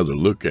took another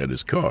look at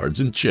his cards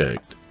and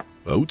checked.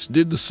 Oates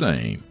did the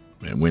same,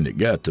 and when it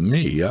got to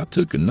me, I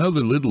took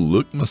another little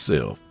look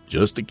myself,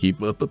 just to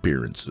keep up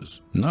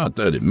appearances. Not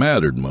that it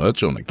mattered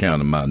much on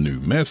account of my new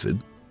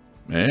method.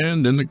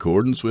 And in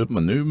accordance with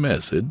my new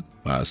method,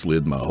 I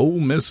slid my whole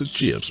mess of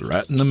chips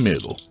right in the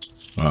middle.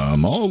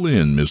 I'm all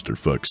in, Mr.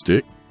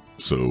 Fuckstick.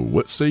 So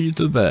what say you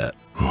to that?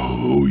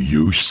 Oh,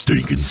 you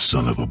stinking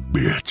son of a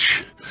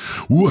bitch.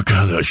 What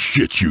kind of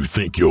shit you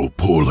think you're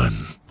pulling?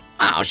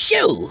 Oh,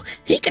 shoo!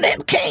 He could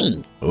have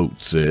king.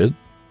 Oates said.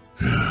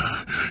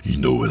 You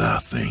know what I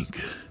think?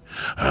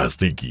 I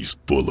think he's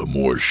full of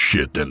more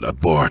shit than the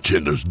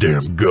bartender's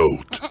damn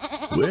goat.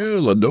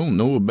 Well, I don't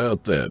know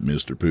about that,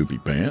 Mr. Poopy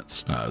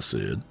Pants, I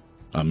said.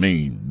 I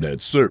mean,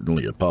 that's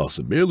certainly a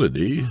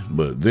possibility,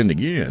 but then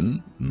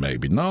again,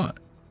 maybe not.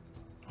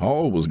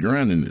 Hall was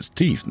grinding his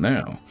teeth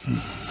now.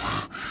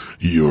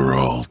 You're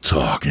all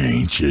talk,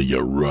 ain't you, you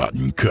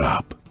rotten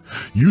cop?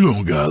 You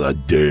don't got a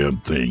damn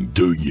thing,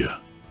 do you?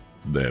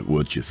 That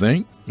what you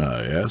think?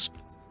 I asked.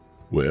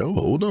 Well,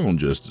 hold on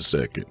just a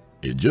second.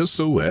 It just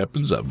so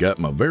happens I've got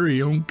my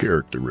very own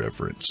character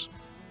reference.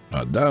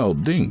 I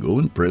dialed Dingle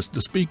and pressed the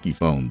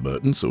speakyphone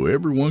button so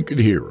everyone could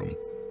hear him.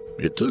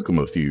 It took him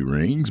a few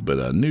rings, but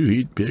I knew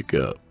he'd pick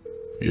up.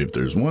 If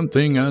there's one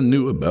thing I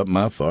knew about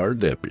my fire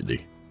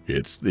deputy,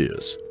 it's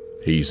this.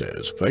 He's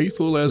as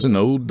faithful as an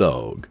old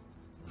dog.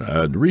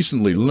 I'd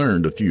recently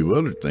learned a few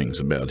other things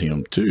about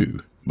him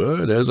too,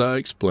 but as I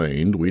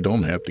explained, we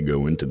don't have to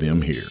go into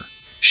them here.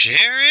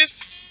 Sheriff?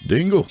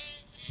 Dingle,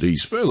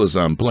 these fellas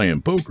I'm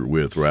playing poker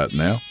with right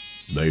now,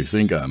 they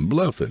think I'm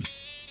bluffing.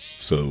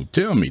 So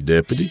tell me,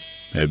 Deputy,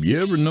 have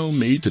you ever known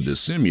me to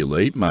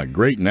dissimulate my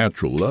great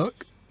natural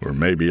luck? Or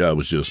maybe I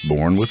was just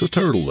born with a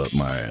turtle up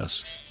my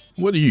ass.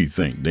 What do you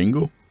think,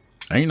 Dingle?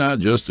 Ain't I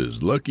just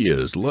as lucky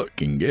as luck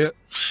can get?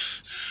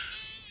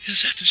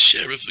 Is that the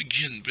sheriff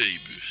again,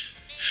 baby?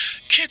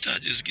 Can't I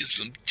just get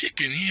some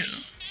dick in here?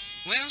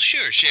 Well,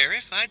 sure,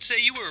 Sheriff. I'd say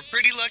you were a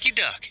pretty lucky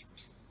duck.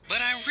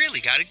 But I really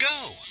gotta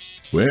go.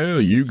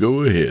 Well, you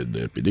go ahead,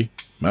 Deputy.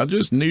 I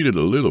just needed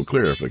a little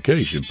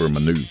clarification for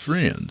my new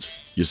friends.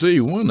 You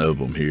see, one of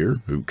them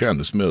here, who kind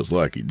of smells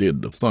like he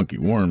did the funky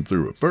worm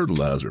through a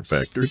fertilizer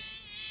factory,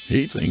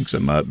 he thinks I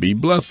might be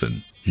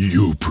bluffing.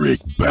 You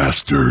prick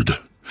bastard.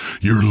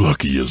 Your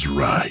lucky is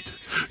right.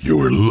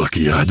 You're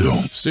lucky I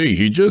don't. See,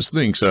 he just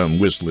thinks I'm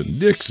whistling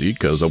Dixie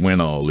 'cause I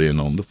went all in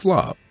on the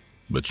flop.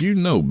 But you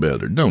know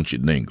better, don't you,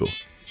 Dingle?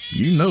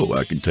 You know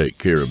I can take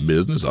care of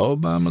business all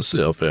by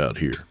myself out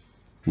here.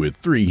 With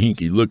 3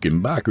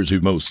 hinky-looking bikers who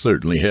most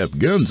certainly have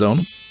guns on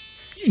them.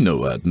 You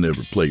know I'd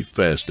never play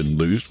fast and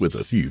loose with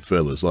a few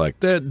fellas like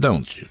that,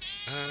 don't you?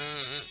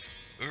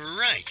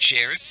 Right,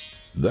 Sheriff.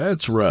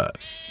 That's right.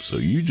 So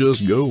you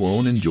just go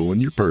on enjoying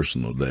your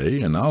personal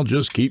day, and I'll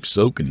just keep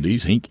soaking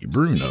these hinky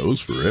Brunos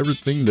for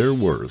everything they're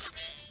worth.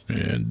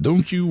 And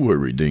don't you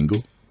worry,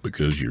 Dingle,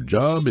 because your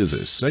job is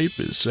as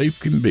safe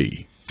can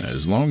be.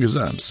 As long as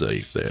I'm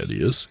safe, that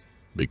is.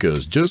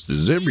 Because just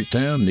as every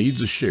town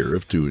needs a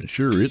sheriff to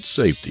ensure its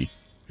safety,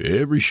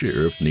 every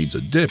sheriff needs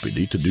a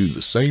deputy to do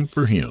the same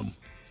for him.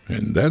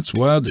 And that's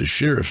why the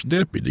sheriff's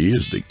deputy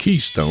is the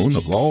keystone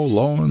of all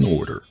law and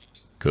order.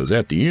 'Cause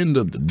at the end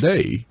of the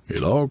day,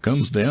 it all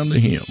comes down to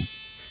him.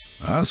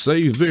 I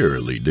say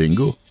verily,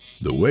 Dingle,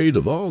 the weight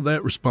of all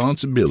that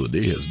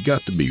responsibility has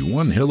got to be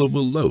one hell of a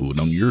load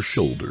on your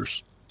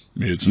shoulders.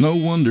 It's no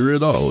wonder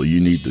at all you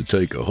need to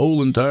take a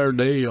whole entire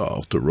day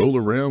off to roll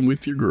around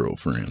with your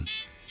girlfriend,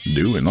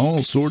 doing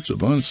all sorts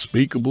of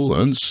unspeakable,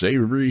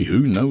 unsavory, who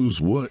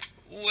knows what.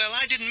 Well,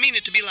 I didn't mean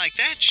it to be like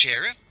that,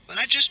 Sheriff.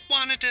 I just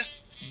wanted to...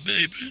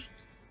 Baby,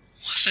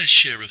 what's that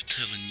sheriff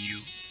telling you?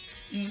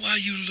 Why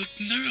you look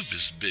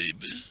nervous,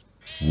 baby?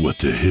 What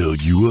the hell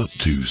you up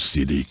to,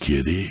 city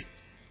kitty?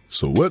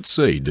 So what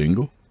say,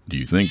 Dingle? Do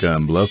you think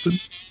I'm bluffing?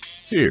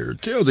 Here,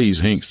 tell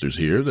these hinksters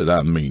here that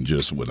I mean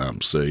just what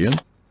I'm saying.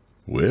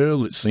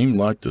 Well, it seemed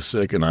like the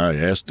second I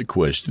asked the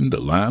question, the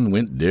line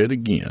went dead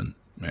again,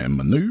 and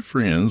my new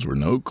friends were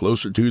no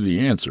closer to the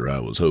answer I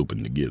was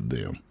hoping to give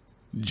them.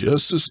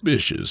 just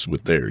suspicious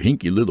with their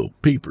hinky little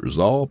peepers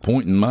all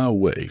pointing my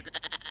way.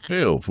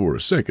 Hell, for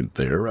a second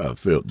there, I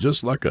felt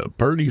just like a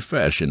purty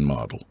fashion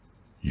model.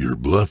 You're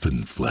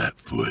bluffing,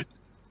 Flatfoot.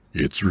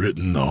 It's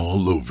written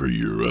all over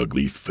your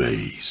ugly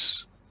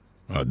face.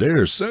 I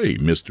dare say,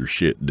 Mr.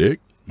 Shitdick,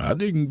 I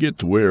didn't get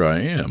to where I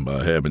am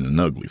by having an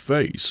ugly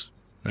face.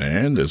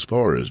 And as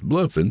far as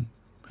bluffing,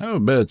 how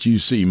about you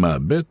see my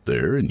bet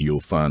there and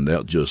you'll find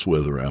out just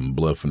whether I'm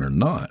bluffing or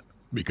not.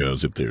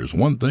 Because if there's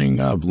one thing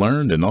I've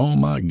learned in all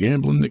my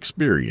gambling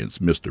experience,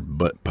 Mr.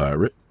 Butt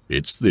Pirate,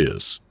 it's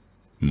this.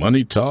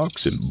 Money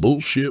talks and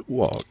bullshit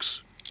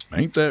walks.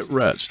 Ain't that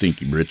right,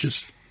 Stinky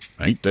Britches?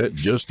 Ain't that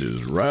just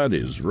as right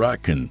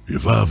can...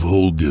 If I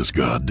hold this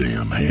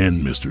goddamn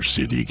hand, Mr.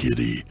 City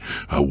Kitty,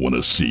 I want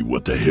to see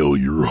what the hell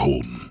you're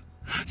holding.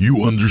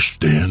 You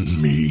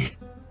understand me?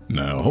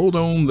 Now hold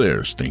on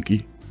there,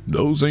 Stinky.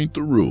 Those ain't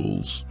the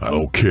rules. I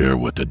don't care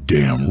what the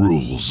damn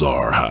rules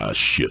are, high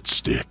shit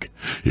stick.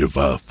 If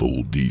I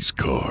fold these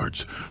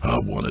cards, I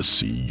want to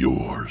see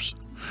yours.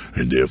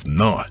 And if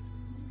not,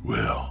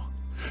 well,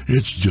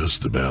 it's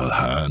just about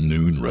high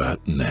noon right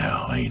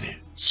now, ain't it?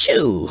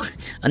 Shoo!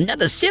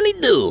 Another silly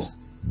do.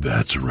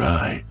 That's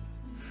right.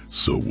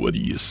 So what do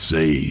you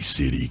say,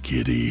 City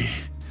Kitty?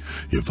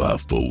 If I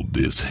fold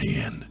this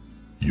hand,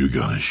 you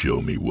gonna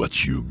show me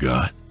what you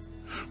got?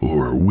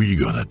 Or are we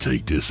gonna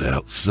take this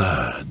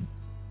outside?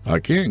 I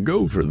can't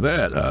go for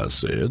that, I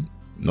said.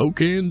 No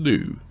can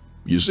do.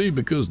 You see,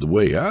 because the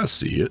way I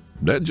see it,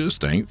 that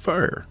just ain't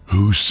fair.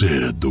 Who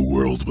said the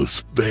world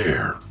was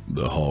fair?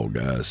 The hall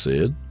guy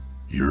said.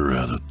 You're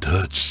out of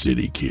touch,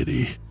 City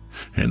Kitty,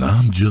 and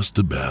I'm just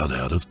about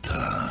out of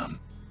time.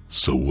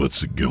 So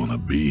what's it gonna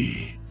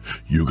be?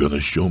 You gonna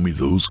show me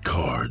those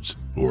cards,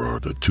 or are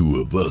the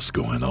two of us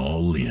going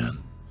all in?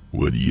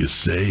 What do you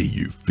say,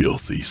 you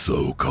filthy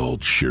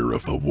so-called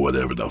sheriff of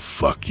whatever the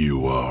fuck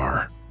you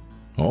are?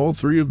 All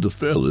three of the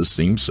fellas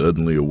seemed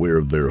suddenly aware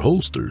of their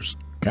holsters,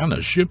 kind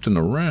of shifting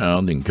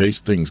around in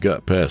case things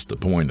got past the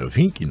point of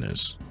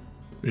hinkiness.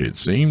 It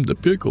seemed the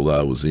pickle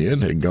I was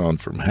in had gone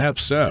from half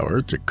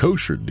sour to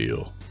kosher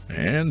deal,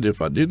 and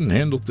if I didn't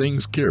handle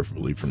things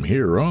carefully from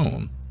here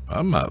on,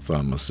 I might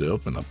find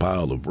myself in a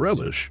pile of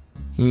relish.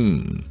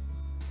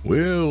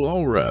 Well,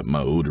 all right,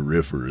 my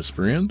odoriferous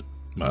friend.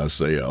 I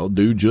say I'll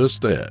do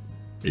just that.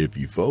 If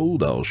you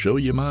fold, I'll show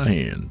you my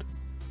hand.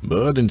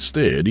 But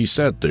instead, he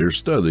sat there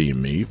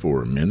studying me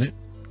for a minute,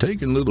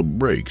 taking little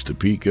breaks to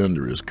peek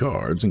under his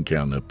cards and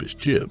count up his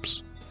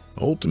chips.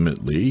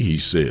 Ultimately, he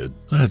said,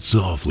 That's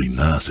awfully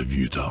nice of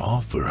you to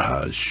offer,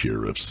 High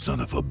Sheriff son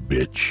of a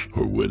bitch,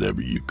 or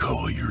whatever you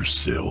call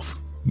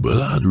yourself. But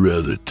I'd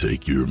rather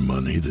take your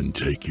money than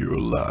take your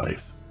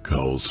life,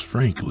 'cause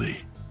frankly,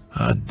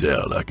 I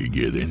doubt I could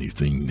get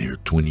anything near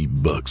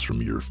 $20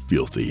 from your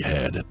filthy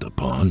hat at the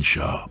pawn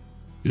shop,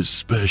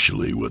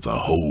 especially with a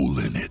hole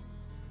in it.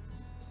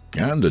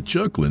 Kinda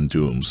chuckling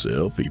to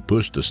himself, he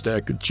pushed a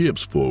stack of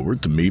chips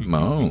forward to meet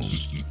my own.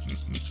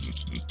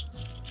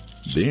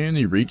 Then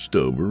he reached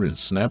over and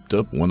snapped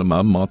up one of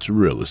my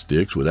mozzarella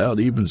sticks without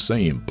even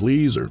saying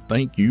please or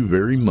thank you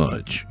very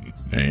much,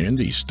 and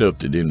he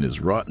stuffed it in his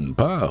rotten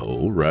pie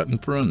hole right in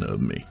front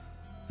of me.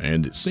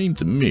 And it seemed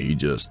to me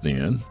just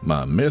then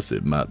my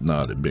method might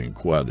not have been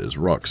quite as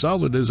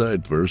rock-solid as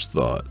I'd first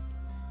thought.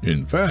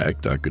 In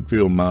fact, I could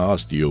feel my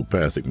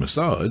osteopathic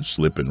massage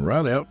slipping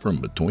right out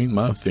from between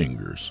my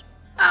fingers.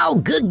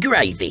 Oh, good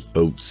gravy,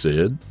 Oates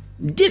said.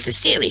 This is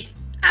silly.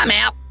 I'm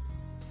out.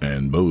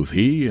 And both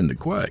he and the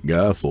quiet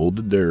guy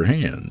folded their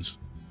hands.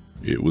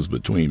 It was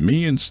between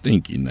me and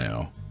Stinky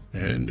now,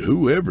 and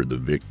whoever the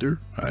victor,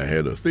 I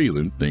had a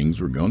feeling things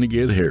were going to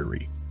get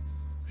hairy.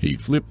 He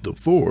flipped the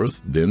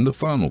fourth, then the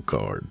final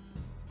card.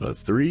 A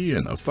 3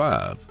 and a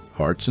 5,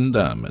 hearts and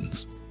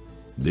diamonds.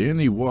 Then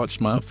he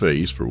watched my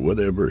face for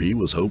whatever he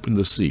was hoping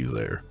to see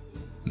there.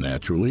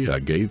 Naturally, I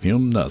gave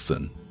him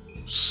nothing.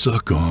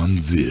 Suck on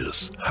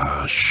this,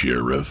 High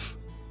Sheriff.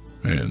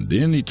 And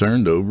then he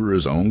turned over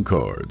his own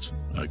cards,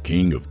 a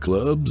king of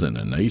clubs and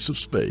an ace of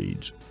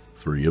spades,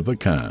 3 of a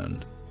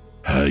kind.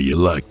 How you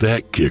like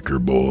that kicker,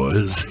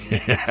 boys?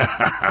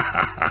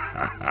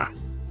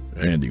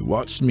 And he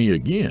watched me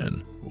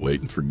again,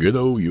 waiting for good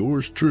old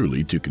yours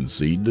truly to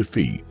concede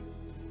defeat.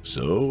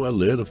 So I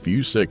let a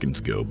few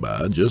seconds go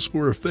by just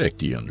for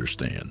effect, you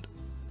understand.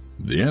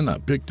 Then I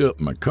picked up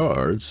my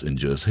cards and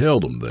just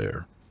held them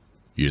there.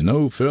 You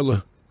know,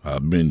 fella,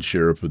 I've been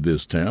sheriff of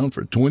this town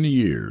for 20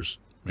 years,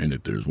 and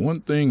if there's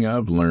one thing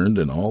I've learned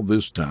in all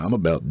this time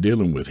about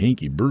dealing with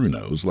hinky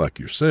Brunos like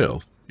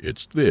yourself,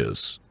 it's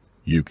this.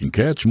 You can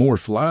catch more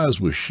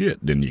flies with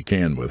shit than you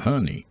can with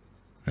honey.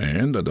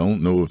 And I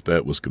don't know if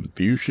that was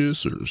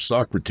Confucius or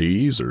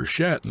Socrates or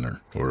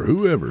Shatner or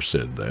whoever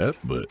said that,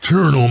 but...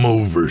 Turn 'em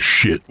over,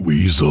 shit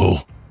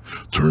weasel.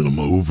 Turn 'em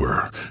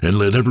over and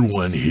let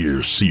everyone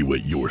here see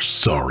what your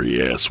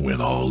sorry ass went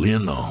all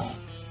in on.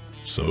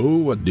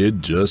 So I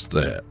did just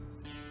that.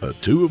 A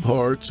 2 of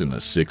hearts and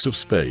a 6 of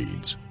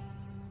spades.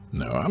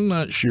 Now, I'm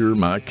not sure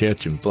my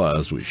catching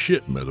flies with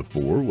shit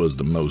metaphor was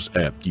the most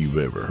apt you've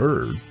ever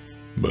heard,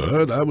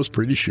 But I was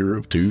pretty sure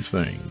of 2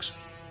 things.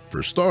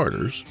 For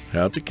starters,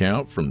 how to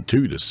count from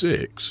 2 to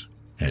 6,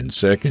 and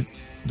second,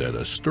 that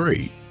a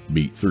straight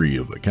beat 3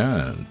 of a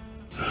kind.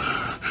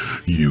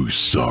 You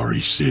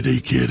sorry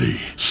city kitty,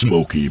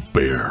 Smoky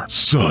Bear,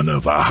 son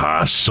of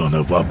a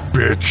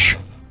bitch.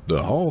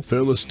 The hall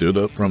fella stood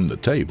up from the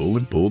table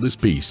and pulled his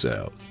piece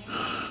out.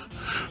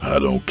 I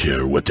don't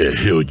care what the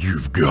hell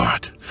you've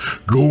got.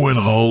 Going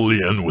all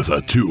in with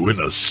a 2 and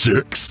a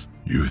 6?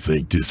 You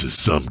think this is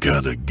some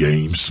kind of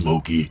game,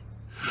 Smokey?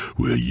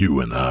 Well, you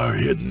and I are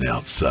heading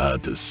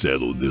outside to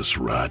settle this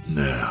right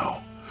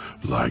now.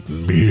 Like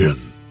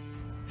men.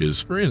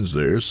 His friends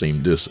there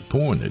seemed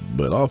disappointed,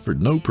 but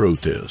offered no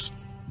protest.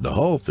 The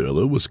hall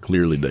fella was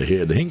clearly the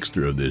head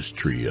hinkster of this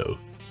trio,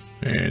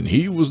 and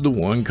he was the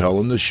one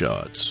calling the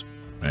shots.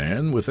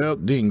 And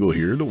without Dingle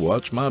here to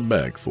watch my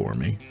back for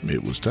me,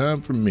 it was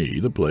time for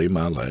me to play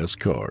my last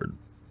card.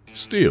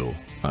 Still,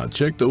 I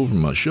checked over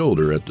my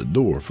shoulder at the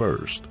door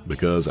first,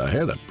 because I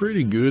had a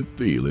pretty good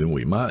feeling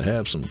we might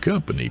have some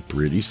company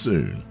pretty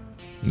soon.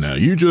 Now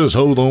you just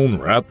hold on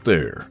right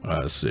there,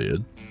 I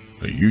said.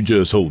 You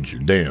just hold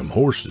your damn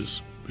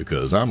horses,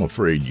 because I'm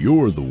afraid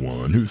you're the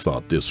one who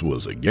thought this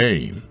was a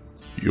game.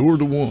 You're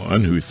the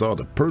one who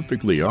thought a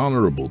perfectly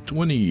honorable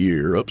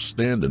 20-year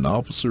upstanding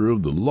officer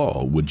of the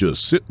law would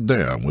just sit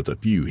down with a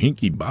few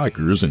hinky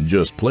bikers and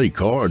just play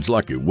cards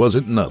like it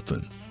wasn't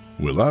nothing.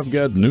 Well, I've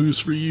got news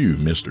for you,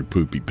 Mr.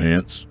 Poopy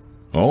Pants.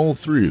 All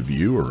 3 of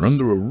you are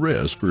under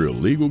arrest for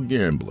illegal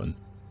gambling,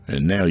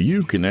 and now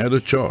you can add a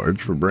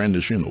charge for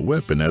brandishing a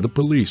weapon at a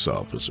police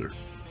officer.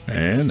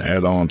 And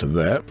add on to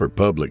that for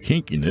public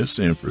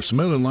hinkiness and for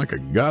smelling like a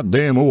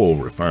goddamn oil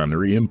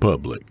refinery in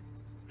public.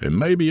 And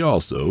maybe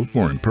also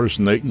for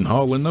impersonating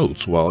Hall &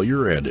 Oates while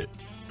you're at it.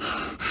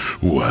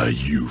 Why,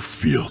 you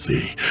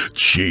filthy,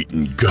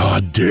 cheating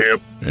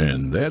goddamn...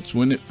 And that's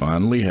when it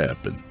finally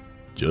happened.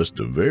 Just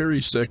the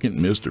very second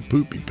Mr.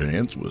 Poopy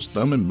Pants was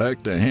thumbing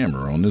back the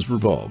hammer on his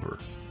revolver.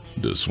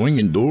 The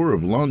swinging door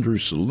of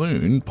Laundry's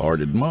saloon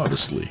parted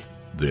modestly,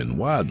 then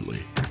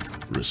widely,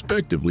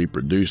 respectively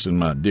producing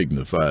my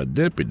dignified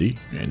deputy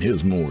and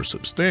his more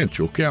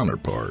substantial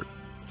counterpart.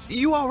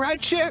 You all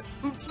right, Sheriff?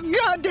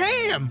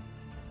 Goddamn!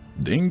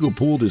 Dingle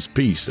pulled his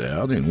piece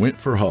out and went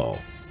for Hall.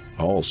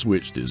 Hall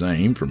switched his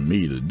aim from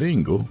me to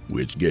Dingle,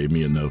 which gave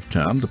me enough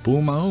time to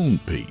pull my own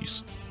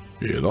piece.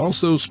 It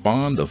also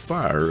spawned a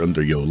fire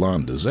under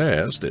Yolanda's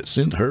ass that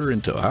sent her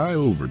into high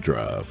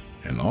overdrive,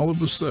 and all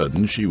of a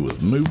sudden she was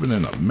moving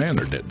in a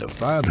manner that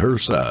defied her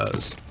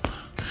size.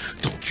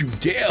 Don't you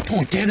dare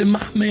point that at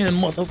my man,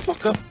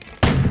 motherfucker!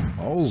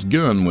 Hall's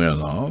gun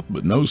went off,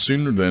 but no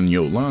sooner than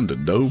Yolanda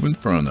dove in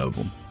front of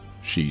him.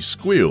 She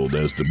squealed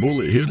as the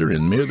bullet hit her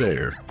in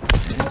midair,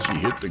 and she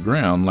hit the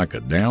ground like a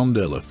downed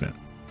elephant.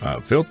 I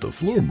felt the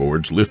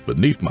floorboards lift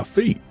beneath my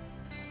feet.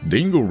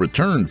 Dingle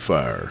returned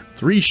fire,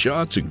 3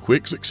 shots in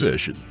quick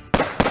succession.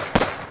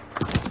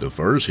 The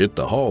first hit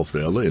the hall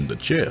fella in the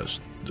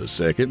chest, the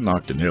second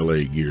knocked an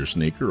LA Gear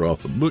sneaker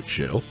off a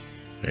bookshelf,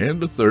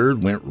 and the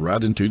third went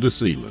right into the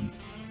ceiling.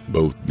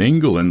 Both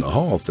Dingle and the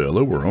hall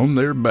fella were on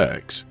their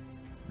backs.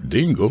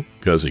 Dingle,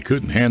 'cause he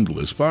couldn't handle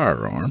his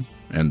firearm,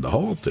 and the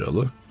hall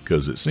fella,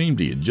 'cause it seemed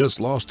he had just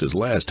lost his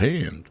last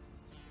hand.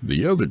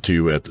 The other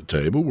 2 at the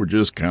table were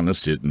just kind of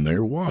sitting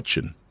there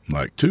watching,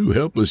 like 2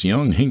 helpless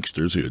young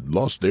hinksters who had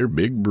lost their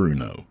big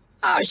Bruno.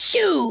 Oh,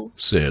 shoo!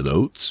 Said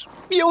Oates.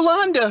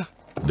 Yolanda!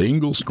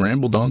 Dingle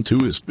scrambled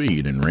onto his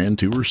feet and ran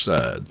to her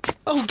side.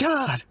 Oh,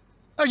 God!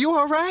 Are you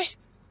all right?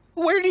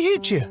 Where'd he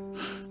hit you?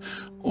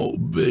 Oh,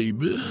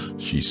 baby,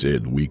 she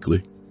said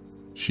weakly.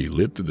 She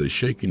lifted a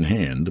shaking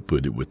hand to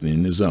put it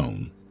within his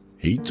own.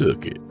 He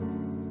took it.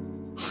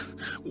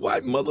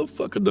 White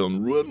motherfucker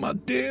done ruined my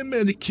damn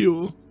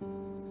manicure.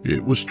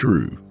 It was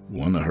true.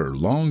 One of her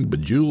long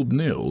bejeweled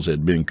nails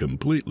had been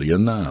completely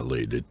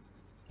annihilated.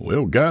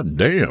 Well,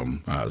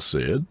 goddamn, I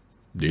said.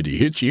 Did he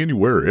hit you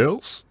anywhere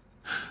else?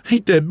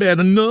 Ain't that bad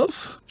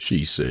enough?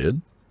 She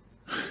said.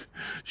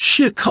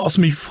 Shit cost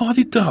me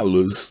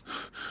 $40.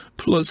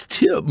 Plus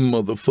tip,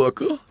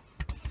 motherfucker.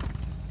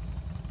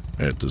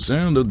 At the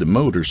sound of the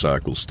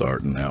motorcycle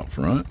starting out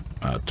front,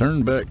 I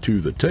turned back to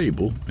the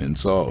table and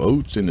saw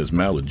Oates and his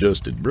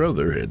maladjusted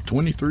brother had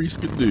 23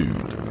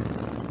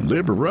 skidooed.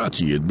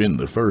 Liberace had been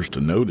the first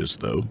to notice,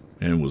 though,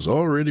 and was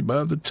already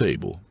by the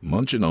table,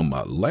 munching on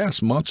my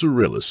last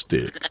mozzarella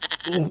stick.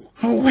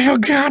 Well,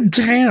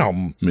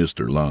 goddamn,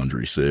 Mr.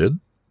 Laundry said.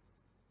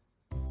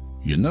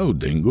 You know,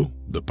 Dingle,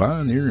 the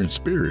pioneering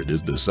spirit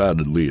is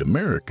decidedly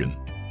American.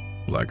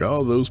 Like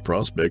all those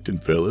prospecting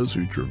fellas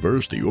who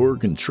traversed the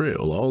Oregon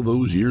Trail all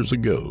those years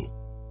ago.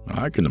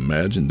 I can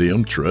imagine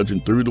them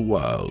trudging through the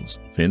wilds,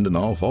 fending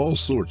off all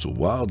sorts of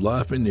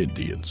wildlife and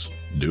Indians,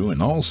 doing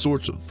all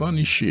sorts of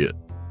funny shit.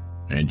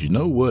 And you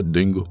know what,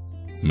 Dingle?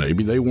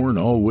 Maybe they weren't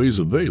always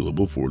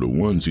available for the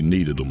ones who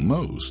needed them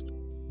most.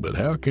 But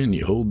how can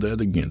you hold that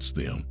against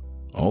them?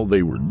 All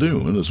they were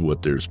doing is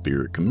what their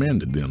spirit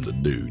commanded them to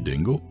do,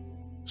 Dingle.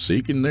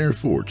 Seeking their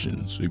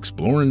fortunes,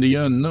 exploring the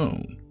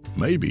unknown,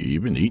 maybe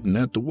even eating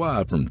at the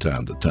Y from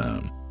time to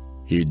time.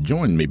 He had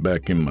joined me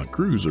back in my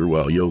cruiser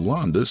while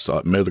Yolanda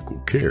sought medical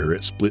care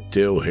at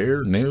Splittail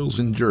Hair, Nails,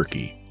 and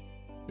Jerky.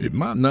 It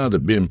might not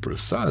have been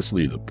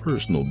precisely the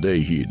personal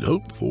day he had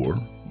hoped for,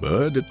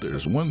 but if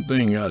there's one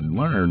thing I'd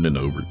learned in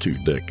over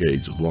 2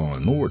 decades of law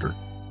and order,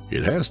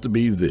 it has to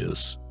be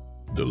this.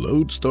 The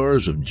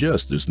lodestars of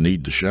justice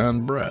need to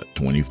shine bright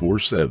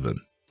 24/7.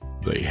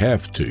 They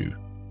have to,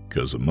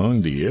 'cause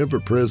among the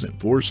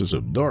ever-present forces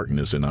of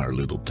darkness in our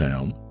little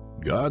town,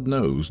 God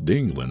knows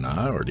Dingle and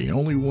I are the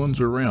only ones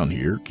around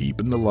here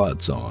keeping the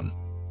lights on.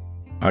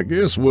 I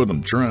guess what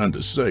I'm trying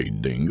to say,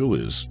 Dingle,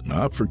 is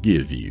I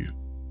forgive you,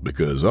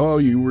 because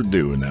all you were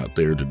doing out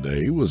there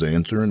today was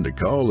answering the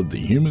call of the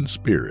human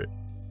spirit.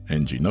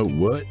 And you know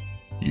what?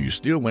 You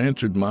still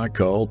answered my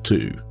call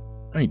too.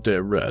 Ain't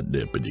that right,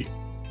 Deputy?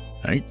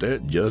 Ain't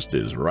that just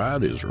as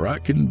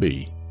right can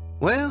be?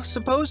 Well,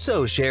 suppose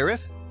so,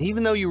 Sheriff.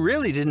 Even though you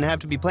really didn't have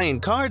to be playing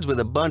cards with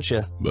a bunch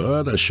of...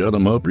 But I shut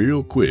 'em up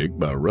real quick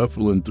by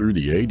ruffling through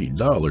the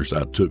 $80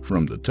 I took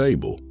from the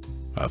table.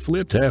 I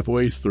flipped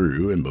halfway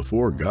through, and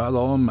before God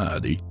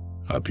Almighty,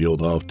 I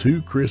peeled off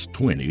 2 crisp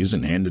 20s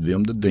and handed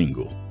them to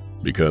Dingle.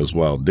 Because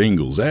while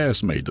Dingle's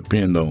ass may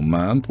depend on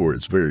mine for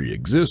its very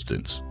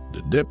existence,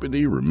 the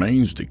deputy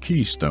remains the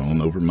keystone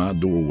over my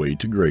doorway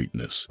to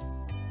greatness.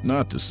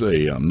 Not to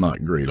say I'm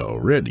not great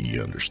already,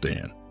 you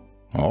understand.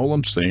 All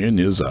I'm saying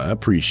is I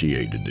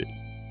appreciated it.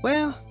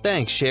 Well,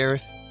 thanks,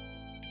 Sheriff.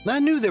 I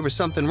knew there was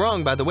something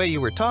wrong by the way you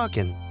were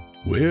talking.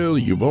 Well,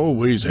 you've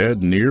always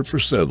had an ear for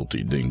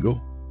subtlety,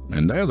 Dingle,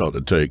 and that ought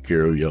to take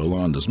care of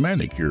Yolanda's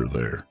manicure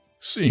there,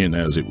 seeing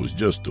as it was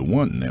just the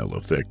one nail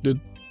affected.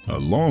 A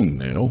long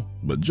nail,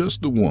 but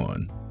just the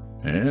one.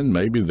 And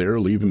maybe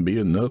there'll even be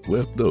enough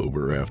left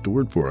over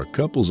afterward for a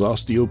couple's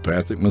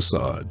osteopathic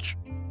massage.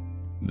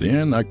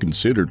 Then I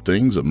considered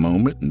things a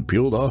moment and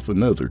peeled off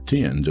another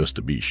 10 just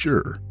to be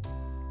sure.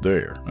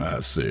 There,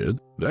 I said,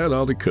 that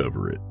ought to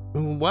cover it.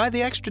 Why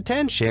the extra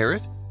 10,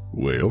 Sheriff?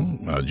 Well,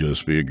 I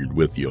just figured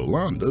with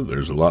Yolanda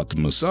there's a lot to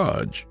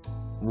massage.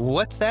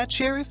 What's that,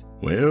 Sheriff?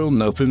 Well,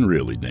 nothing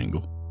really,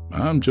 Dingle.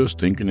 I'm just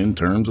thinking in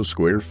terms of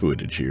square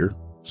footage here.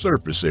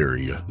 Surface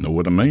area, know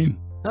what I mean?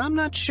 I'm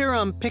not sure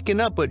I'm picking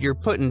up what you're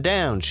putting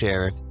down,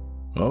 Sheriff.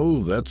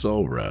 Oh, that's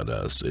all right,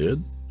 I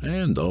said.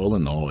 And all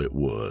in all it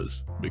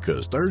was,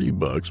 because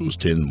 $30 was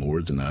 10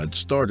 more than I'd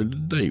started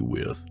the day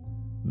with.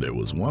 There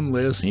was one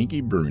less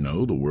Hinky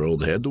Bruno the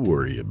world had to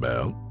worry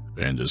about,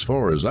 and as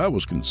far as I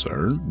was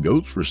concerned,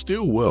 goats were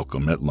still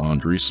welcome at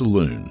Laundry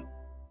Saloon.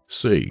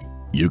 See,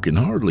 you can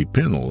hardly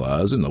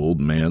penalize an old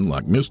man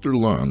like Mr.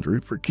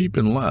 Laundry for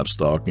keeping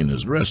livestock in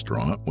his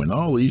restaurant when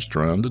all he's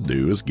trying to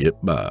do is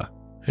get by.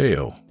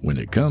 Hell, when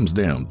it comes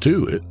down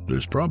to it,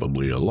 there's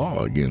probably a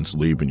law against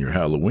leaving your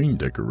Halloween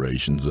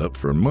decorations up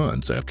for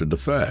months after the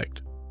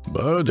fact.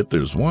 But if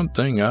there's one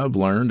thing I've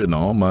learned in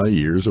all my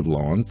years of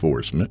law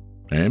enforcement,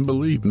 and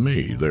believe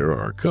me, there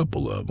are a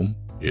couple of them,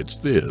 it's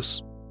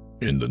this.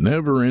 In the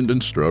never-ending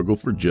struggle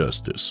for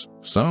justice,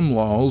 some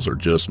laws are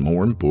just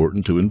more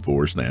important to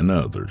enforce than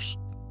others.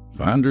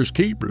 Finders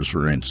keepers,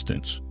 for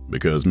instance,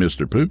 because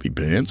Mr. Poopy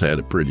Pants had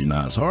a pretty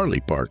nice Harley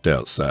parked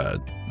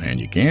outside, and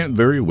you can't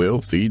very well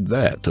feed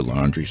that to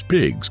Laundry's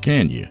pigs,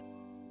 can you?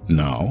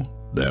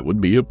 No, that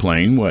would be a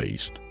plain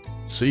waste.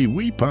 See,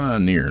 we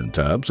pioneering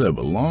types have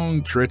a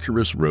long,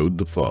 treacherous road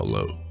to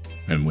follow,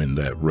 and when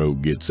that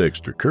road gets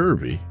extra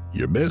curvy,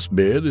 your best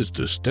bet is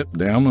to step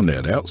down on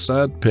that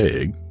outside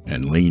peg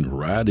and lean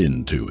right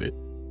into it.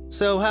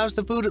 So how's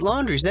the food at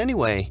Laundry's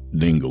anyway?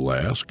 Dingle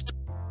asked.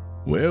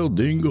 Well,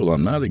 Dingle,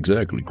 I'm not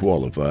exactly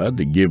qualified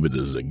to give it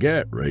a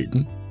Zagat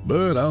rating,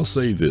 but I'll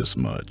say this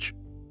much.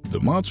 The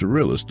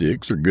mozzarella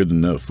sticks are good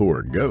enough for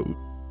a goat,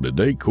 the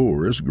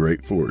decor is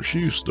great for a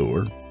shoe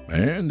store,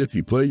 and if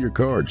you play your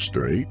cards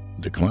straight,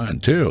 the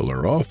clientele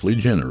are awfully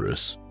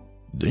generous.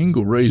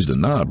 Dingle raised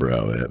an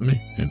eyebrow at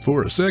me, and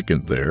for a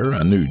second there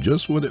I knew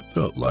just what it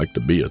felt like to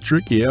be a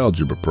tricky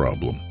algebra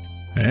problem.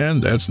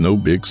 And that's no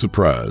big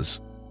surprise.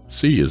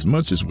 See, as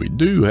much as we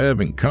do have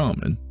in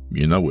common,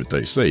 you know what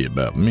they say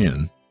about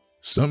men.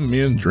 Some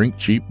men drink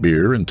cheap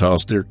beer and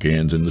toss their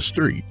cans in the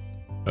street.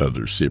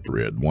 Others sip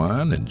red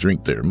wine and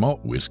drink their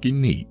malt whiskey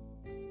neat.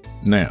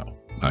 Now,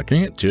 I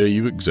can't tell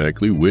you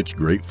exactly which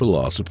great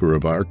philosopher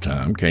of our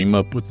time came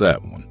up with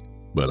that one,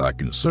 but I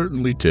can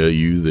certainly tell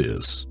you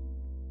this.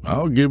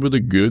 I'll give it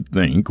a good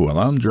think while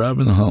I'm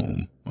driving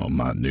home on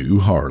my new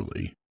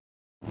Harley.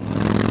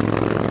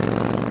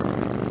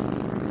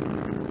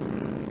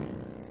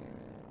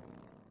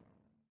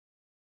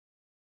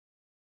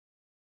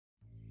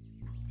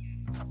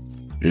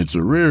 It's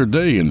a rare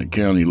day in a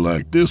county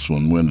like this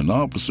one when an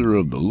officer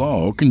of the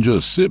law can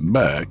just sit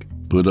back,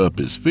 put up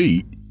his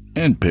feet,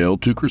 and pale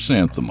to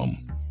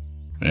chrysanthemum.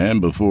 And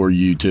before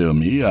you tell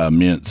me I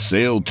meant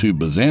sail to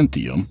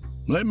Byzantium,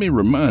 let me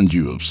remind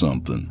you of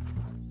something.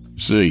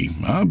 See,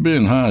 I've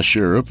been High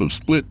Sheriff of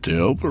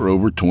Splittail for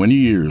over 20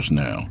 years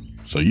now,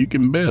 so you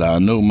can bet I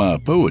know my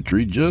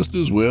poetry just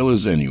as well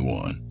as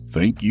anyone.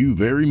 Thank you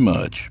very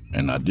much,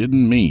 and I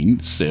didn't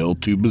mean sail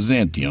to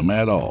Byzantium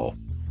at all.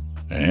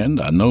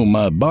 And I know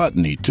my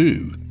botany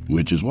too,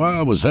 which is why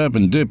I was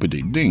having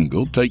Deputy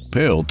Dingle take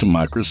Pell to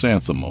my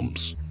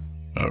chrysanthemums.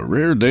 A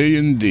rare day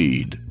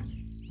indeed.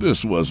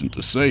 This wasn't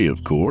to say,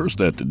 of course,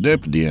 that the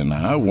deputy and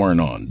I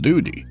weren't on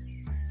duty.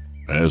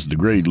 As the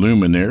great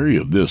luminary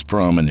of this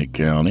prominent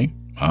county,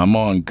 I'm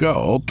on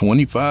call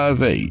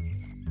 25/8,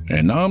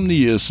 an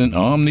omniscient,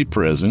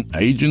 omnipresent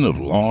agent of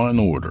law and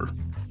order.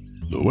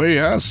 The way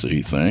I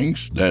see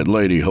things, that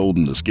lady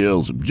holding the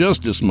scales of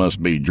justice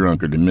must be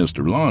drunker than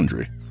Mr.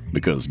 Laundry,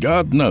 because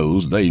God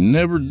knows they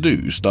never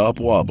do stop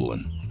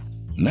wobbling.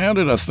 Now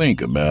that I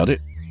think about it,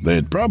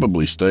 they'd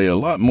probably stay a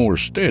lot more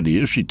steady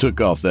if she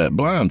took off that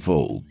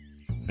blindfold.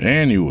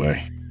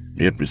 Anyway,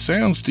 if it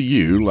sounds to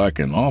you like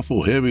an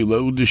awful heavy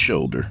load to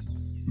shoulder,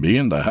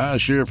 being the High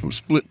Sheriff of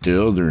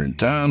Splittail during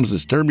times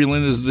as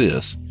turbulent as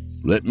this,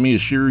 let me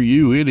assure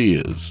you it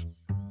is.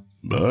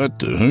 But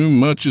to whom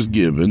much is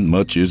given,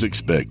 much is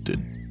expected.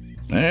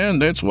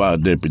 And that's why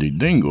Deputy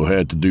Dingle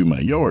had to do my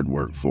yard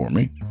work for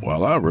me,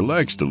 while I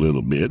relaxed a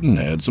little bit and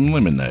had some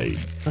lemonade.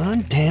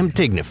 Undamn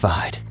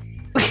dignified.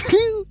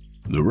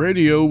 The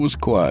radio was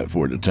quiet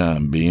for the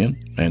time being,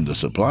 and the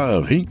supply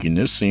of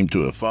hinkiness seemed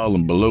to have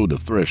fallen below the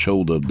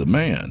threshold of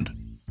demand.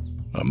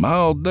 A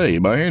mild day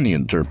by any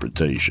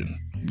interpretation.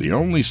 The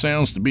only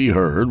sounds to be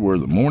heard were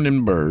the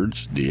morning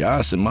birds, the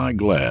ice in my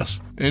glass,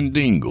 and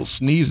Dingle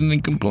sneezing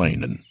and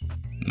complaining.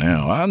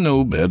 Now, I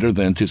know better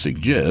than to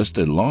suggest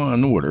that law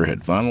and order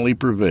had finally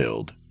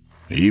prevailed.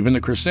 Even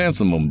the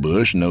chrysanthemum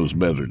bush knows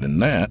better than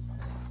that.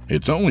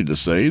 It's only to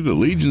say the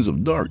legions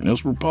of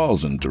darkness were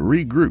pausing to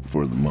regroup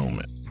for the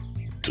moment,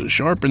 to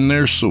sharpen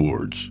their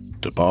swords,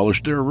 to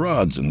polish their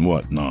rods and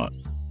whatnot,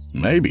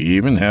 maybe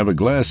even have a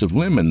glass of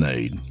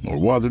lemonade or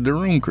water their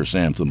own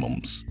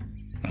chrysanthemums.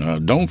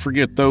 Don't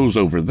forget those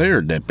over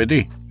there,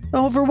 Deputy.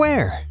 Over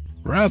where?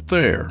 Right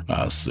there,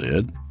 I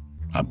said.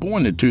 I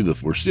pointed to the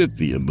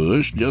forsythia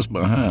bush just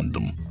behind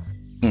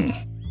them.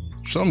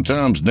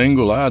 Sometimes,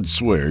 Dingle, I'd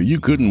swear you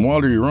couldn't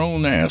water your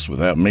own ass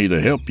without me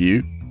to help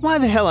you. Why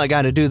the hell I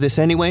gotta do this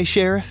anyway,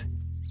 Sheriff?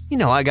 You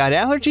know I got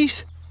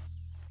allergies.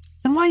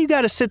 And why you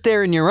gotta sit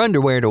there in your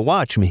underwear to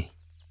watch me?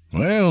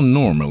 Well,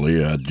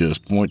 normally I'd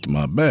just point to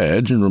my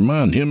badge and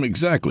remind him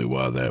exactly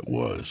why that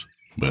was.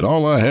 But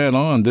all I had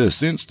on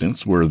this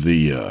instance were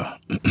the,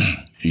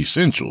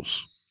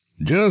 essentials.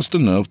 Just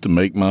enough to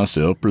make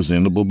myself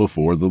presentable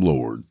before the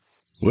Lord.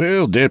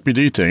 Well,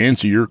 Deputy, to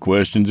answer your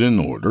questions in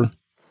order,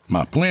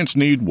 my plants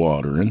need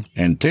watering,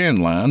 and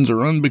tan lines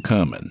are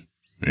unbecoming.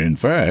 In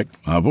fact,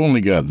 I've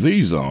only got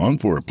these on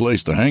for a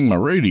place to hang my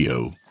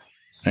radio.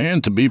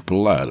 And to be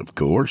polite, of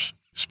course.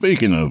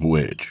 Speaking of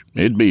which,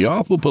 it'd be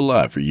awful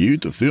polite for you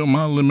to fill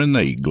my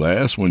lemonade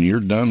glass when you're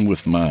done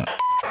with mine.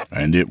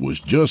 And it was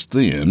just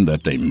then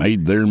that they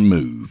made their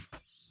move.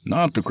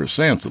 Not the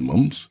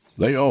chrysanthemums,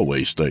 they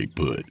always stay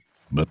put,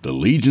 but the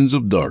legions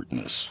of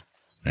darkness.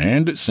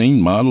 And it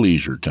seemed my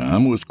leisure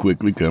time was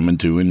quickly coming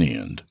to an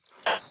end.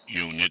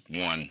 Unit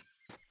 1.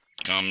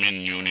 Come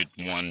in, Unit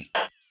 1.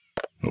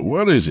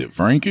 What is it,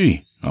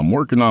 Frankie? I'm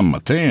working on my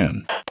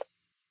tan.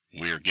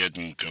 We're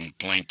getting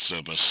complaints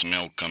of a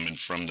smell coming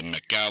from the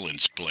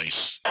McAllen's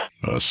place.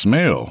 A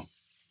smell?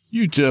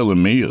 You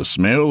telling me a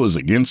smell is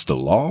against the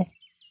law?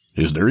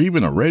 Is there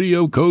even a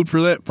radio code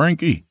for that,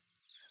 Frankie?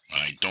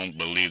 I don't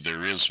believe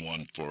there is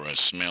one for a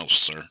smell,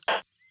 sir.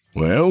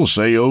 Well,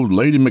 say old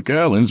Lady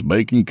McAllen's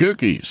baking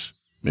cookies.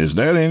 Is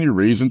that any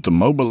reason to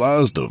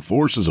mobilize the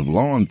forces of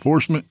law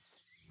enforcement?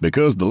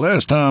 Because the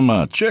last time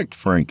I checked,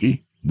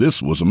 Frankie,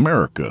 this was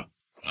America.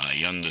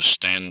 I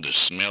understand the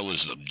smell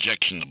is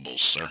objectionable,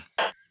 sir.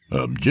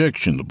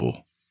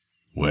 Objectionable?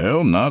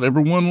 Well, not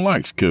everyone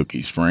likes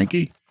cookies,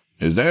 Frankie.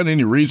 Is that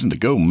any reason to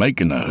go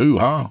making a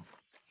hoo-ha?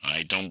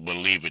 I don't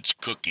believe it's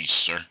cookies,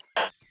 sir.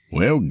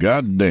 Well,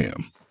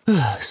 goddamn.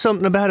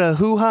 Something about a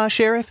hoo-ha,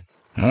 Sheriff?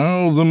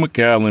 Oh, the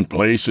McAllen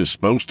place is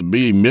supposed to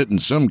be emitting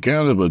some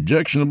kind of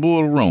objectionable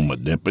aroma,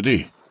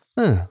 Deputy.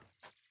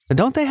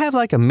 Don't they have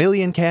like 1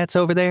 million cats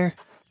over there?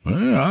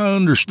 Well, I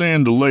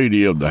understand the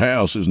lady of the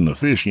house is an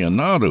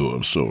aficionado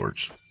of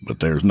sorts,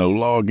 but there's no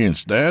law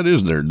against that,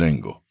 is there,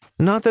 Dingle?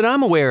 Not that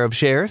I'm aware of,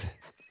 Sheriff.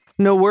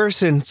 No worse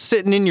than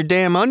sitting in your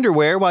damn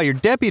underwear while your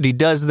deputy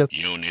does the—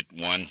 Unit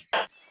 1.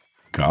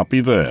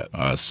 Copy that,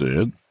 I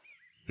said.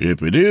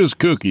 If it is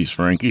cookies,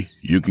 Frankie,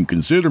 you can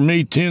consider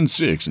me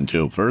 10-6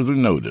 until further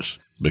notice,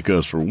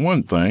 because for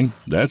one thing,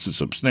 that's a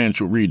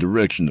substantial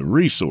redirection of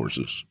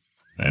resources.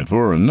 And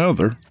for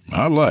another,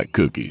 I like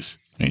cookies,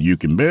 and you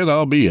can bet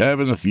I'll be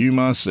having a few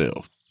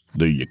myself.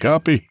 Do you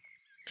copy?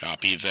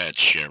 Copy that,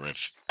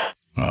 Sheriff.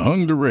 I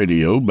hung the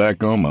radio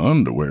back on my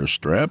underwear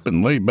strap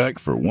and lay back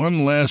for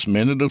one last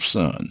minute of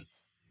sun.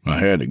 I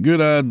had a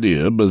good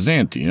idea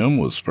Byzantium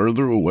was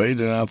further away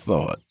than I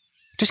thought.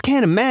 Just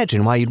can't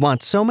imagine why you'd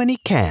want so many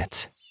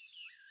cats.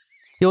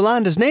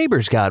 Yolanda's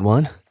neighbor's got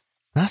one.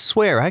 I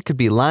swear I could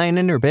be lying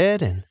in her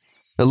bed and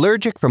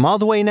allergic from all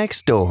the way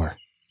next door.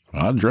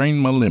 I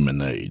drained my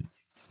lemonade.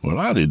 Well,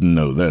 I didn't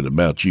know that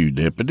about you,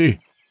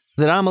 Deputy.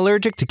 That I'm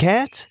allergic to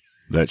cats?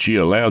 That she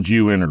allowed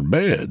you in her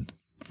bed.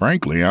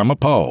 Frankly, I'm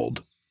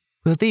appalled.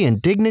 Will the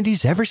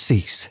indignities ever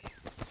cease?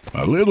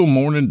 A little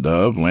mourning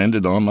dove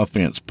landed on my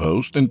fence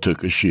post and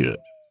took a shit.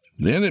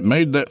 Then it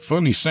made that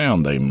funny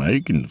sound they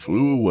make and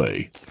flew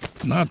away.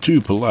 Not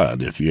too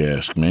polite, if you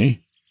ask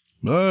me.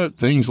 But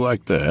things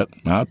like that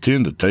I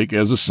tend to take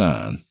as a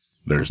sign.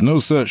 There's no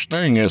such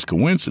thing as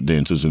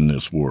coincidences in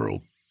this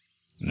world.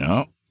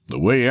 No, the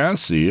way I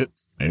see it,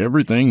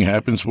 everything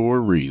happens for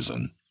a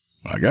reason.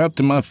 I got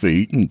to my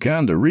feet and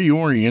kinda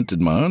reoriented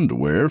my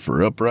underwear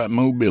for upright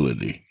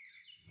mobility.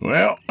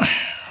 Well,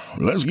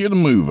 let's get a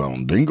move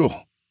on,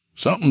 Dingle.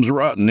 Something's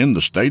rotten in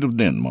the state of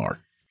Denmark.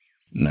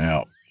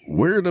 Now,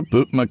 where'd I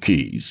put my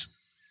keys?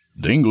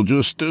 Dingle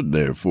just stood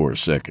there for a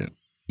second.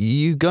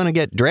 You gonna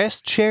get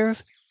dressed,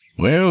 Sheriff?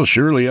 Well,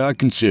 surely I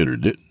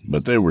considered it,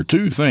 but there were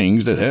two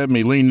things that had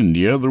me leaning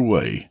the other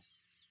way.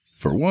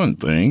 For one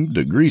thing,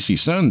 the greasy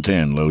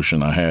suntan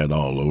lotion I had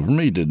all over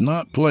me did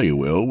not play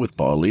well with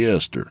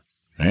polyester.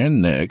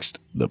 And next,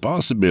 the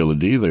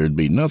possibility there'd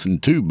be nothing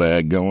too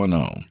bad going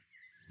on.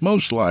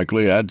 Most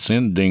likely I'd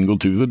send Dingle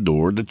to the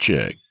door to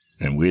check,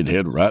 and we'd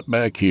head right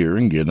back here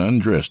and get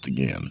undressed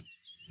again.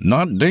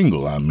 Not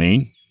Dingle, I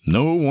mean.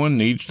 No one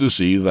needs to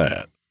see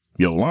that.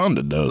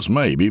 Yolanda does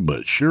maybe,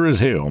 but sure as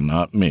hell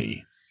not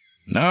me.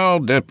 Now,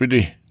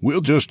 Deputy,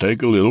 we'll just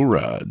take a little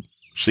ride.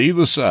 See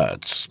the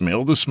sights,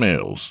 smell the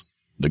smells.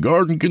 The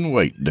garden can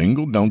wait,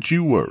 Dingle, don't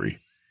you worry.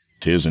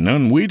 'Tis an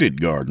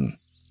unweeded garden.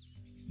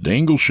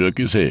 Dingle shook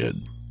his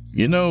head.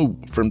 You know,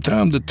 from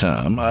time to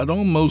time, I'd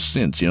almost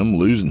sense him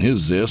losing his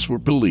zest for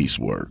police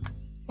work.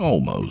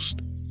 Almost.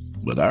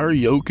 But our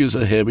yoke is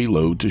a heavy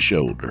load to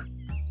shoulder.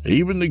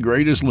 Even the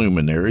greatest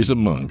luminaries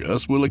among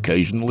us will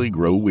occasionally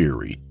grow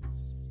weary.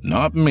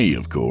 Not me,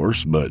 of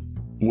course, but,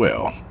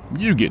 well,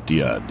 you get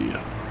the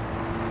idea.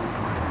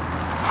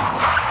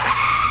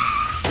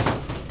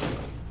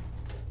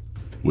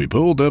 We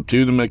pulled up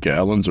to the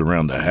McAllens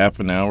around a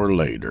half an hour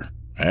later,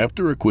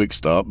 after a quick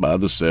stop by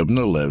the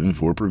 7-Eleven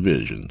for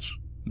provisions.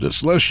 The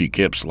slushy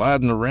kept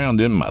sliding around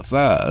in my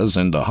thighs,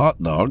 and the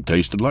hot dog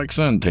tasted like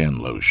suntan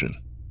lotion.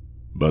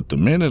 But the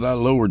minute I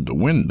lowered the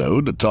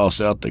window to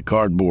toss out the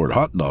cardboard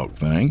hot dog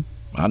thing,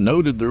 I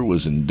noted there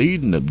was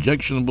indeed an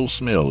objectionable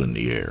smell in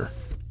the air.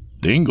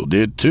 Dingle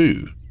did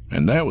too,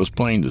 and that was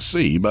plain to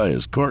see by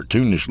his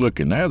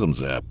cartoonish-looking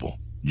Adam's apple,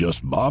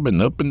 just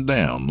bobbing up and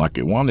down like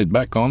it wanted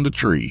back on the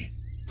tree.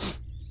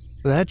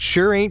 That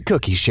sure ain't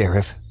cookies,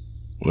 Sheriff.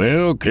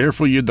 Well,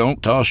 careful you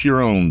don't toss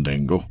your own,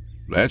 Dingle.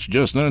 That's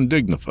just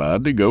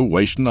undignified to go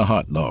wasting a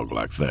hot dog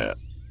like that.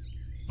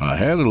 I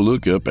had a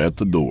look up at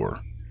the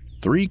door.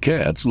 3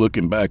 cats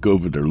looking back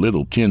over their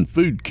little tin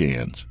food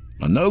cans.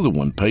 Another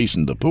one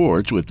pacing the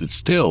porch with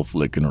its tail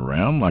flicking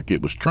around like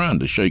it was trying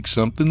to shake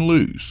something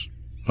loose.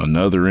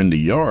 Another in the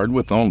yard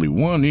with only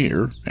one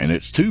ear and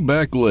its 2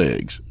 back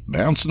legs,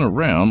 bouncing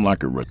around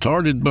like a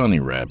retarded bunny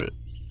rabbit.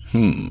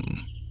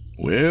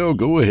 Well,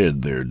 go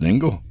ahead there,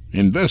 Dingle.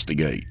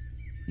 Investigate.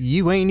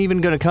 You ain't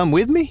even gonna come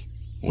with me?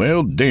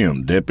 Well,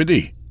 damn,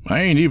 Deputy.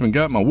 I ain't even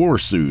got my war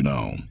suit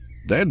on.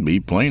 That'd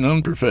be plain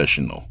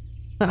unprofessional.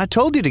 I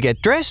told you to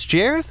get dressed,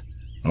 Sheriff.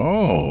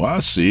 Oh, I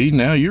see.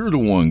 Now you're the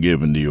one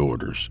giving the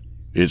orders.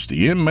 It's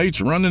the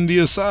inmates running the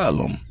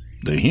asylum.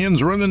 The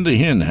hens running the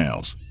hen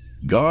house.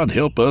 God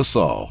help us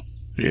all.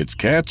 It's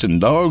cats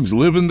and dogs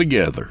living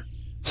together.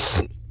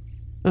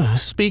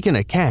 Speaking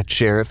of cats,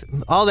 Sheriff,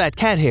 all that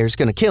cat hair's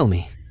gonna kill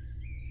me.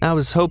 I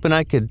was hoping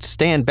I could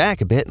stand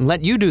back a bit and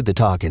let you do the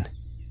talking.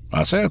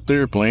 I sat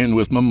there playing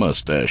with my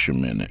mustache a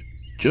minute,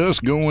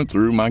 just going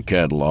through my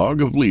catalog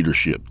of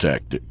leadership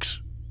tactics.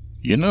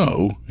 You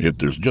know, if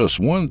there's just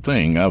one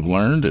thing I've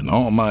learned in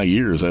all my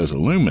years as a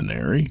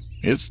luminary,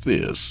 it's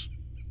this.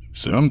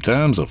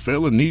 Sometimes a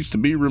fella needs to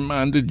be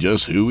reminded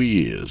just who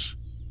he is.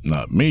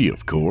 Not me,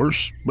 of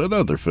course, but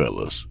other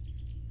fellas.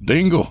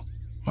 Dingle,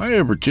 I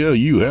ever tell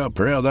you how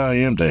proud I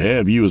am to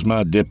have you as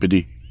my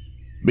deputy?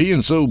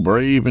 Being so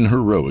brave and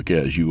heroic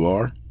as you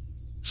are,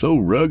 so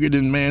rugged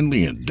and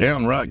manly and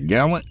downright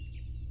gallant,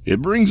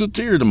 it brings a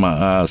tear to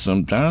my eye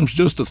sometimes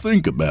just to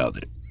think about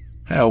it.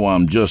 How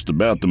I'm just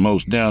about the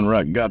most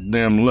downright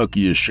goddamn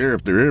luckiest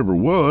sheriff there ever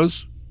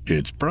was.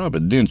 It's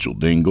providential,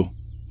 Dingle.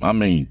 I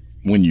mean,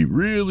 when you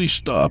really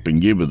stop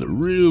and give it a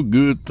real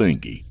good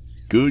thinky.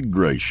 Good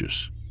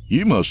gracious,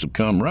 you must have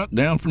come right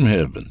down from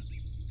heaven.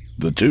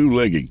 The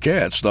 2-legged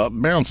cat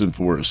stopped bouncing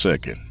for a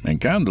second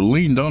and kinda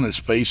leaned on its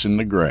face in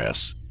the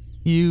grass.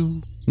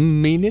 You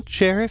mean it,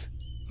 Sheriff?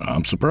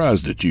 I'm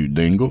surprised at you,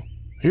 Dingle.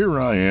 Here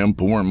I am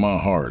pouring my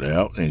heart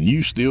out, and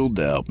you still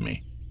doubt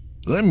me.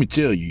 Let me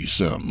tell you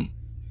something.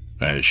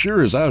 As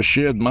sure as I've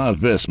shed my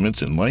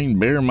vestments and lain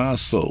bare my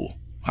soul,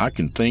 I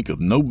can think of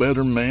no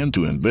better man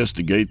to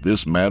investigate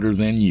this matter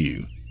than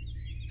you.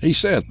 He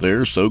sat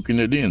there soaking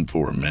it in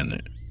for a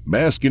minute,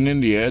 basking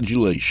in the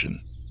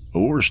adulation,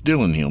 or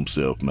stilling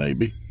himself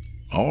maybe.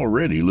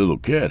 Already little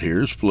cat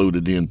hairs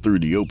floated in through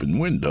the open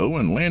window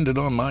and landed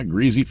on my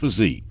greasy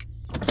physique.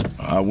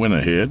 I went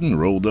ahead and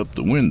rolled up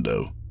the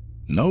window.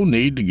 No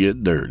need to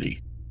get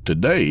dirty.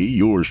 Today,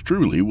 yours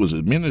truly was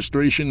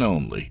administration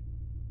only.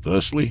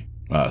 Thusly,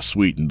 I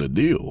sweetened the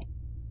deal.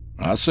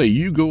 I say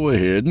you go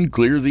ahead and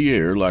clear the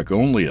air like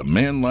only a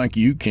man like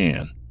you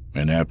can.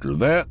 And after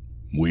that,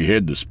 we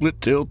head to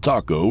Splittail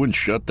Taco and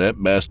shut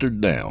that bastard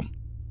down.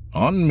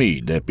 On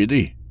me,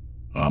 deputy.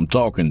 I'm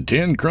talking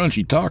 10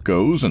 crunchy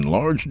tacos and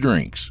large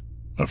drinks.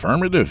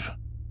 Affirmative.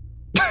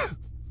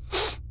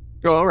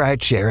 All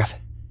right, Sheriff.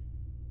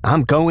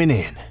 I'm going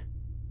in.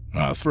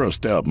 I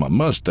thrust out my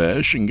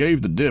mustache and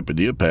gave the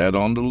deputy a pat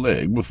on the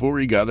leg before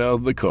he got out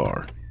of the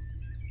car.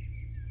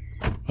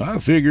 I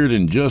figured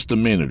in just a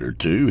minute or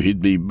two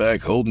he'd be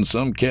back holding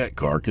some cat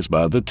carcass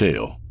by the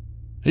tail.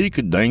 He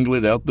could dangle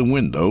it out the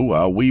window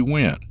while we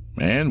went,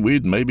 and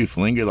we'd maybe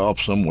fling it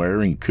off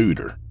somewhere in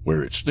Cooter,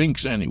 where it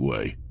stinks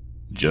anyway.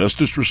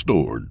 Justice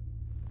restored.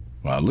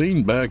 I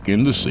leaned back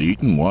in the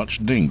seat and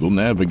watched Dingle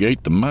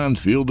navigate the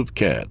minefield of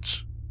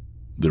cats.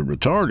 The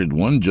retarded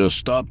one just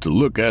stopped to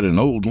look at an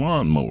old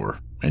lawnmower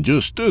and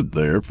just stood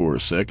there for a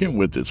second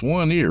with its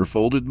one ear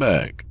folded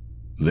back.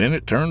 Then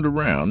it turned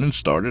around and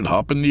started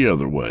hopping the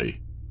other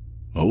way.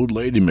 Old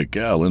Lady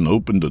McAllen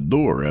opened the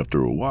door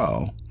after a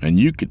while, and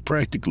you could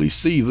practically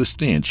see the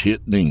stench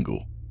hit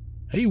Dingle.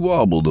 He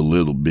wobbled a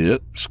little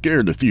bit,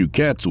 scared a few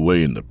cats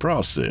away in the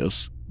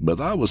process, but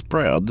I was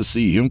proud to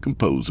see him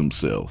compose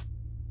himself.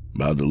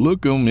 By the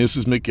look on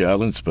Mrs.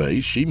 McAllen's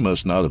face, she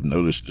must not have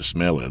noticed the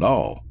smell at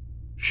all.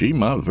 She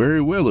might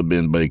very well have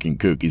been baking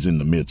cookies in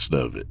the midst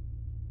of it.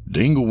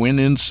 Dingle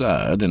went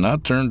inside, and I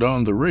turned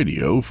on the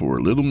radio for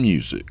a little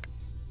music.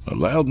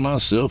 Allowed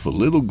myself a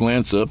little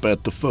glance up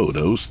at the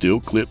photo still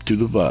clipped to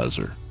the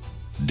visor.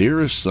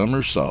 Dearest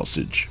summer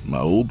sausage, my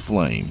old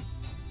flame.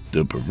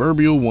 The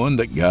proverbial one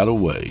that got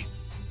away.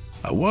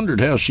 I wondered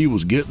how she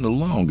was getting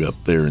along up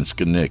there in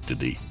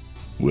Schenectady,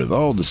 with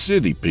all the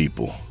city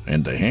people,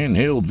 and the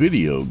handheld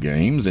video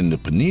games, and the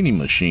panini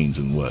machines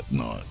and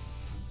whatnot.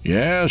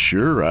 Yeah,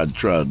 sure, I'd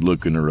tried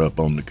looking her up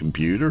on the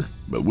computer,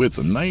 but with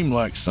a name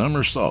like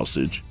Summer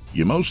Sausage,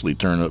 you mostly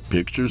turn up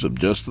pictures of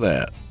just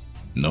that.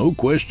 No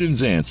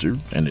questions answered,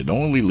 and it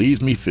only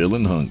leaves me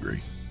feeling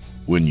hungry.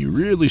 When you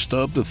really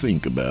stop to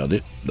think about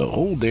it, the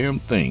whole damn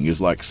thing is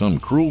like some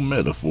cruel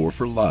metaphor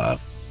for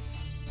life.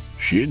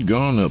 She'd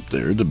gone up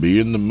there to be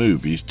in the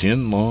movies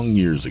 10 long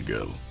years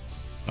ago.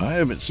 I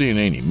haven't seen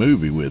any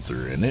movie with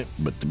her in it,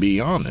 but to be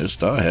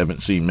honest, I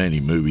haven't seen many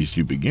movies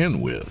to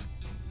begin with.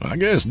 I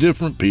guess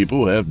different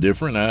people have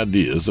different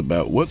ideas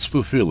about what's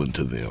fulfilling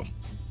to them.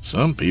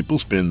 Some people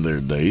spend their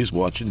days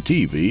watching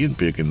TV and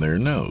picking their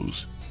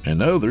nose,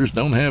 and others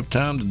don't have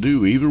time to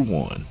do either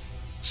one.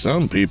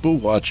 Some people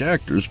watch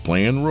actors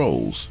playing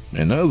roles,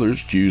 and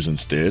others choose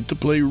instead to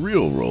play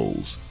real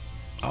roles.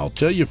 I'll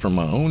tell you from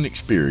my own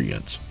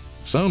experience,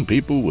 some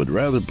people would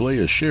rather play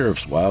a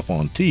sheriff's wife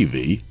on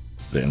TV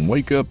than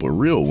wake up a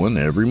real one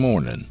every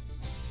morning.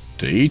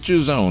 To each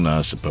his own,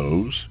 I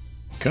suppose.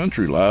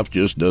 Country life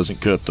just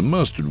doesn't cut the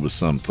mustard with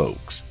some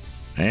folks.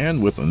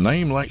 And with a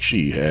name like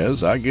she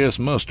has, I guess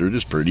mustard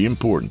is pretty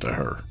important to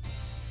her.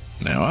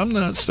 Now, I'm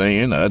not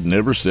saying I'd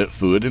never set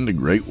foot in the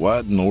great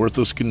white north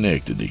of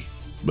Schenectady,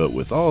 but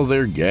with all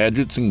their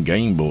gadgets and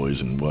Game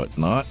Boys and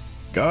whatnot,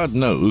 God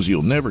knows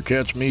you'll never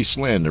catch me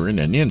slandering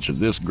an inch of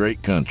this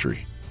great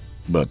country.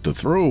 But to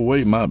throw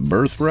away my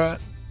birthright,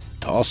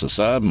 toss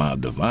aside my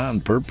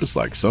divine purpose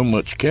like so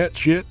much cat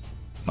shit,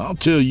 I'll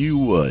tell you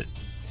what,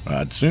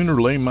 I'd sooner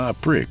lay my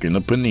prick in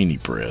a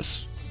panini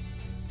press.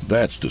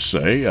 That's to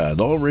say,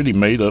 I'd already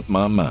made up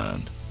my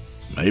mind.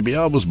 Maybe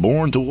I was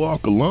born to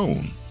walk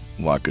alone,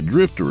 like a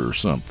drifter or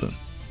something.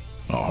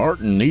 A heart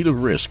in need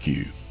of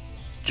rescue.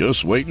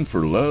 Just waiting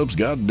for love's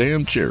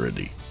goddamn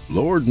charity.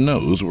 Lord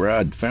knows where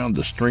I'd found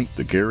the strength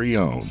to carry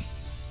on.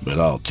 But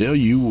I'll tell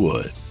you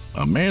what,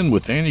 a man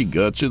with any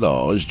guts at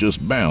all is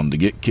just bound to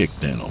get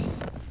kicked in them.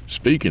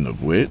 Speaking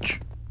of which,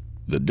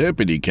 the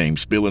deputy came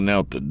spilling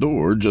out the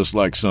door just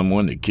like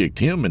someone had kicked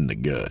him in the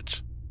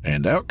guts,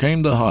 and out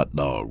came the hot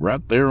dog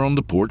right there on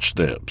the porch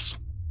steps.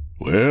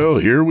 Well,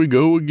 here we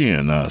go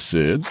again, I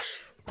said.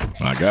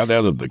 I got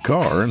out of the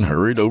car and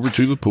hurried over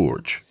to the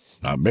porch.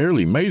 I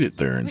barely made it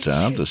there in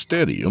time to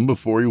steady him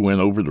before he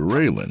went over the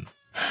railing.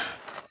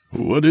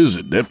 What is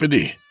it,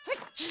 deputy?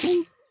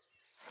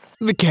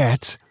 The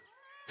cats.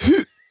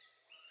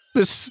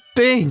 The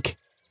stink.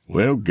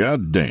 Well,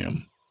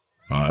 goddamn.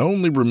 I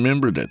only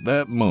remembered at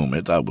that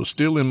moment I was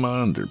still in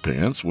my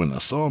underpants when I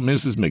saw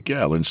Mrs.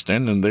 McAllen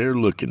standing there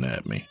looking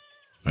at me.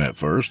 At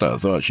first I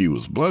thought she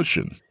was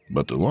blushing,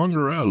 but the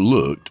longer I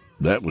looked,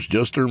 that was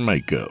just her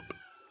makeup.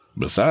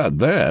 Beside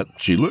that,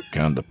 she looked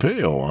kinda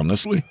pale,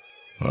 honestly.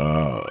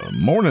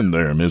 Morning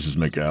there, Mrs.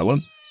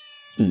 McAllen.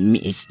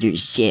 Mr.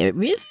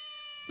 Sheriff,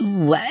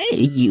 why are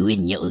you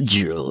in your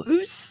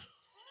drawers?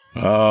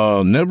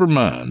 Never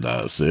mind,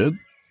 I said.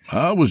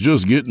 I was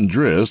just getting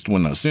dressed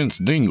when I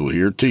sensed Dingle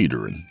here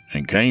teetering,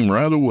 and came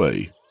right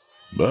away.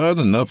 But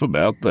enough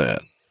about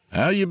that.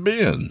 How you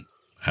been?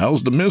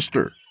 How's the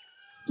mister?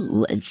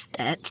 What's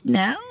that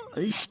now?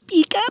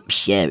 Speak up,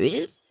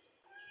 Sheriff.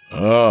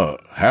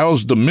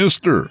 How's the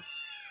mister?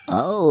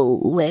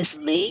 Oh,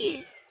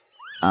 Wesley?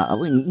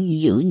 Oh,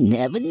 you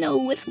never know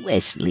with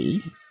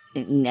Wesley.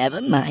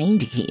 Never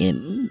mind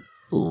him.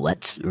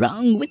 What's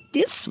wrong with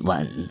this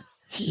one?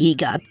 He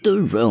got the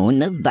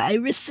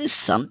coronavirus or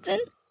something?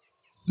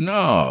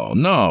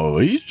 No,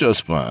 he's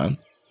just fine.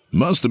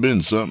 Must have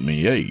been something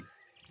he ate,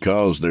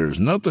 'cause there's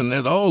nothing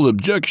at all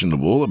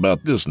objectionable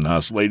about this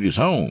nice lady's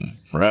home,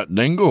 right,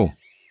 Dingle?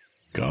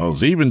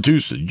 'Cause even to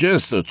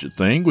suggest such a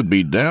thing would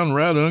be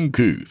downright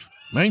uncouth.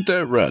 Ain't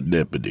that right,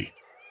 Deputy?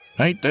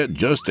 Ain't that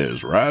just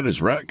as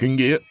right can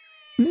get?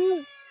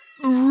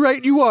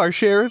 Right you are,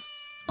 Sheriff.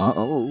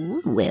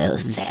 Oh, well,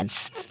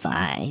 that's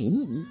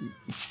fine.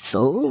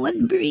 So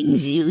what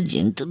brings you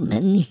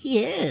gentlemen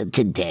here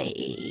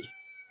today?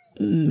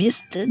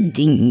 Mr.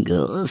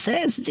 Dingle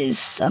says there's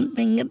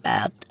something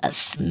about a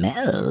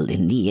smell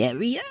in the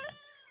area.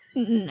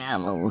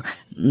 Now,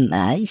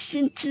 my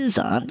senses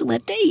aren't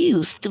what they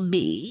used to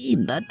be,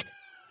 but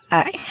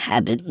I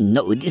haven't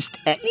noticed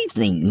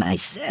anything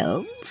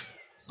myself.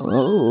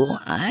 Oh,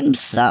 I'm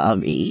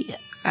sorry.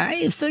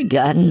 I've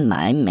forgotten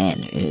my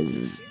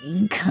manners.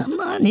 Come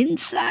on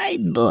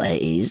inside,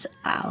 boys.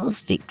 I'll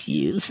fix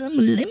you some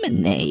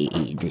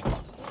lemonade.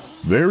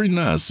 Very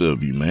nice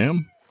of you,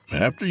 ma'am.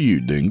 After you,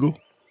 Dingle.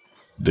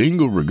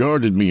 Dingle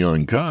regarded me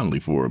unkindly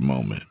for a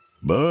moment,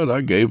 but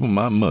I gave him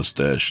my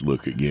mustache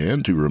look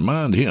again to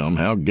remind him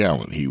how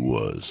gallant he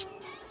was.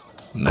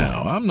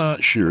 Now, I'm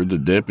not sure the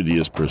deputy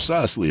is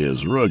precisely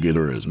as rugged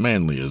or as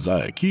manly as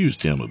I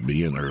accused him of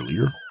being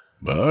earlier,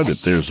 but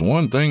if there's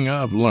one thing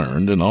I've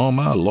learned in all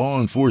my law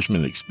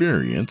enforcement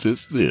experience,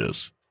 it's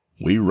this.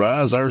 We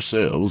rise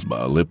ourselves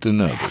by lifting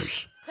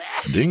others.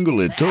 Dingle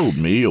had told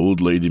me old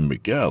lady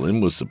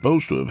McAllen was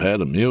supposed to have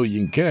had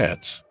 1,000,000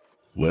 cats.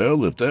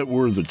 Well, if that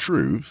were the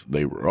truth,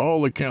 they were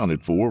all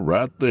accounted for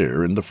right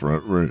there in the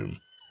front room.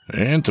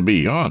 And to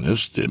be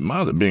honest, it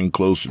might have been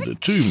closer to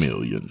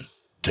 2,000,000.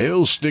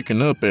 Tails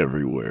sticking up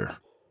everywhere.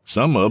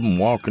 Some of them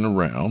walking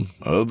around,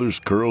 others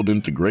curled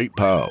into great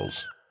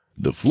piles.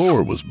 The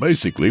floor was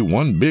basically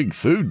one big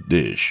food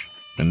dish,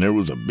 and there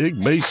was a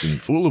big basin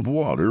full of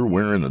water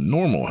where in a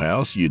normal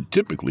house you'd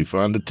typically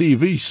find a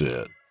TV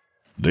set.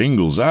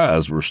 Dingle's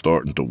eyes were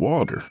starting to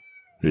water.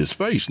 His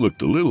face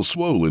looked a little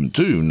swollen,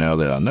 too, now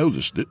that I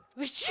noticed it.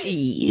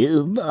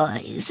 You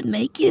boys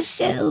make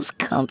yourselves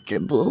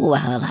comfortable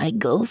while I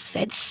go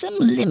fetch some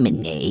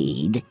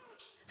lemonade.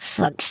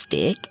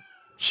 Fuckstick,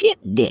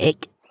 shit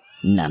dick,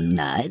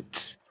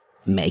 numbnuts.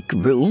 Make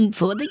room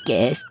for the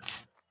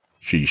guests.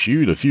 She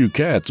shooed a few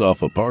cats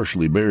off a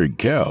partially buried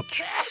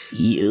couch.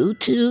 You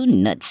two,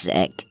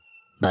 nutsack.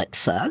 Butt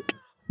fuck,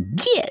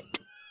 get.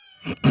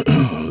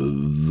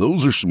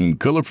 Those are some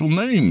colorful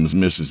names,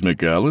 Mrs.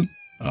 McAllen,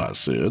 I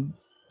said.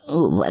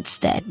 What's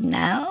that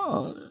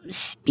now?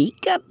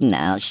 Speak up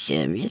now,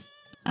 Sheriff.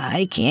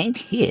 I can't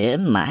hear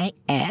my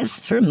ass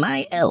from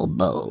my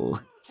elbow.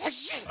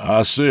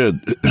 I said,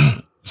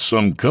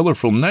 some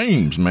colorful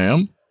names,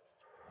 ma'am.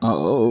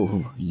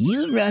 Oh,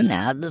 you run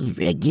out of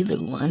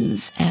regular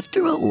ones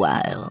after a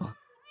while.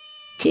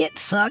 Tit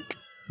fuck,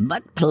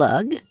 butt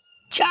plug,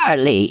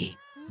 Charlie,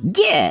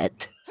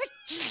 get!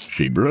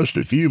 She brushed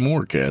a few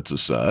more cats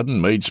aside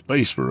and made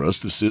space for us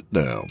to sit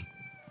down.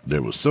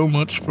 There was so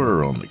much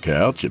fur on the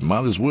couch it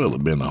might as well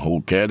have been a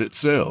whole cat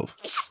itself.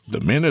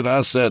 The minute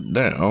I sat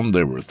down,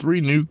 there were 3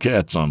 new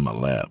cats on my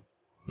lap,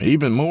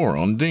 even more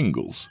on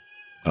Dingle's.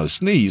 A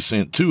sneeze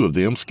sent 2 of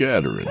them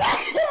scattering,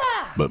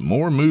 but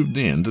more moved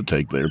in to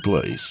take their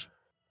place.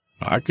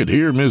 I could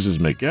hear Mrs.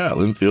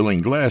 McAllen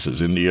filling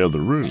glasses in the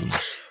other room.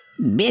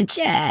 Bitch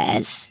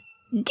ass,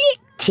 dick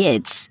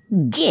tits,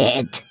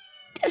 get!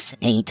 This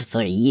ain't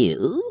for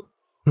you.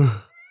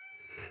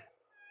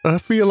 I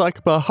feel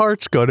like my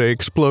heart's gonna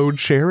explode,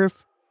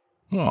 Sheriff.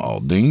 Aw,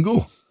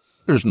 Dingle,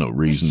 there's no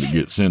reason to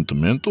get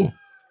sentimental.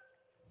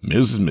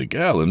 Mrs.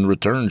 McAllen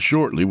returned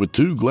shortly with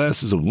 2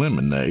 glasses of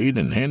lemonade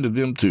and handed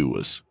them to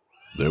us.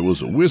 There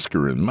was a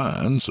whisker in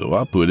mine, so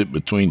I put it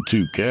between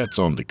 2 cats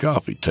on the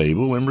coffee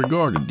table and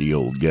regarded the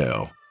old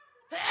gal.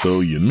 So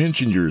you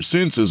mentioned your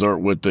senses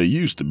aren't what they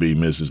used to be,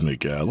 Mrs.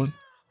 McAllen.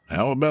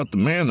 How about the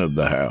man of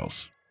the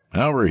house?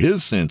 How are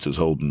his senses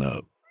holding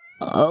up?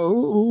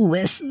 Oh,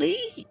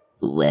 Wesley?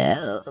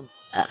 Well,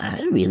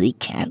 I really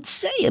can't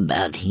say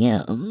about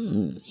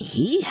him.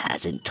 He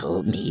hasn't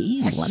told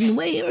me one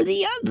way or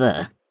the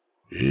other.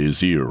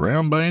 Is he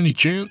around by any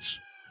chance?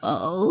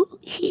 Oh,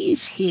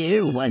 he's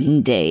here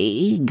one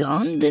day,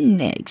 gone the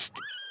next.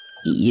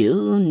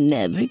 You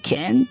never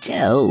can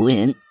tell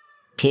when.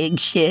 Pig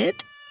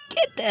shit,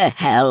 get the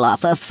hell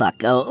off a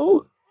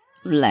fucko.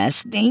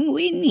 Last thing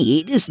we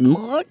need is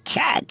more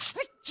cats.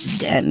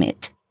 Damn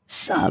it.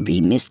 Sorry,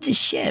 Mr.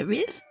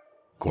 Sheriff.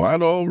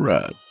 Quite all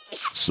right.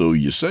 So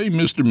you say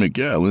Mr.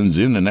 McAllen's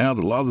in and out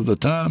a lot of the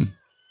time?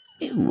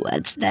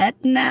 What's that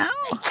now?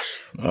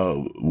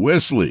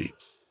 Wesley,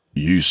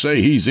 you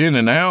say he's in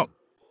and out?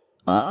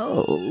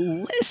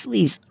 Oh,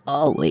 Wesley's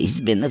always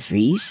been a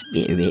free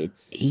spirit.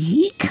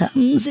 He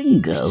comes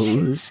and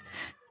goes.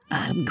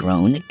 I've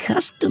grown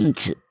accustomed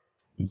to...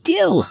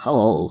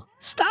 Dillhole,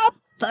 stop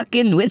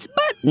fucking with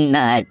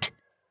Buttnut.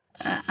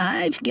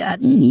 I've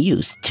gotten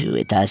used to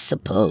it, I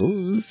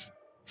suppose.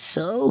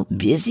 So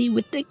busy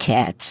with the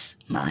cats,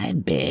 I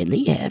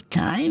barely have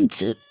time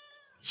to...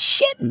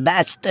 Shit,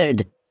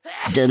 bastard!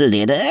 The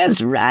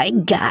litter's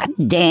right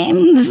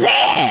goddamn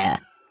there!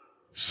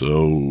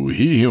 So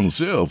he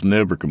himself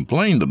never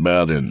complained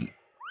about an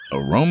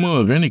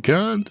aroma of any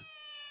kind?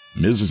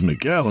 Mrs.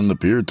 McAllen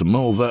appeared to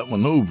mull that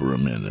one over a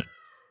minute.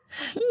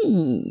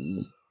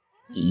 You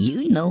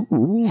know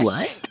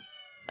what?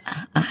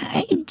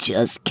 I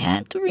just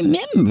can't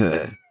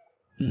remember.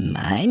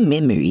 My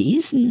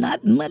memory's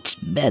not much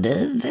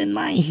better than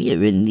my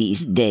hearing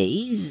these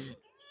days.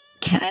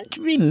 Can't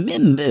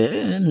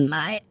remember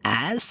my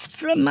ass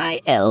from my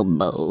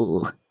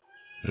elbow.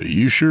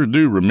 You sure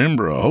do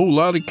remember a whole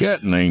lot of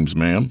cat names,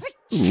 ma'am.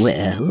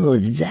 Well,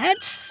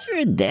 that's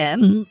for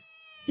them.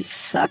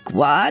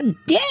 Fuckwad,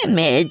 damn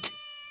it.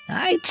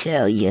 I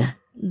tell you,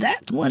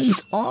 that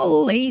one's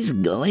always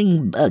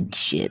going bug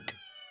shit.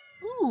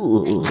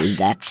 Ooh,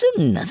 that's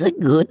another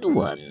good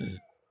one.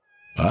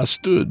 I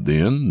stood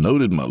then,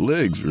 noted my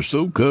legs were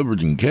so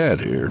covered in cat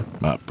hair,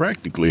 I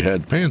practically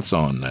had pants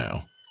on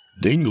now.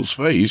 Dingle's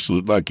face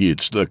looked like he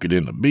had stuck it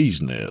in a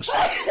bee's nest.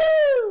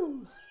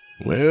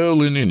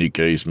 Well, in any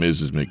case,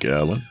 Mrs.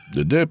 McAllen,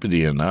 the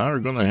deputy and I are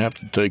going to have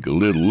to take a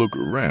little look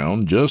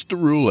around just to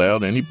rule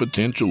out any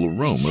potential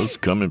aromas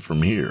coming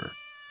from here.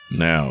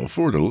 Now,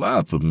 for the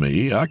life of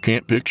me, I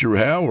can't picture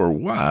how or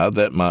why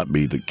that might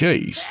be the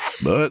case,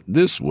 but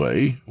this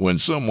way, when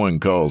someone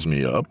calls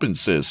me up and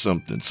says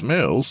something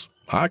smells,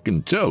 I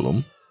can tell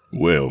them,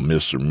 well,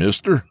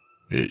 mister,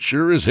 it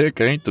sure as heck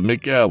ain't the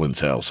McAllen's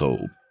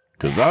household,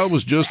 'cause I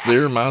was just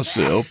there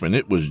myself and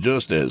it was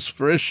just as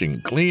fresh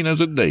and clean as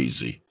a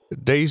daisy.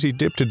 Daisy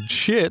dipped in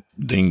shit,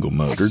 Dingle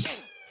muttered.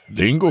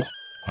 Dingle,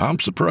 I'm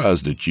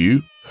surprised at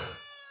you.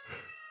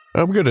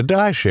 I'm gonna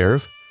die,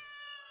 Sheriff.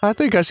 I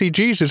think I see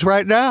Jesus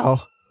right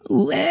now.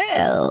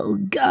 Well,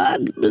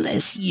 God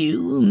bless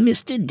you,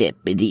 Mr.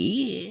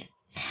 Deputy.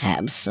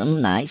 Have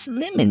some nice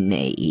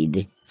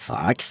lemonade.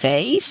 Fart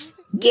face,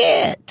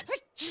 get.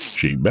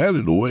 She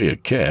batted away a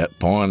cat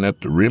pawing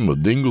at the rim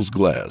of Dingle's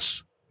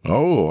glass.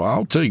 Oh,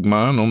 I'll take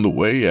mine on the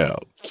way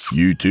out.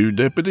 You too,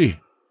 Deputy?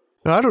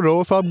 I don't know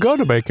if I'm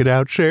gonna make it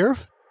out,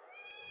 Sheriff.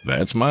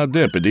 That's my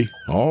deputy,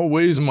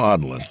 always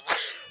modeling.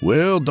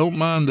 Well, don't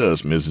mind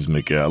us, Mrs.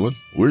 McAllen.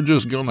 We're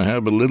just gonna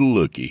have a little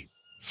looky.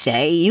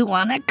 Say you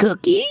want a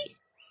cookie?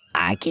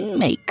 I can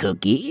make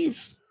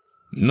cookies.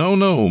 No,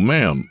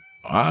 ma'am.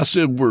 I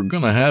said we're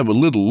gonna have a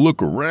little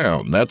look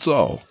around, that's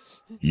all.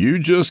 You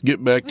just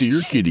get back to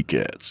your kitty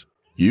cats.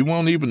 You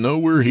won't even know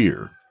we're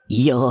here.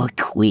 You're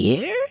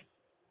queer?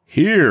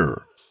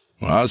 Here.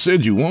 I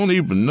said you won't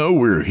even know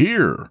we're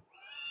here.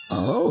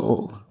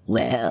 Oh,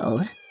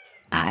 well,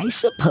 I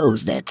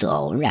suppose that's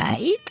all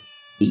right.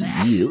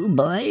 You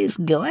boys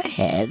go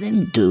ahead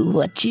and do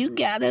what you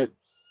gotta.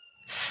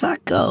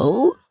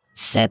 Fucko,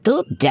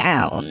 settle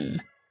down.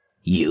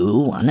 You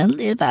wanna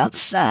live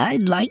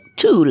outside like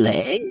two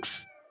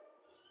legs?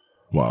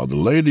 While the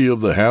lady of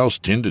the house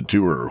tended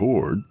to her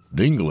hoard,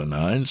 Dingle and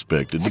I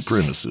inspected the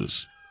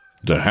premises.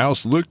 The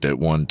house looked at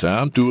one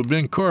time to have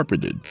been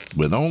carpeted,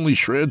 but only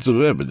shreds of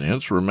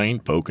evidence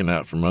remained poking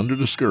out from under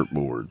the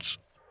skirtboards.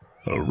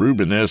 A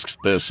Rubenesque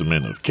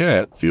specimen of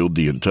cat filled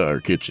the entire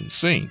kitchen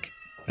sink,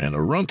 and a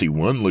runty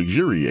one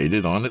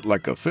luxuriated on it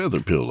like a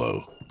feather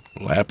pillow,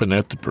 lapping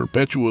at the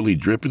perpetually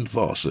dripping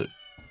faucet.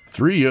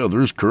 3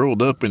 others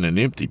curled up in an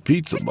empty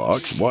pizza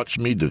box watched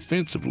me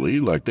defensively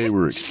like they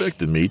were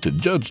expecting me to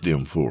judge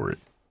them for it.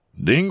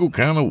 Dingle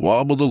kind of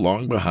wobbled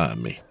along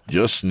behind me,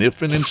 just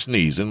sniffing and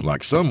sneezing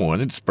like someone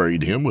had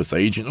sprayed him with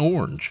Agent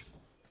Orange.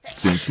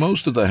 Since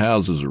most of the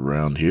houses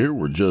around here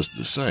were just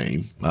the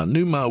same, I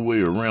knew my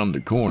way around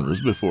the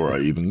corners before I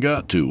even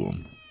got to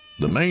them.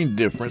 The main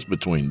difference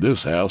between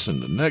this house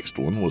and the next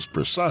one was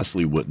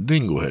precisely what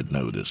Dingle had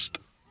noticed.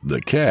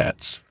 The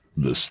cats.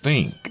 The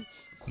stink.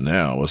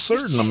 Now, a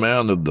certain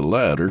amount of the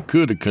latter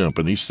could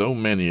accompany so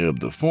many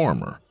of the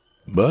former,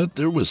 but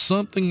there was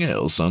something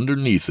else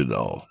underneath it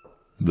all.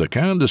 The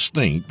kind of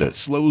stink that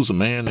slows a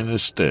man in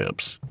his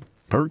steps,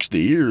 perks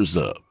the ears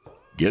up,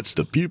 gets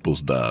the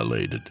pupils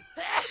dilated,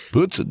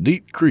 puts a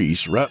deep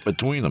crease right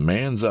between a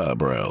man's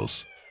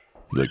eyebrows.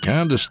 The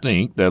kind of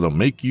stink that'll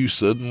make you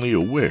suddenly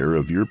aware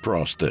of your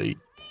prostate.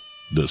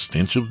 The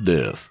stench of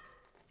death.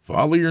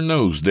 Follow your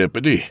nose,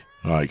 Deputy.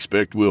 I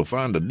expect we'll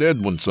find a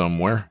dead one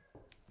somewhere.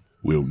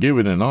 We'll give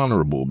it an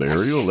honorable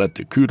burial at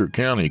the Cooter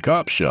County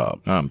Cop Shop,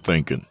 I'm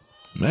thinking.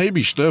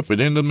 Maybe stuff it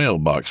in the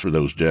mailbox for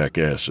those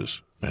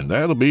jackasses, and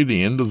that'll be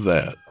the end of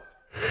that.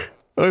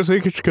 I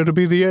think it's gonna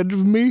be the end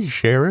of me,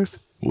 Sheriff.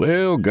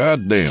 Well,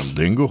 goddamn,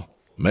 Dingle.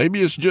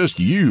 Maybe it's just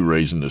you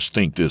raising the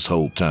stink this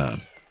whole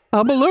time.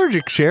 I'm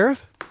allergic,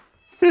 Sheriff.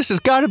 This has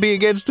got to be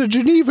against the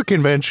Geneva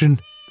Convention.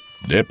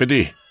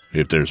 Deputy,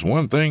 if there's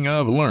one thing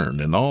I've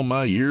learned in all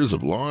my years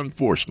of law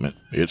enforcement,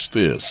 it's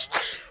this.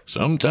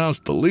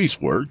 Sometimes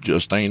police work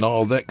just ain't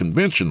all that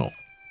conventional.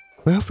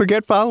 Well,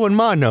 forget following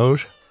my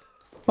nose.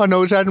 My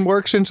nose hadn't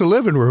worked since the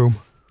living room.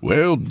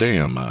 Well,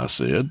 damn, I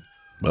said.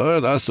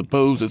 But I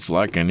suppose it's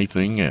like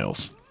anything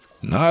else.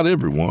 Not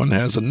everyone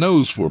has a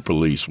nose for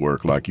police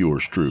work like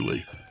yours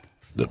truly.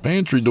 The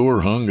pantry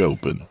door hung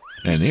open,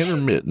 and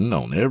intermittent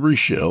on every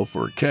shelf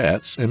were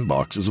cats and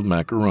boxes of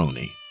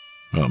macaroni.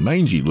 A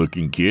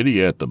mangy-looking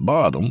kitty at the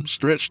bottom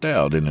stretched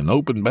out in an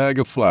open bag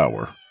of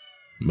flour.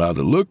 By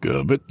the look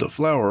of it, the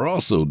flour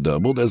also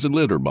doubled as a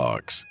litter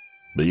box.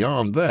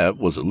 Beyond that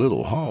was a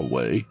little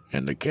hallway,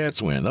 and the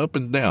cats went up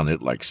and down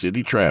it like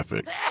city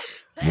traffic.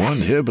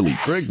 One heavily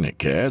pregnant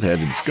cat had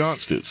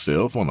ensconced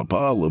itself on a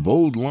pile of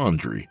old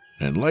laundry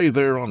and lay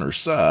there on her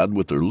side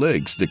with her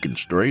legs sticking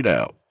straight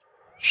out.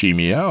 She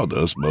meowed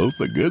us both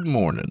a good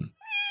morning.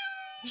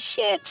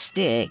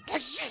 Shitstick,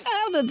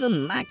 out of the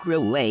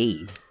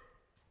microwave.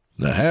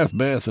 The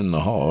half-bath in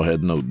the hall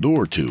had no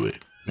door to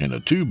it, and a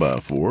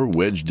 2x4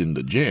 wedged in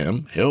the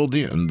jamb held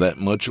in that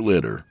much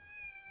litter.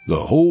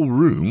 The whole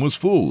room was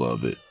full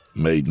of it,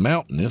 made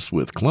mountainous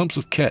with clumps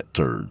of cat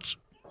turds.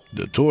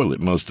 The toilet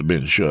must have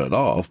been shut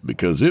off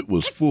because it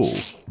was full,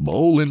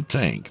 bowl and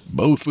tank,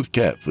 both with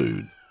cat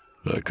food.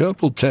 A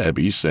couple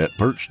tabbies sat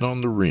perched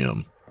on the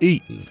rim,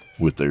 eating,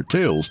 with their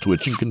tails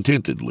twitching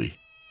contentedly.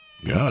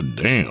 God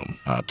damn,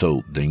 I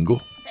told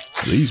Dingle.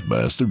 These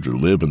bastards are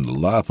living the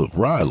life of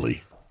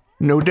Riley.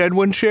 No dead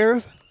one,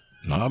 Sheriff?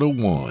 Not a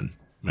one.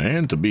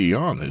 And to be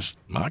honest,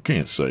 I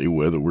can't say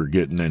whether we're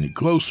getting any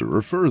closer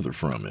or further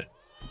from it.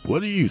 What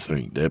do you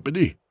think,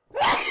 Deputy?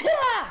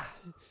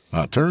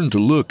 I turned to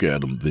look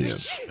at him then,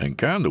 and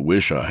kind of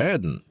wish I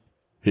hadn't.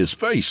 His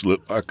face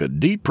looked like a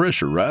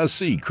depressurized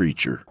sea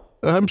creature.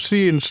 I'm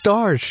seeing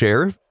stars,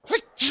 Sheriff.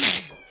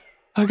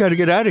 I gotta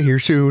get out of here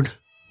soon.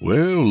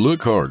 Well,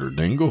 look harder,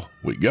 Dingle.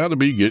 We gotta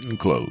be getting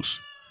close.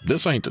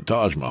 This ain't the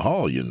Taj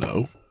Mahal, you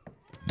know.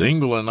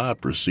 Dingle and I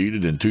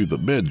proceeded into the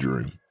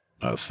bedroom.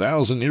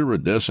 1,000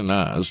 iridescent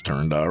eyes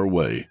turned our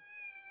way.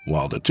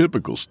 While the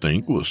typical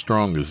stink was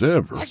strong as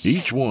ever,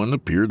 each one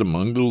appeared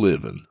among the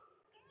living.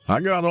 I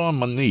got on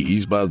my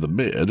knees by the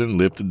bed and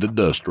lifted the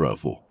dust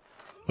ruffle.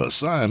 A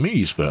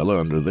Siamese fella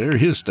under there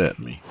hissed at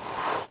me.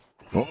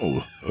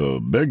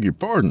 Beg your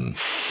pardon.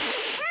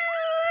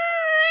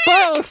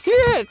 Oh,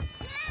 shit!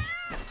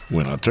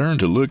 When I turned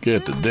to look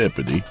at the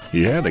deputy,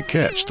 he had a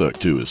cat stuck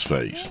to his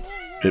face.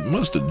 It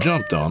must have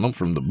jumped on him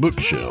from the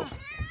bookshelf.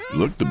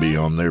 Looked to be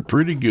on there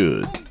pretty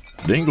good.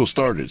 Dingle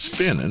started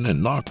spinning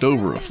and knocked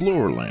over a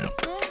floor lamp.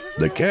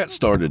 The cat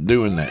started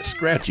doing that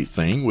scratchy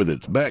thing with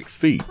its back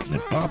feet and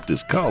it popped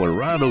his collar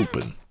right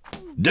open.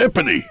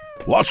 Deputy,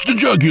 watch the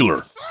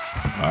jugular.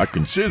 I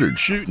considered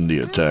shooting the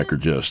attacker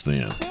just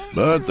then,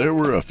 but there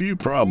were a few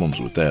problems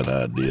with that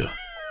idea.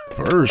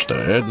 First,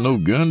 I had no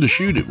gun to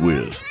shoot it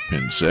with,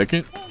 and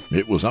second,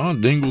 it was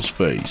on Dingle's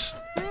face.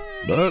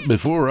 But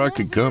before I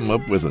could come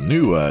up with a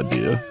new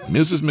idea,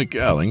 Mrs.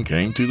 McAllen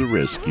came to the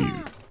rescue.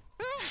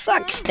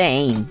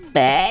 Fuckstain,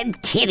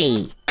 bad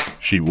kitty.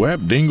 She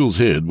whapped Dingle's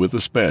head with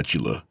a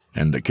spatula,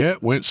 and the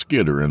cat went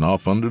skittering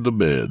off under the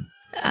bed.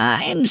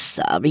 I'm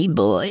sorry,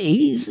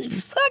 boys.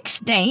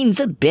 Fuckstain's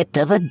a bit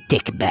of a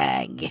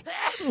dickbag.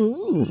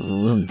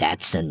 Ooh,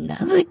 that's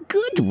another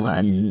good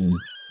one.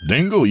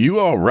 Dingle, you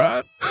all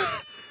right?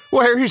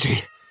 Where is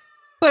he?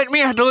 Let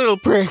me out, the little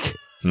prick.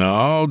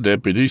 No,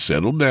 Deputy,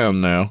 settle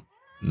down now.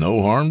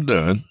 No harm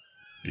done.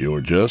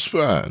 You're just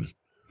fine.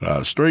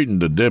 I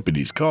straightened the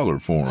deputy's collar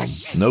for him,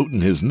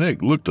 noting his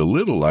neck looked a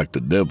little like the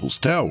Devil's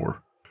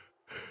Tower.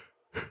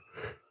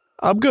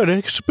 I'm gonna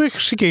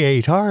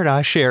asphyxiate, aren't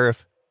I,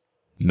 Sheriff?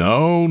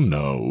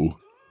 No.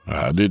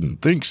 I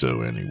didn't think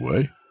so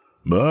anyway.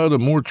 But a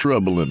more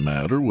troubling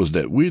matter was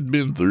that we'd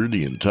been through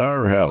the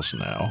entire house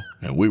now,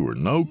 and we were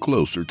no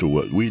closer to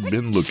what we'd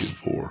been looking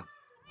for.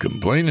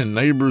 Complaining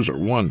neighbors are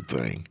one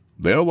thing.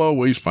 They'll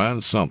always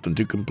find something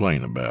to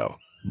complain about.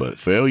 But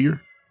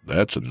failure,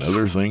 that's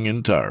another thing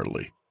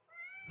entirely.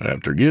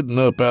 After getting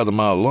up out of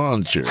my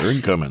lawn chair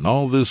and coming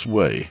all this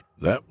way,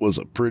 that was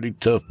a pretty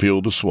tough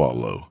pill to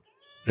swallow.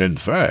 In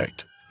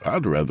fact,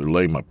 I'd rather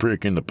lay my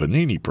prick in the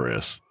panini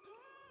press.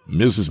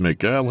 Mrs.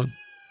 McAllen,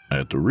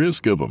 at the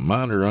risk of a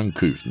minor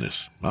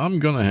uncouthness, I'm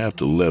gonna have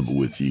to level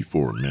with ye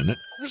for a minute.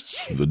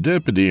 The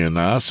deputy and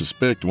I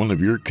suspect one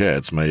of your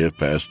cats may have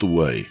passed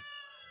away.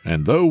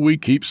 And though we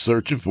keep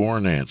searching for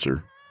an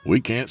answer, we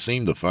can't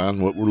seem to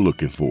find what we're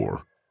looking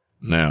for.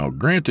 Now,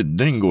 granted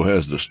Dingle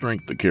has the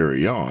strength to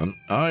carry on,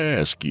 I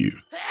ask you,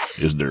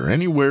 is there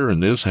anywhere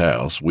in this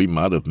house we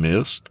might have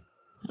missed?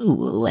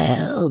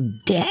 Well,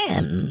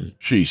 damn,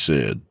 she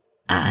said.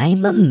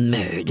 I'm a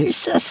murder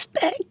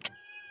suspect?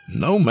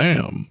 No,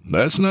 ma'am,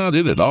 that's not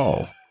it at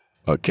all.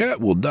 A cat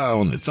will die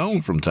on its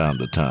own from time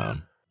to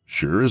time.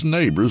 Sure as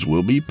neighbors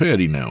will be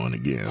petty now and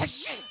again.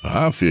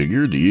 I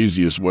figure the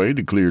easiest way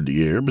to clear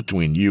the air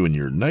between you and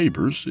your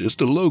neighbors is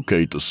to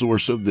locate the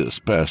source of this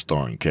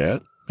passed-on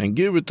cat and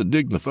give it the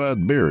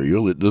dignified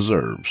burial it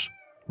deserves.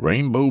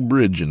 Rainbow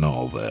Bridge and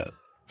all that.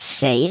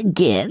 Say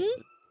again?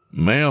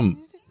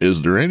 Ma'am,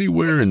 is there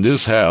anywhere in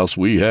this house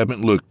we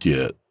haven't looked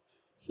yet?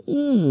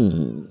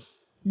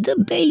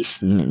 The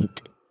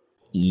basement.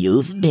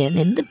 You've been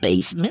in the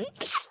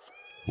basement?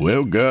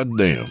 Well,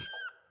 goddamn.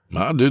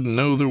 I didn't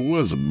know there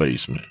was a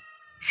basement.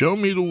 Show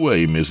me the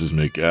way, Mrs.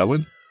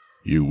 McAllen.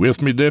 You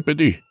with me,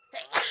 Deputy?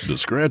 The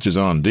scratches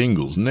on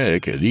Dingle's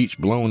neck had each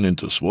blown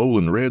into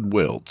swollen red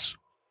welts.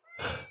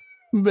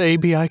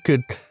 Maybe I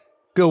could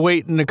go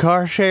wait in the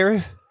car,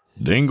 Sheriff?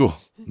 Dingle,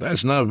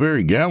 That's not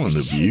very gallant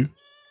of you.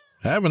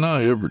 Haven't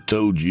I ever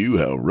told you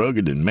how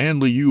rugged and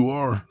manly you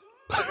are?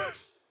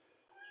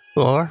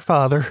 Our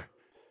Father,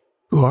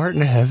 who art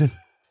in heaven.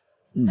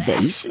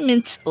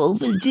 Basement's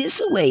over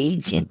this way,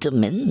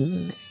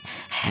 gentlemen.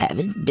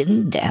 Haven't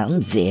been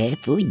down there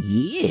for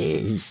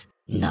years.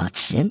 Not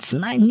since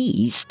my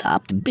knees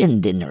stopped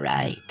bending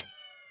right.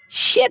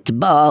 Shit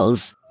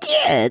balls,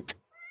 get!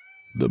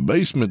 The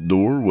basement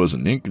door was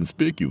an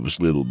inconspicuous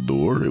little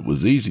door. It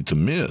was easy to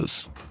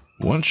miss.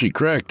 Once she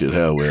cracked it,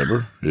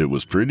 however, it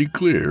was pretty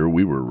clear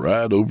we were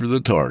right over the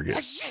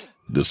target.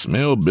 The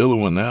smell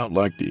billowing out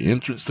like the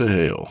entrance to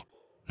hell.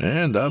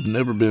 And I've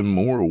never been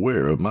more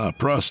aware of my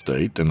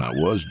prostate than I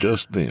was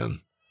just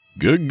then.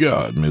 Good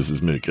God, Mrs.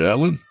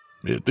 McAllen,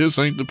 if this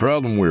ain't the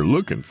problem we're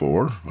looking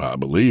for, I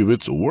believe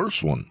it's a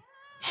worse one.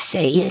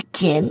 Say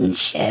again,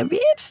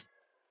 Sheriff?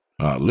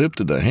 I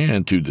lifted a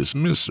hand to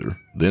dismiss her,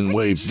 then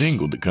waved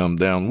Dingle to come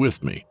down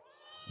with me.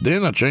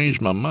 Then I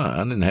changed my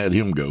mind and had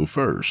him go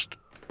first.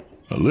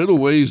 A little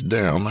ways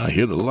down, I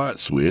hit a light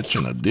switch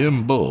and a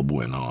dim bulb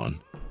went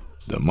on.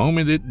 The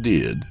moment it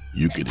did,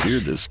 you could hear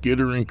the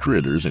skittering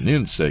critters and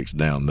insects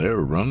down there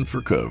run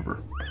for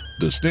cover.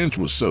 The stench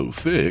was so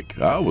thick,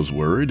 I was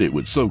worried it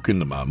would soak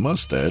into my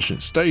mustache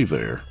and stay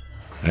there.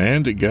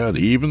 And it got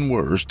even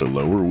worse the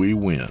lower we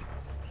went.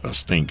 A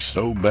stink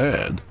so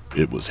bad,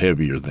 it was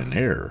heavier than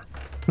air.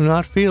 I'm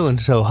not feeling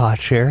so hot,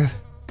 Sheriff.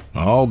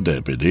 Oh,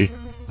 Deputy,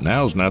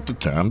 now's not the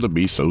time to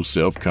be so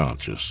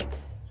self-conscious.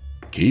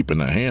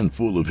 Keeping a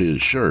handful of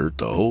his shirt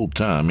the whole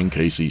time in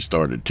case he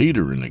started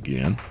teetering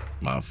again,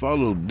 I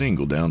followed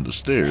Dingle down the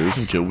stairs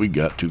until we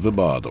got to the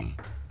bottom.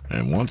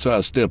 And once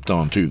I stepped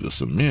onto the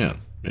cement,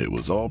 it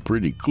was all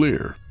pretty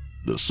clear,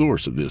 the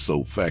source of this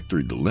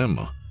olfactory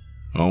dilemma.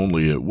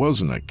 Only it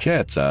wasn't a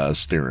cat's eyes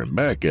staring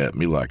back at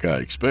me like I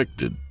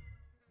expected.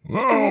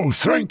 Oh,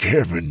 thank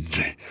heavens.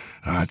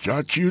 I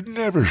thought you'd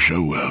never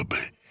show up.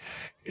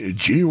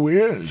 Gee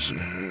whiz,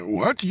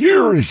 what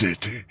year is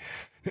it?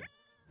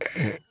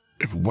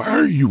 Why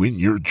are you in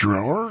your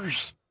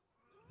drawers?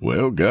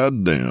 Well,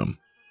 goddamn.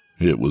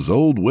 It was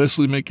old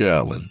Wesley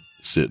McAllen,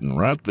 sitting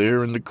right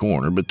there in the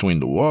corner between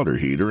the water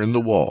heater and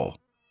the wall.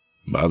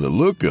 By the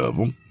look of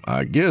him,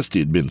 I guessed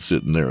he'd been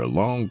sitting there a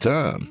long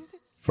time.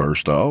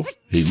 First off,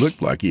 he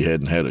looked like he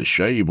hadn't had a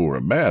shave or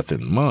a bath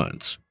in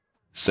months.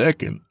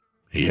 Second,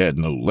 he had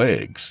no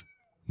legs.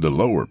 The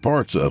lower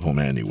parts of him,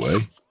 anyway.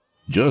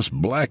 Just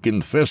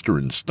blackened,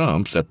 festering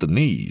stumps at the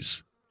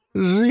knees.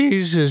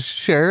 Jesus,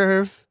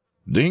 Sheriff.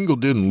 Dingle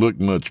didn't look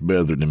much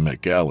better than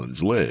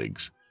McAllen's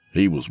legs.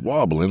 He was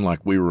wobbling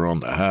like we were on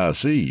the high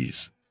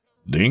seas.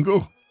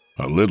 Dingle?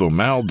 A little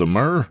mal de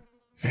mer?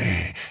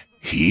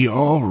 He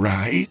all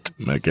right?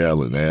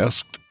 McAllen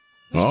asked.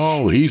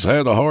 Oh, he's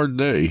had a hard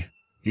day.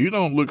 You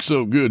don't look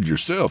so good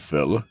yourself,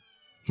 fella.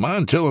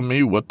 Mind telling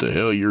me what the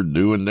hell you're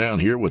doing down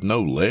here with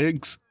no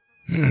legs?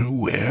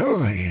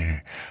 Well,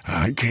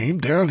 I came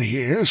down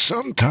here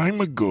some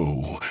time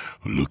ago,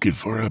 looking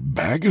for a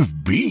bag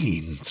of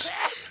beans.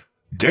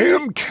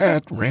 Damn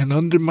cat ran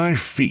under my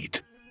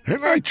feet,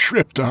 and I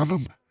tripped on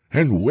him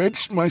and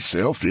wedged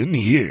myself in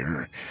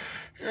here.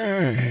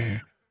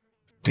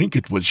 Think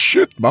it was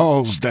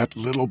shitballs, that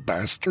little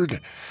bastard.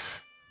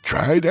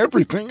 Tried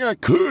everything I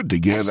could to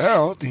get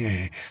out,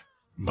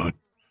 but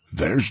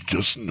there's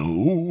just no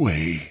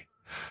way.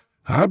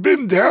 I've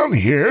been down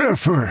here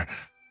for,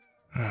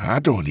 I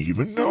don't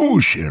even know,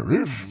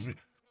 Sheriff.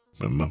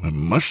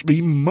 Must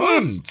be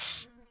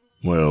months.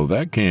 Well,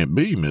 that can't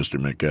be, Mr.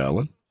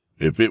 McAllen.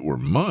 If it were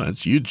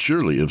months, you'd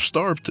surely have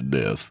starved to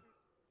death.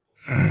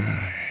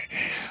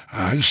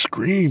 I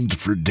screamed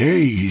for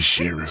days,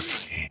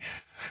 Sheriff.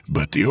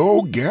 But the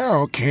old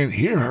gal can't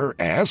hear her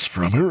ass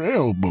from her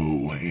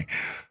elbow.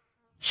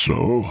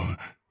 So,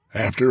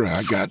 after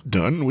I got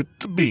done with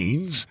the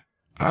beans,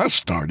 I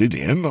started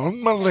in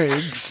on my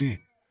legs.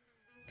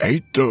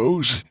 Ate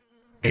those,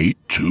 ate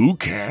 2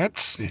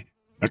 cats,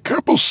 a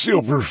couple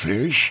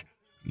silverfish,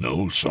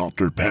 no salt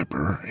or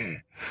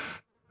pepper.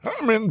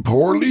 I'm in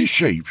poorly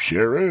shape,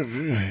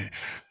 Sheriff.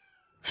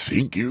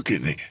 Think you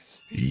can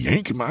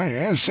yank my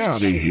ass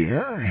out of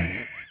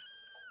here?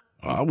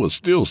 I was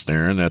still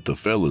staring at the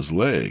fella's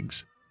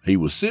legs. He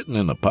was sitting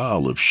in a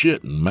pile of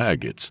shit and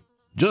maggots,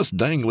 just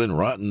dangling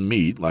rotten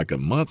meat like a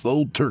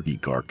month-old turkey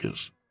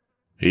carcass.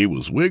 He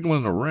was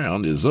wiggling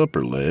around his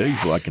upper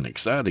legs like an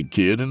excited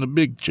kid in a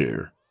big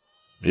chair.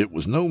 It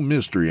was no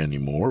mystery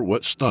anymore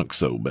what stunk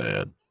so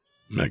bad.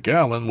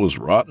 McAllen was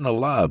rotten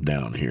alive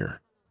down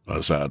here.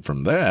 Aside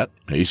from that,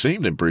 he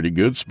seemed in pretty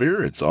good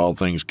spirits, all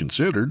things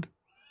considered.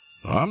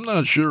 I'm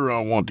not sure I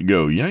want to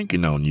go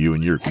yanking on you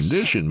in your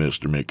condition,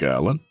 Mr.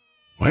 McAllen.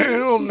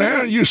 Well,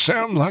 now you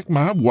sound like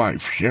my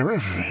wife,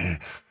 Sheriff.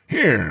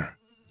 Here,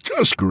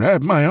 just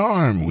grab my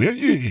arm, will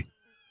you?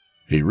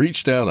 He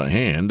reached out a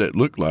hand that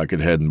looked like it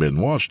hadn't been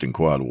washed in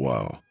quite a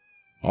while.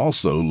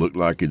 Also looked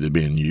like it had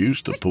been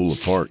used to pull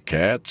apart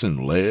cats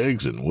and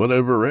legs and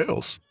whatever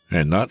else,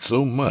 and not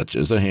so much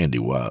as a handy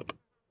wipe.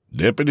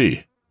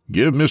 Deputy,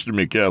 give Mr.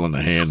 McAllen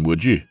a hand,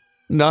 would you?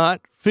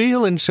 Not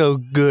feeling so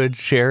good,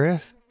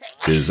 Sheriff.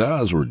 His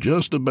eyes were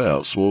just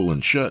about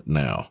swollen shut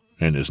now,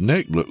 and his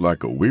neck looked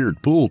like a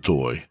weird pull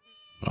toy.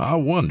 I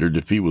wondered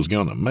if he was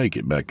going to make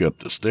it back up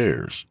the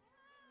stairs.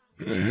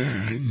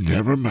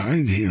 Never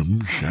mind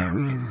him,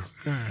 Sheriff.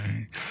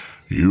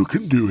 You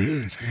can do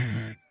it.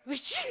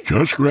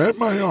 Just grab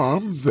my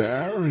arm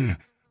there and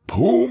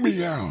pull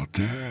me out.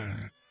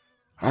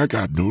 I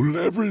got no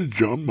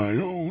leverage on my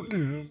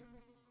own.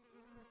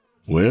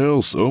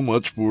 Well, so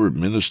much for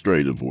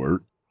administrative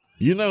work.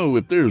 You know,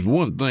 if there's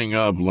one thing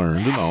I've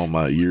learned in all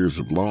my years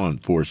of law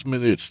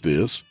enforcement, it's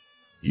this.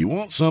 You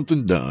want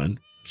something done,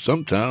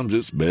 sometimes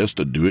it's best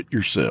to do it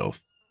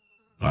yourself.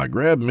 I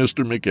grabbed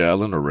Mr.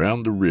 McAllen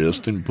around the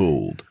wrist and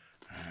pulled.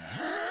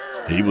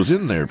 He was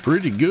in there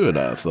pretty good,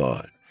 I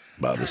thought.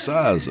 By the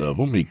size of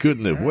him, he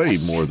couldn't have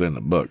weighed more than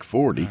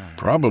 $140,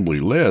 probably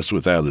less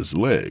without his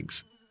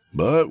legs.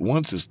 But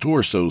once his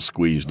torso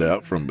squeezed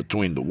out from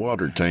between the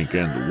water tank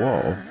and the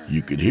wall,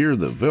 you could hear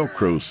the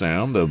Velcro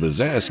sound of his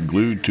ass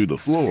glued to the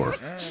floor.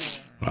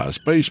 I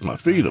spaced my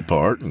feet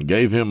apart and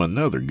gave him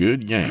another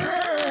good yank.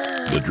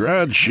 The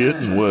dried shit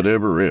and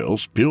whatever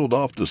else peeled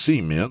off the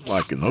cement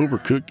like an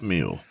overcooked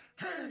meal.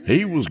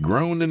 He was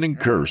groaning and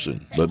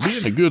cursing, but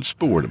being a good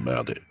sport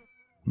about it.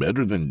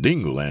 Better than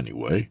Dingle,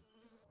 anyway.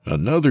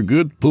 Another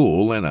good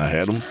pull, and I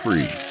had him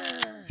free.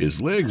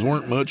 His legs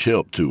weren't much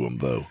help to him,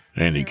 though,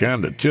 and he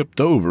kind of tipped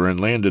over and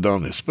landed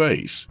on his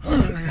face.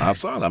 I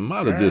thought I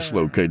might have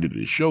dislocated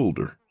his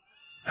shoulder.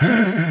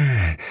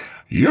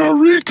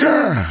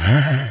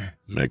 Eureka!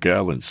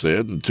 McAllen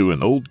said into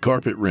an old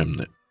carpet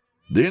remnant.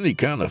 Then he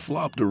kind of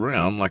flopped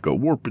around like a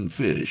warping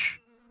fish.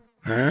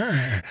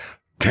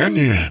 Can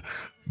you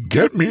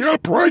get me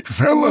upright,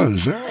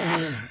 fellas?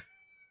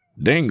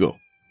 Dingle.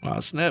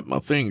 I snapped my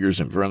fingers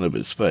in front of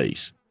his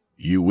face.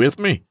 You with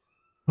me?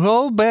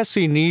 Oh,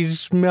 Bessie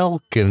needs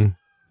milking.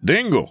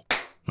 Dingle!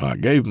 I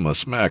gave him a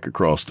smack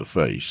across the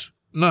face.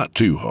 Not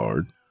too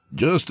hard,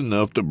 just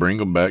enough to bring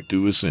him back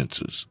to his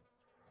senses.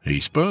 He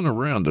spun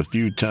around a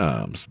few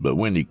times, but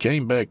when he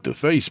came back to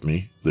face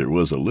me, there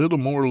was a little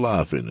more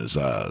life in his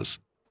eyes.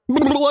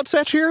 What's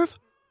that, Sheriff?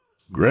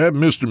 Grab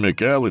Mr.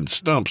 McAllen's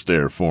stumps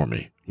there for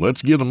me.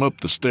 Let's get him up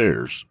the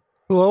stairs.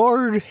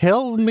 Lord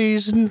help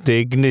me's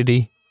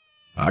dignity.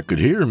 I could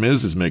hear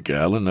Mrs.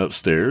 McAllen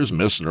upstairs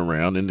messing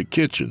around in the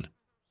kitchen.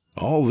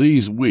 All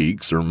these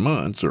weeks or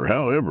months or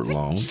however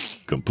long,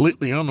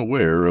 completely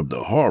unaware of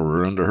the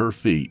horror under her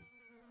feet.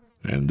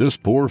 And this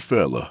poor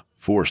fella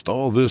forced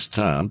all this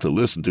time to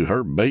listen to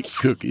her baked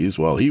cookies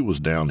while he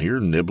was down here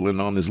nibbling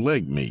on his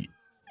leg meat.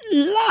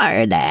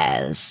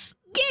 Lardass,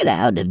 get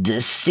out of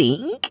the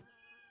sink.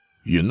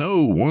 You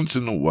know, once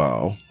in a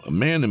while, a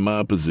man in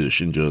my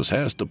position just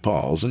has to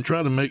pause and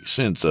try to make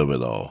sense of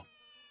it all.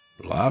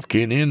 Life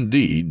can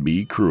indeed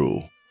be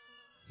cruel.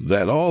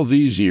 That all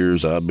these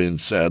years I've been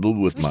saddled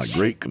with my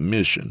great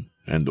commission,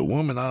 and the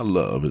woman I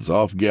love is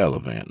off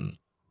gallivanting.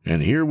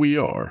 And here we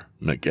are,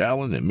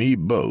 McAllen and me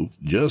both,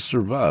 just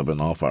surviving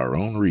off our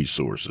own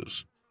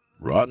resources,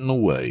 rotting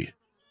away.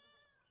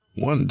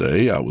 One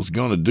day I was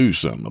going to do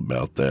something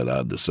about that,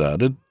 I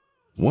decided.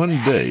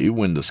 One day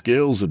when the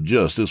scales of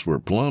justice were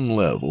plumb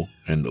level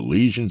and the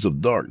legions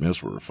of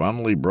darkness were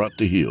finally brought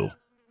to heel.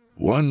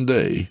 One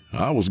day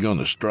I was going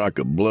to strike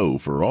a blow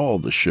for all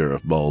the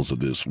sheriff balls of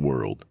this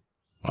world.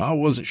 I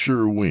wasn't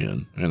sure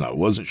when, and I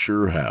wasn't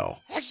sure how.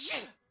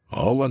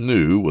 All I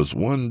knew was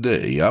one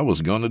day I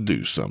was going to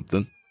do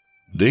something.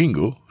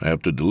 Dingle,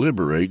 after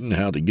deliberating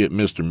how to get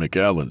Mr.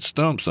 McAllen's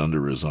stumps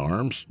under his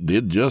arms,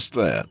 did just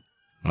that.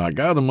 I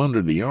got him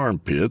under the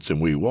armpits and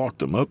we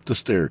walked him up the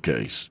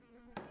staircase.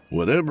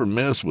 Whatever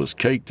mess was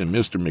caked in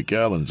Mr.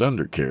 McAllen's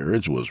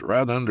undercarriage was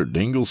right under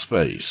Dingle's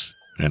face,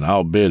 and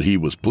I'll bet he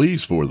was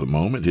pleased for the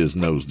moment his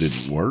nose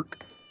didn't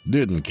work.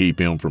 Didn't keep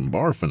him from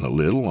barfing a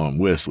little on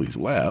Wesley's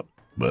lap,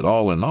 but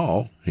all in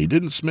all, he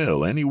didn't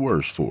smell any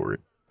worse for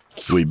it.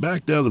 We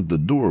backed out of the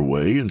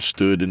doorway and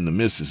stood in the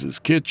missus's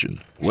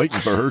kitchen, waiting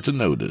for her to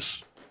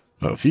notice.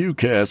 A few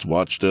cats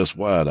watched us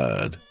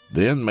wide-eyed,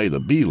 then made a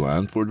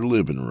beeline for the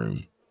living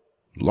room.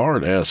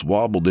 Lardass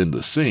wobbled in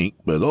the sink,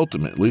 but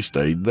ultimately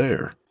stayed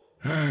there.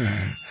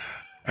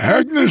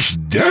 Agnes,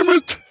 damn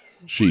it!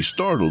 She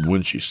startled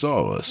when she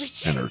saw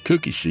us, and her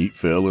cookie sheet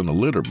fell in a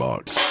litter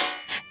box.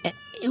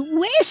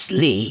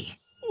 Wesley,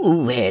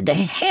 where the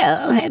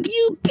hell have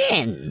you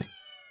been?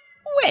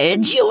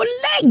 Where'd your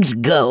legs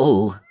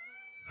go?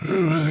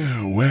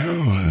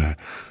 Well,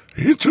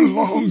 it's a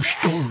long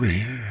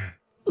story.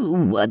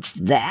 What's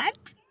that?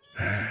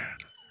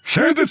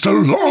 Said it's a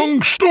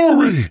long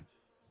story.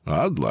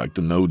 I'd like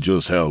to know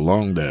just how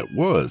long that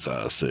was,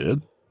 I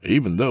said,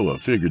 even though I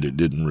figured it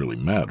didn't really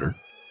matter.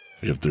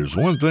 If there's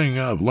one thing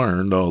I've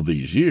learned all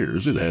these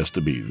years, it has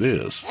to be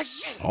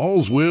this.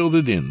 All's well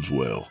that ends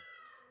well.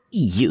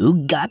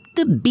 You got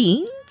the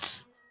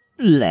beans?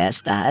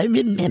 Last I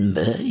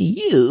remember,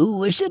 you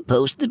were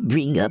supposed to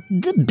bring up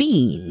the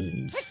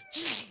beans.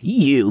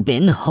 You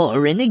been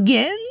whoring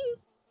again?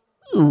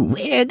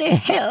 Where the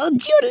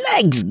hell'd your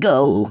legs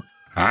go?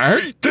 I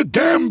ate the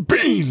damn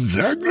beans,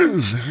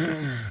 Agnes.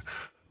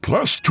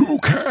 plus 2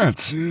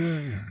 cats,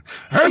 and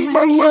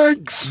my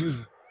legs.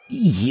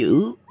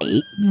 You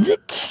ate the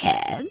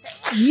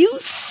cats? You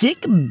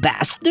sick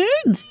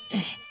bastard?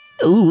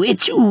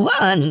 Which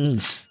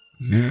ones?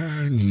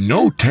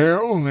 No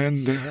Tail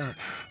and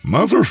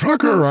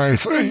Motherfucker, I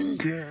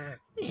think.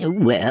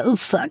 Well,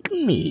 fuck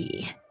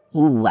me.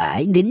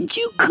 Why didn't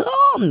you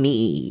call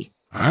me?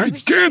 I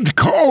did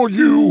call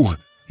you.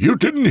 You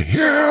didn't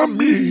hear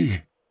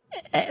me.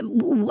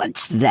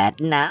 What's that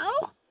now?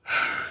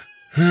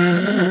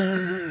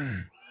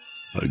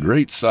 A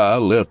great sigh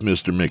left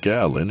Mr.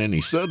 McAllen, and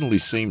he suddenly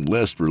seemed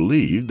less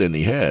relieved than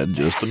he had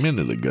just a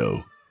minute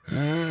ago.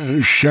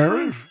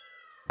 Sheriff,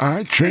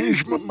 I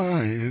changed my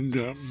mind.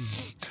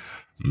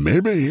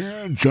 Maybe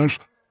just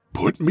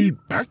put me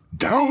back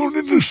down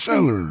in the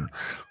cellar.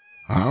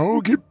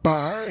 I'll get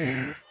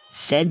by.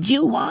 Said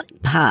you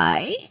want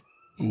pie?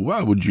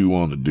 Why would you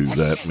want to do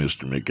that,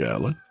 Mr.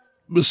 McAllen?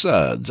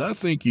 Besides, I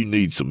think you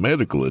need some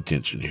medical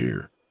attention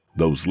here.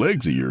 Those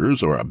legs of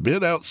yours are a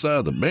bit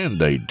outside the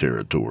Band-Aid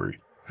territory.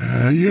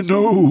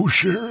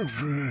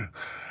 Sheriff,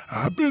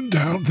 I've been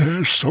down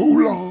there so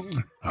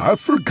long, I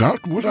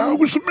forgot what I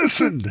was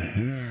missing.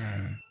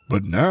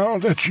 But now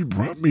that you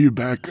brought me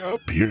back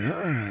up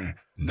here,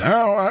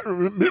 now I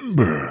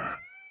remember.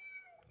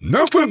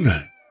 Nothing.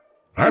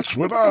 That's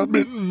what I've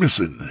been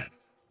missing.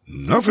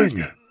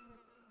 Nothing.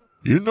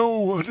 You know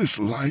what it's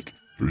like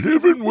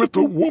living with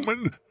a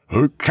woman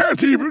who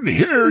can't even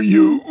hear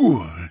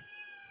you.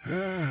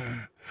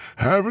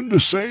 Having to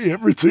say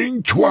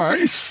everything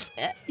twice.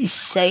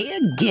 Say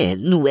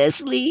again,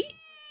 Wesley.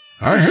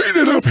 I hate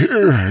it up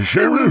here,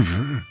 Sheriff.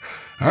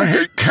 I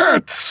hate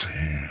cats.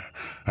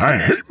 I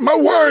hate my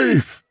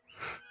wife.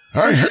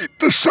 I hate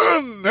the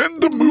sun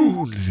and the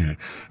moon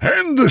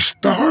and the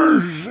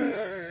stars.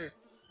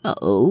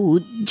 Oh,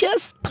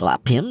 just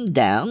plop him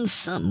down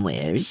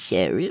somewhere,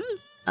 Sheriff.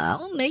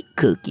 I'll make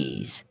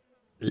cookies.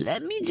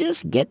 Let me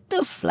just get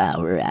the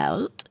flour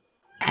out.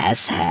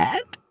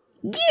 Asshat,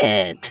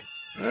 get!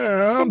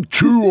 I'm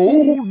too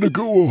old to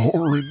go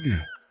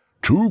a-whoring.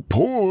 Too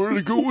poor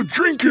to go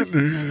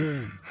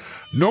a-drinking.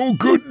 No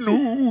good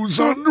news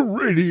on the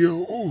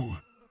radio.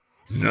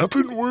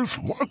 Nothing worth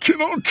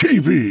watching on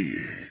TV.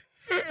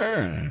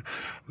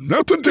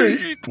 Nothing to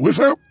eat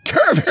without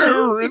cat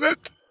hair in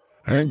it.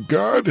 And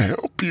God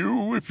help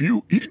you if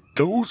you eat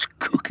those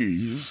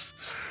cookies.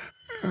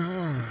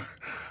 I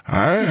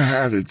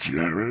had it,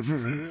 Sheriff.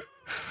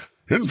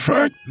 In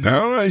fact,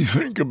 now I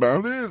think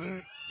about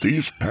it,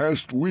 these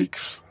past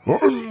weeks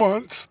or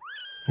months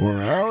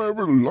or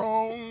however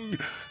long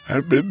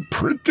have been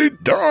pretty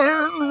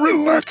darn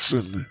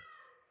relaxing.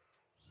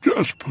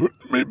 Just put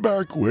me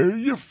back where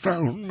you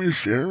found me,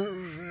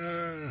 Sheriff.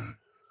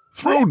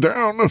 Throw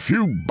down a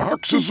few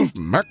boxes of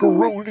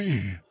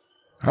macaroni.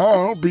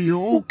 I'll be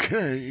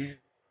okay.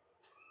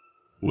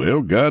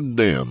 Well,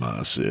 goddamn,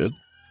 I said.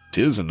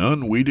 'Tis an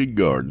unweeded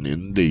garden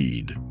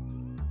indeed.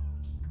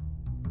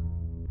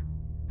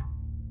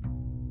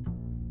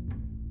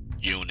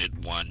 Unit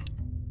 1.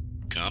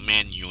 Come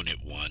in, Unit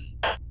 1.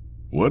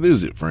 What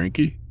is it,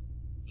 Frankie?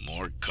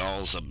 More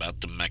calls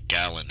about the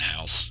McAllen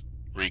house.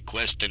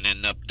 Requesting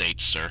an update,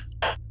 sir.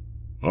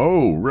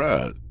 Oh,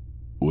 right.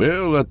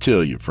 Well, I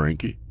tell you,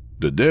 Frankie,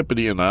 the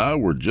deputy and I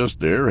were just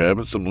there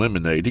having some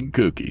lemonade and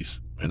cookies,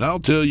 and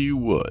I'll tell you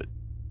what,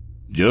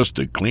 just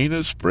the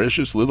cleanest,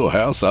 freshest little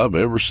house I've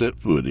ever set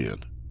foot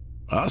in.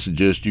 I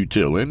suggest you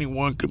tell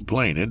anyone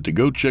complaining to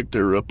go check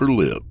their upper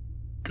lip,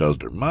 'cause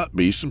there might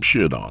be some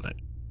shit on it.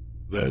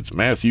 That's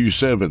Matthew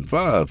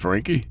 7:5,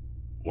 Frankie.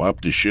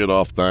 Wipe the shit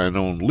off thine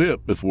own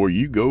lip before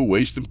you go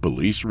wasting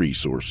police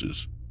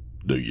resources.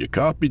 Do you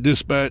copy,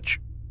 dispatch?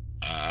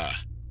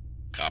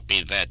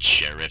 Copy that,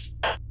 Sheriff.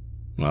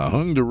 I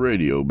hung the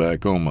radio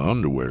back on my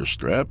underwear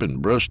strap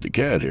and brushed the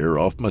cat hair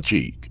off my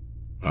cheek.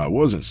 I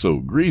wasn't so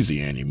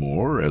greasy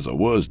anymore as I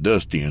was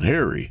dusty and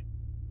hairy.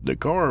 The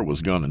car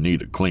was gonna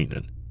need a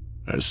cleaning.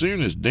 As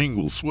soon as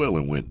Dingle's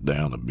swelling went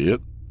down a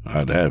bit,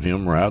 I'd have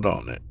him right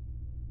on it.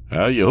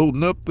 How you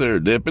holding up there,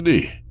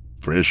 deputy?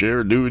 Fresh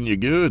air doing you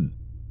good?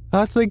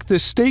 I think the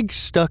stink's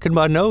stuck in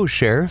my nose,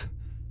 Sheriff.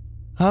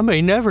 I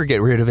may never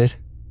get rid of it.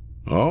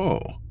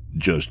 Oh,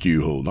 just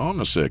you hold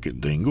on a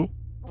second, Dingle.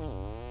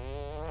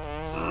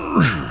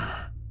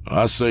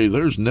 I say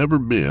there's never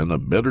been a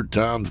better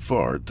time to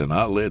fart than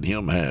I let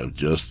him have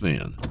just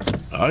then.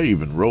 I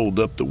even rolled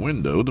up the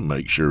window to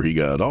make sure he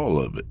got all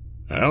of it.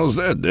 How's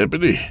that,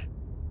 deputy?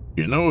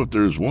 You know, if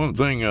there's one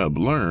thing I've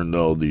learned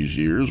all these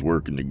years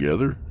working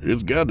together,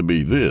 it's got to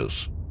be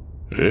this.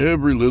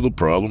 Every little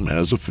problem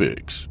has a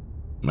fix.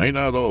 May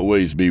not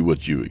always be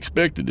what you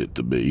expected it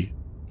to be.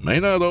 May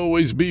not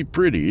always be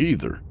pretty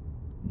either.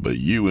 But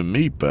you and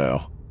me,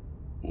 pal,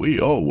 we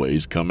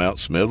always come out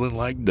smelling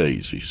like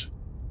daisies.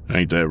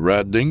 Ain't that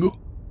right, Dingle?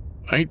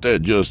 Ain't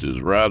that just as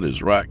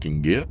right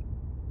can get?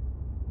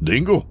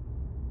 Dingle?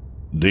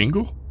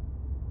 Dingle?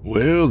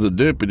 Well, the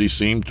deputy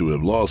seemed to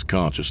have lost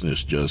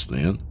consciousness just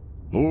then.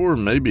 Or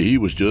maybe he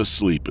was just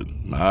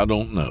sleeping. I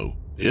don't know.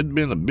 It'd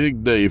been a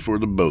big day for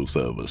the both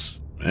of us,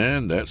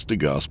 and that's the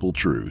gospel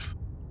truth.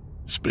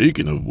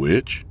 Speaking of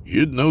which,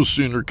 you'd no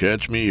sooner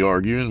catch me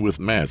arguing with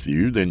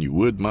Matthew than you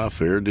would my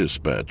fair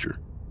dispatcher.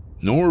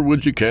 Nor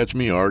would you catch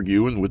me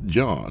arguing with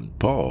John,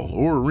 Paul,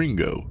 or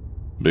Ringo.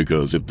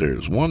 Because if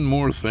there's one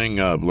more thing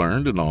I've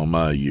learned in all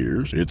my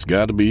years, it's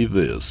gotta be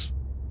this.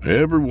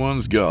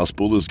 Everyone's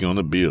gospel is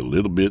gonna be a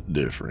little bit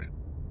different.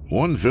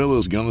 One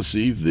fella's gonna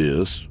see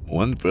this,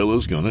 one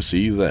fella's gonna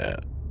see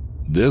that.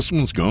 This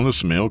one's gonna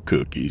smell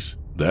cookies,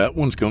 that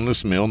one's gonna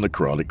smell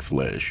necrotic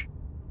flesh.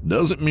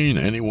 Doesn't mean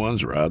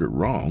anyone's right or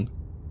wrong,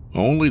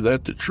 only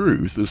that the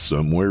truth is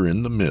somewhere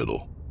in the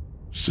middle.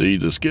 See,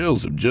 the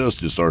scales of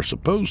justice are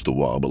supposed to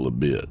wobble a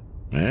bit,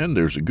 and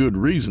there's a good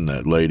reason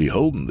that lady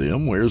holding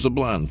them wears a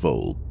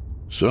blindfold.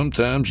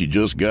 Sometimes you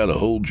just gotta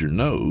hold your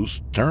nose,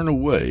 turn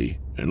away,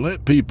 and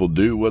let people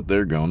do what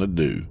they're gonna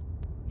do.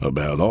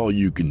 About all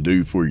you can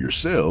do for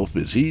yourself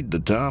is heed the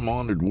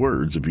time-honored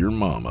words of your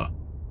mama.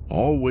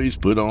 Always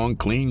put on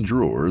clean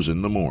drawers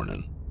in the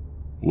morning.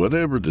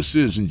 Whatever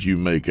decisions you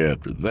make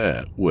after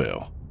that,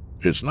 well,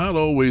 it's not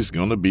always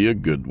going to be a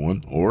good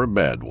one or a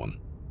bad one.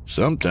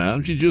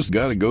 Sometimes you just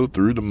got to go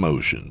through the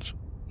motions.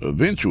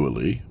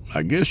 Eventually,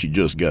 I guess you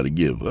just got to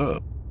give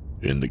up.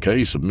 In the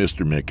case of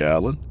Mr.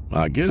 McAllen,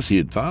 I guess he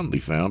had finally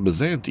found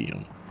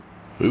Byzantium.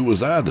 Who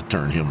was I to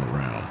turn him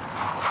around?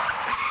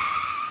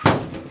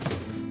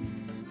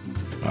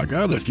 I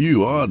got a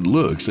few odd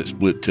looks at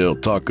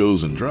Splittail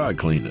tacos and dry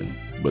cleaning,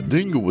 but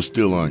Dingle was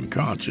still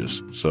unconscious,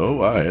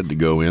 so I had to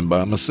go in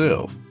by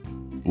myself.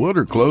 What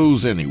are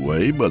clothes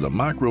anyway but a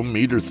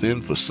micrometer-thin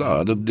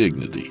facade of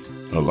dignity?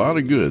 A lot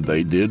of good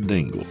they did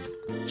Dingle.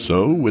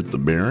 So, with the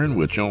Baron,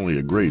 which only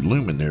a great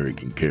luminary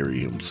can carry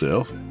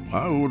himself,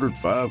 I ordered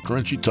 5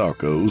 crunchy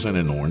tacos and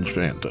an orange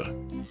Fanta.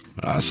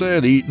 I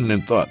sat eating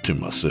and thought to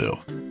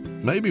myself,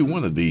 maybe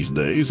one of these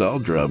days I'll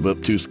drive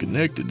up to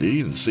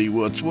Schenectady and see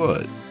what's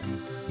what.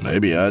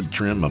 Maybe I'd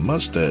trim my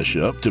mustache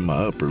up to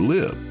my upper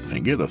lip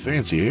and get a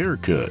fancy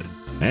haircut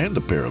and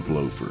a pair of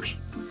loafers,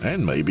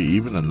 and maybe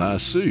even a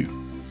nice suit.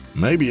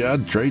 Maybe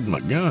I'd trade my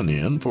gun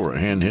in for a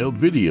handheld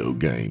video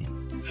game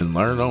and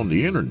learn on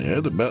the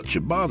internet about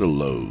ciabatta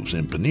loaves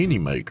and panini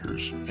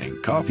makers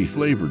and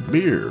coffee-flavored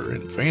beer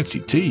and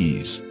fancy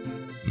teas.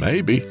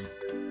 Maybe.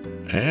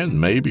 And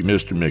maybe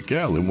Mr.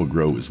 McAllen will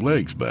grow his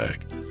legs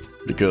back,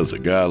 because a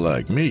guy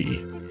like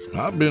me,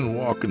 I've been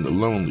walking the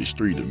lonely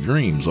street of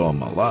dreams all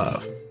my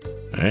life.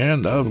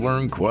 And I've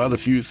learned quite a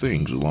few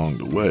things along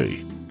the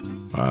way.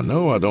 I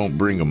know I don't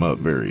bring them up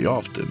very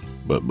often,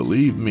 but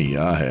believe me,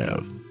 I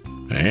have.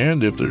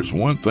 And if there's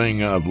one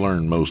thing I've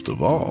learned most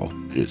of all,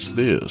 it's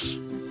this.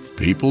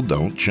 People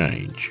don't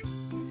change.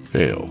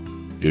 Hell,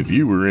 if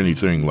you were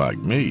anything like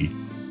me,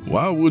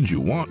 why would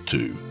you want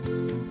to?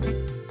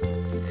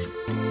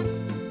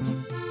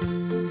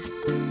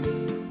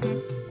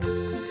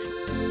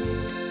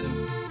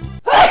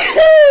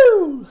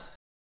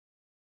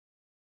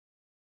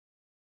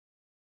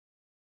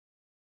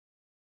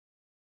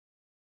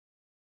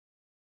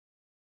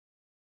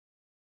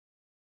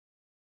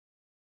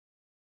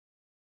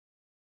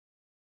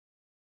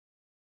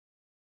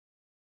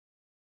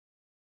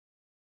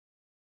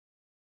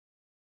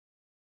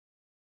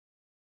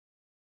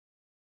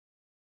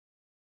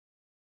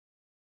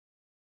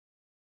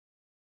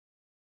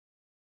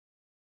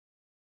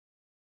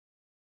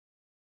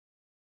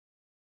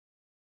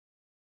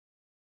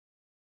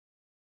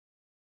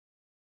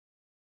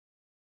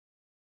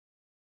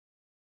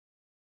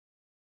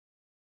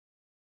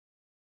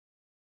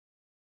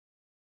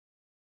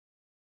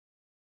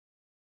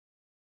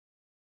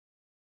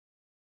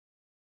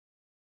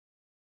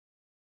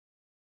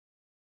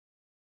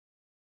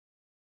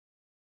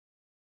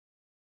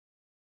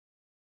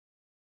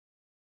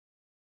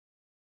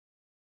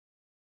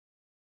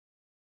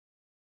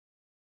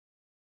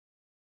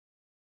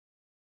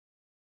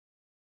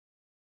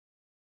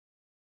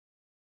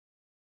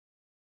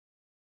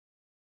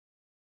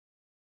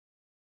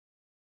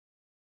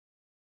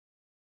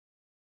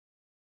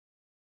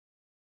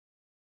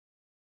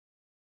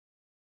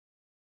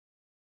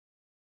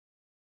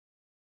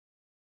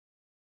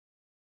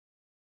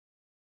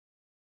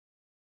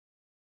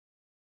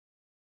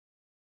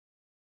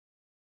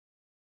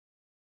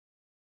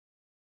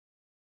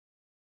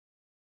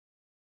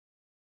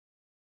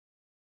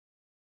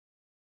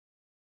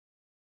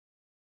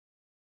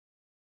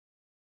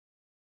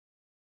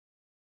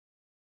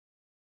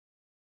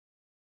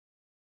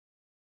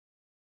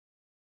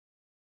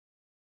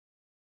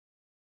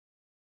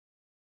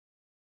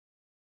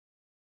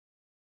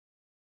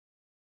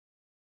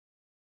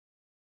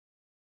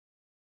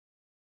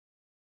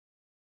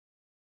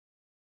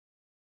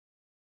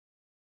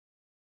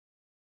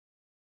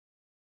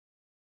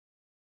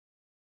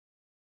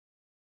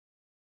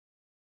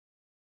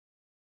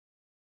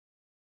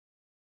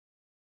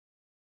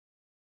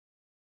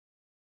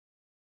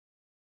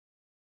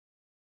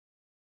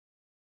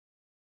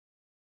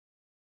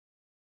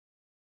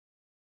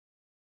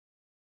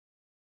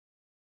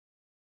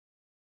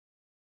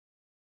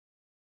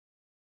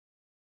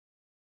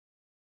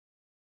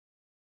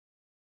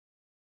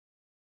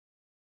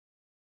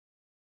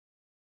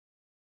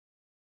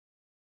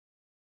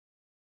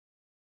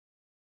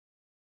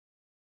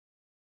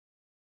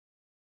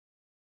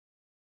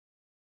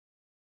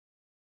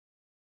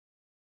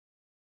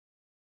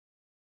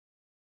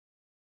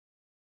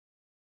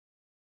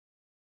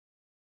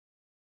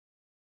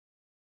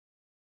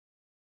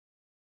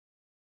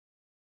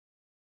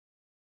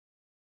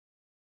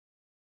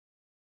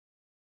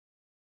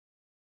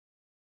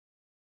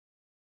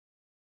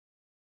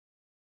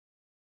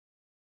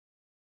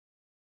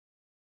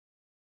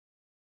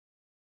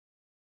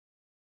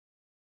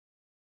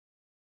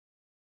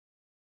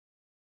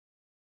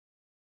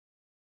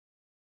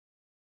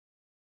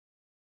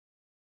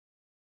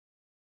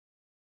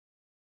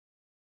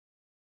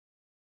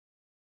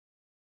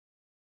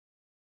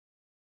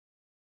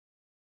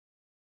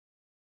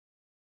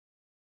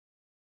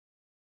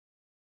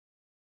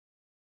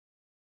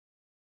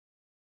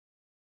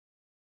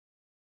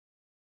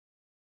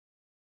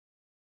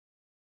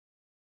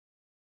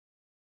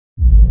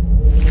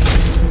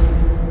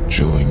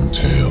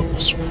 Chilling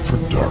Tales for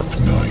Dark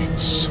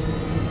Nights.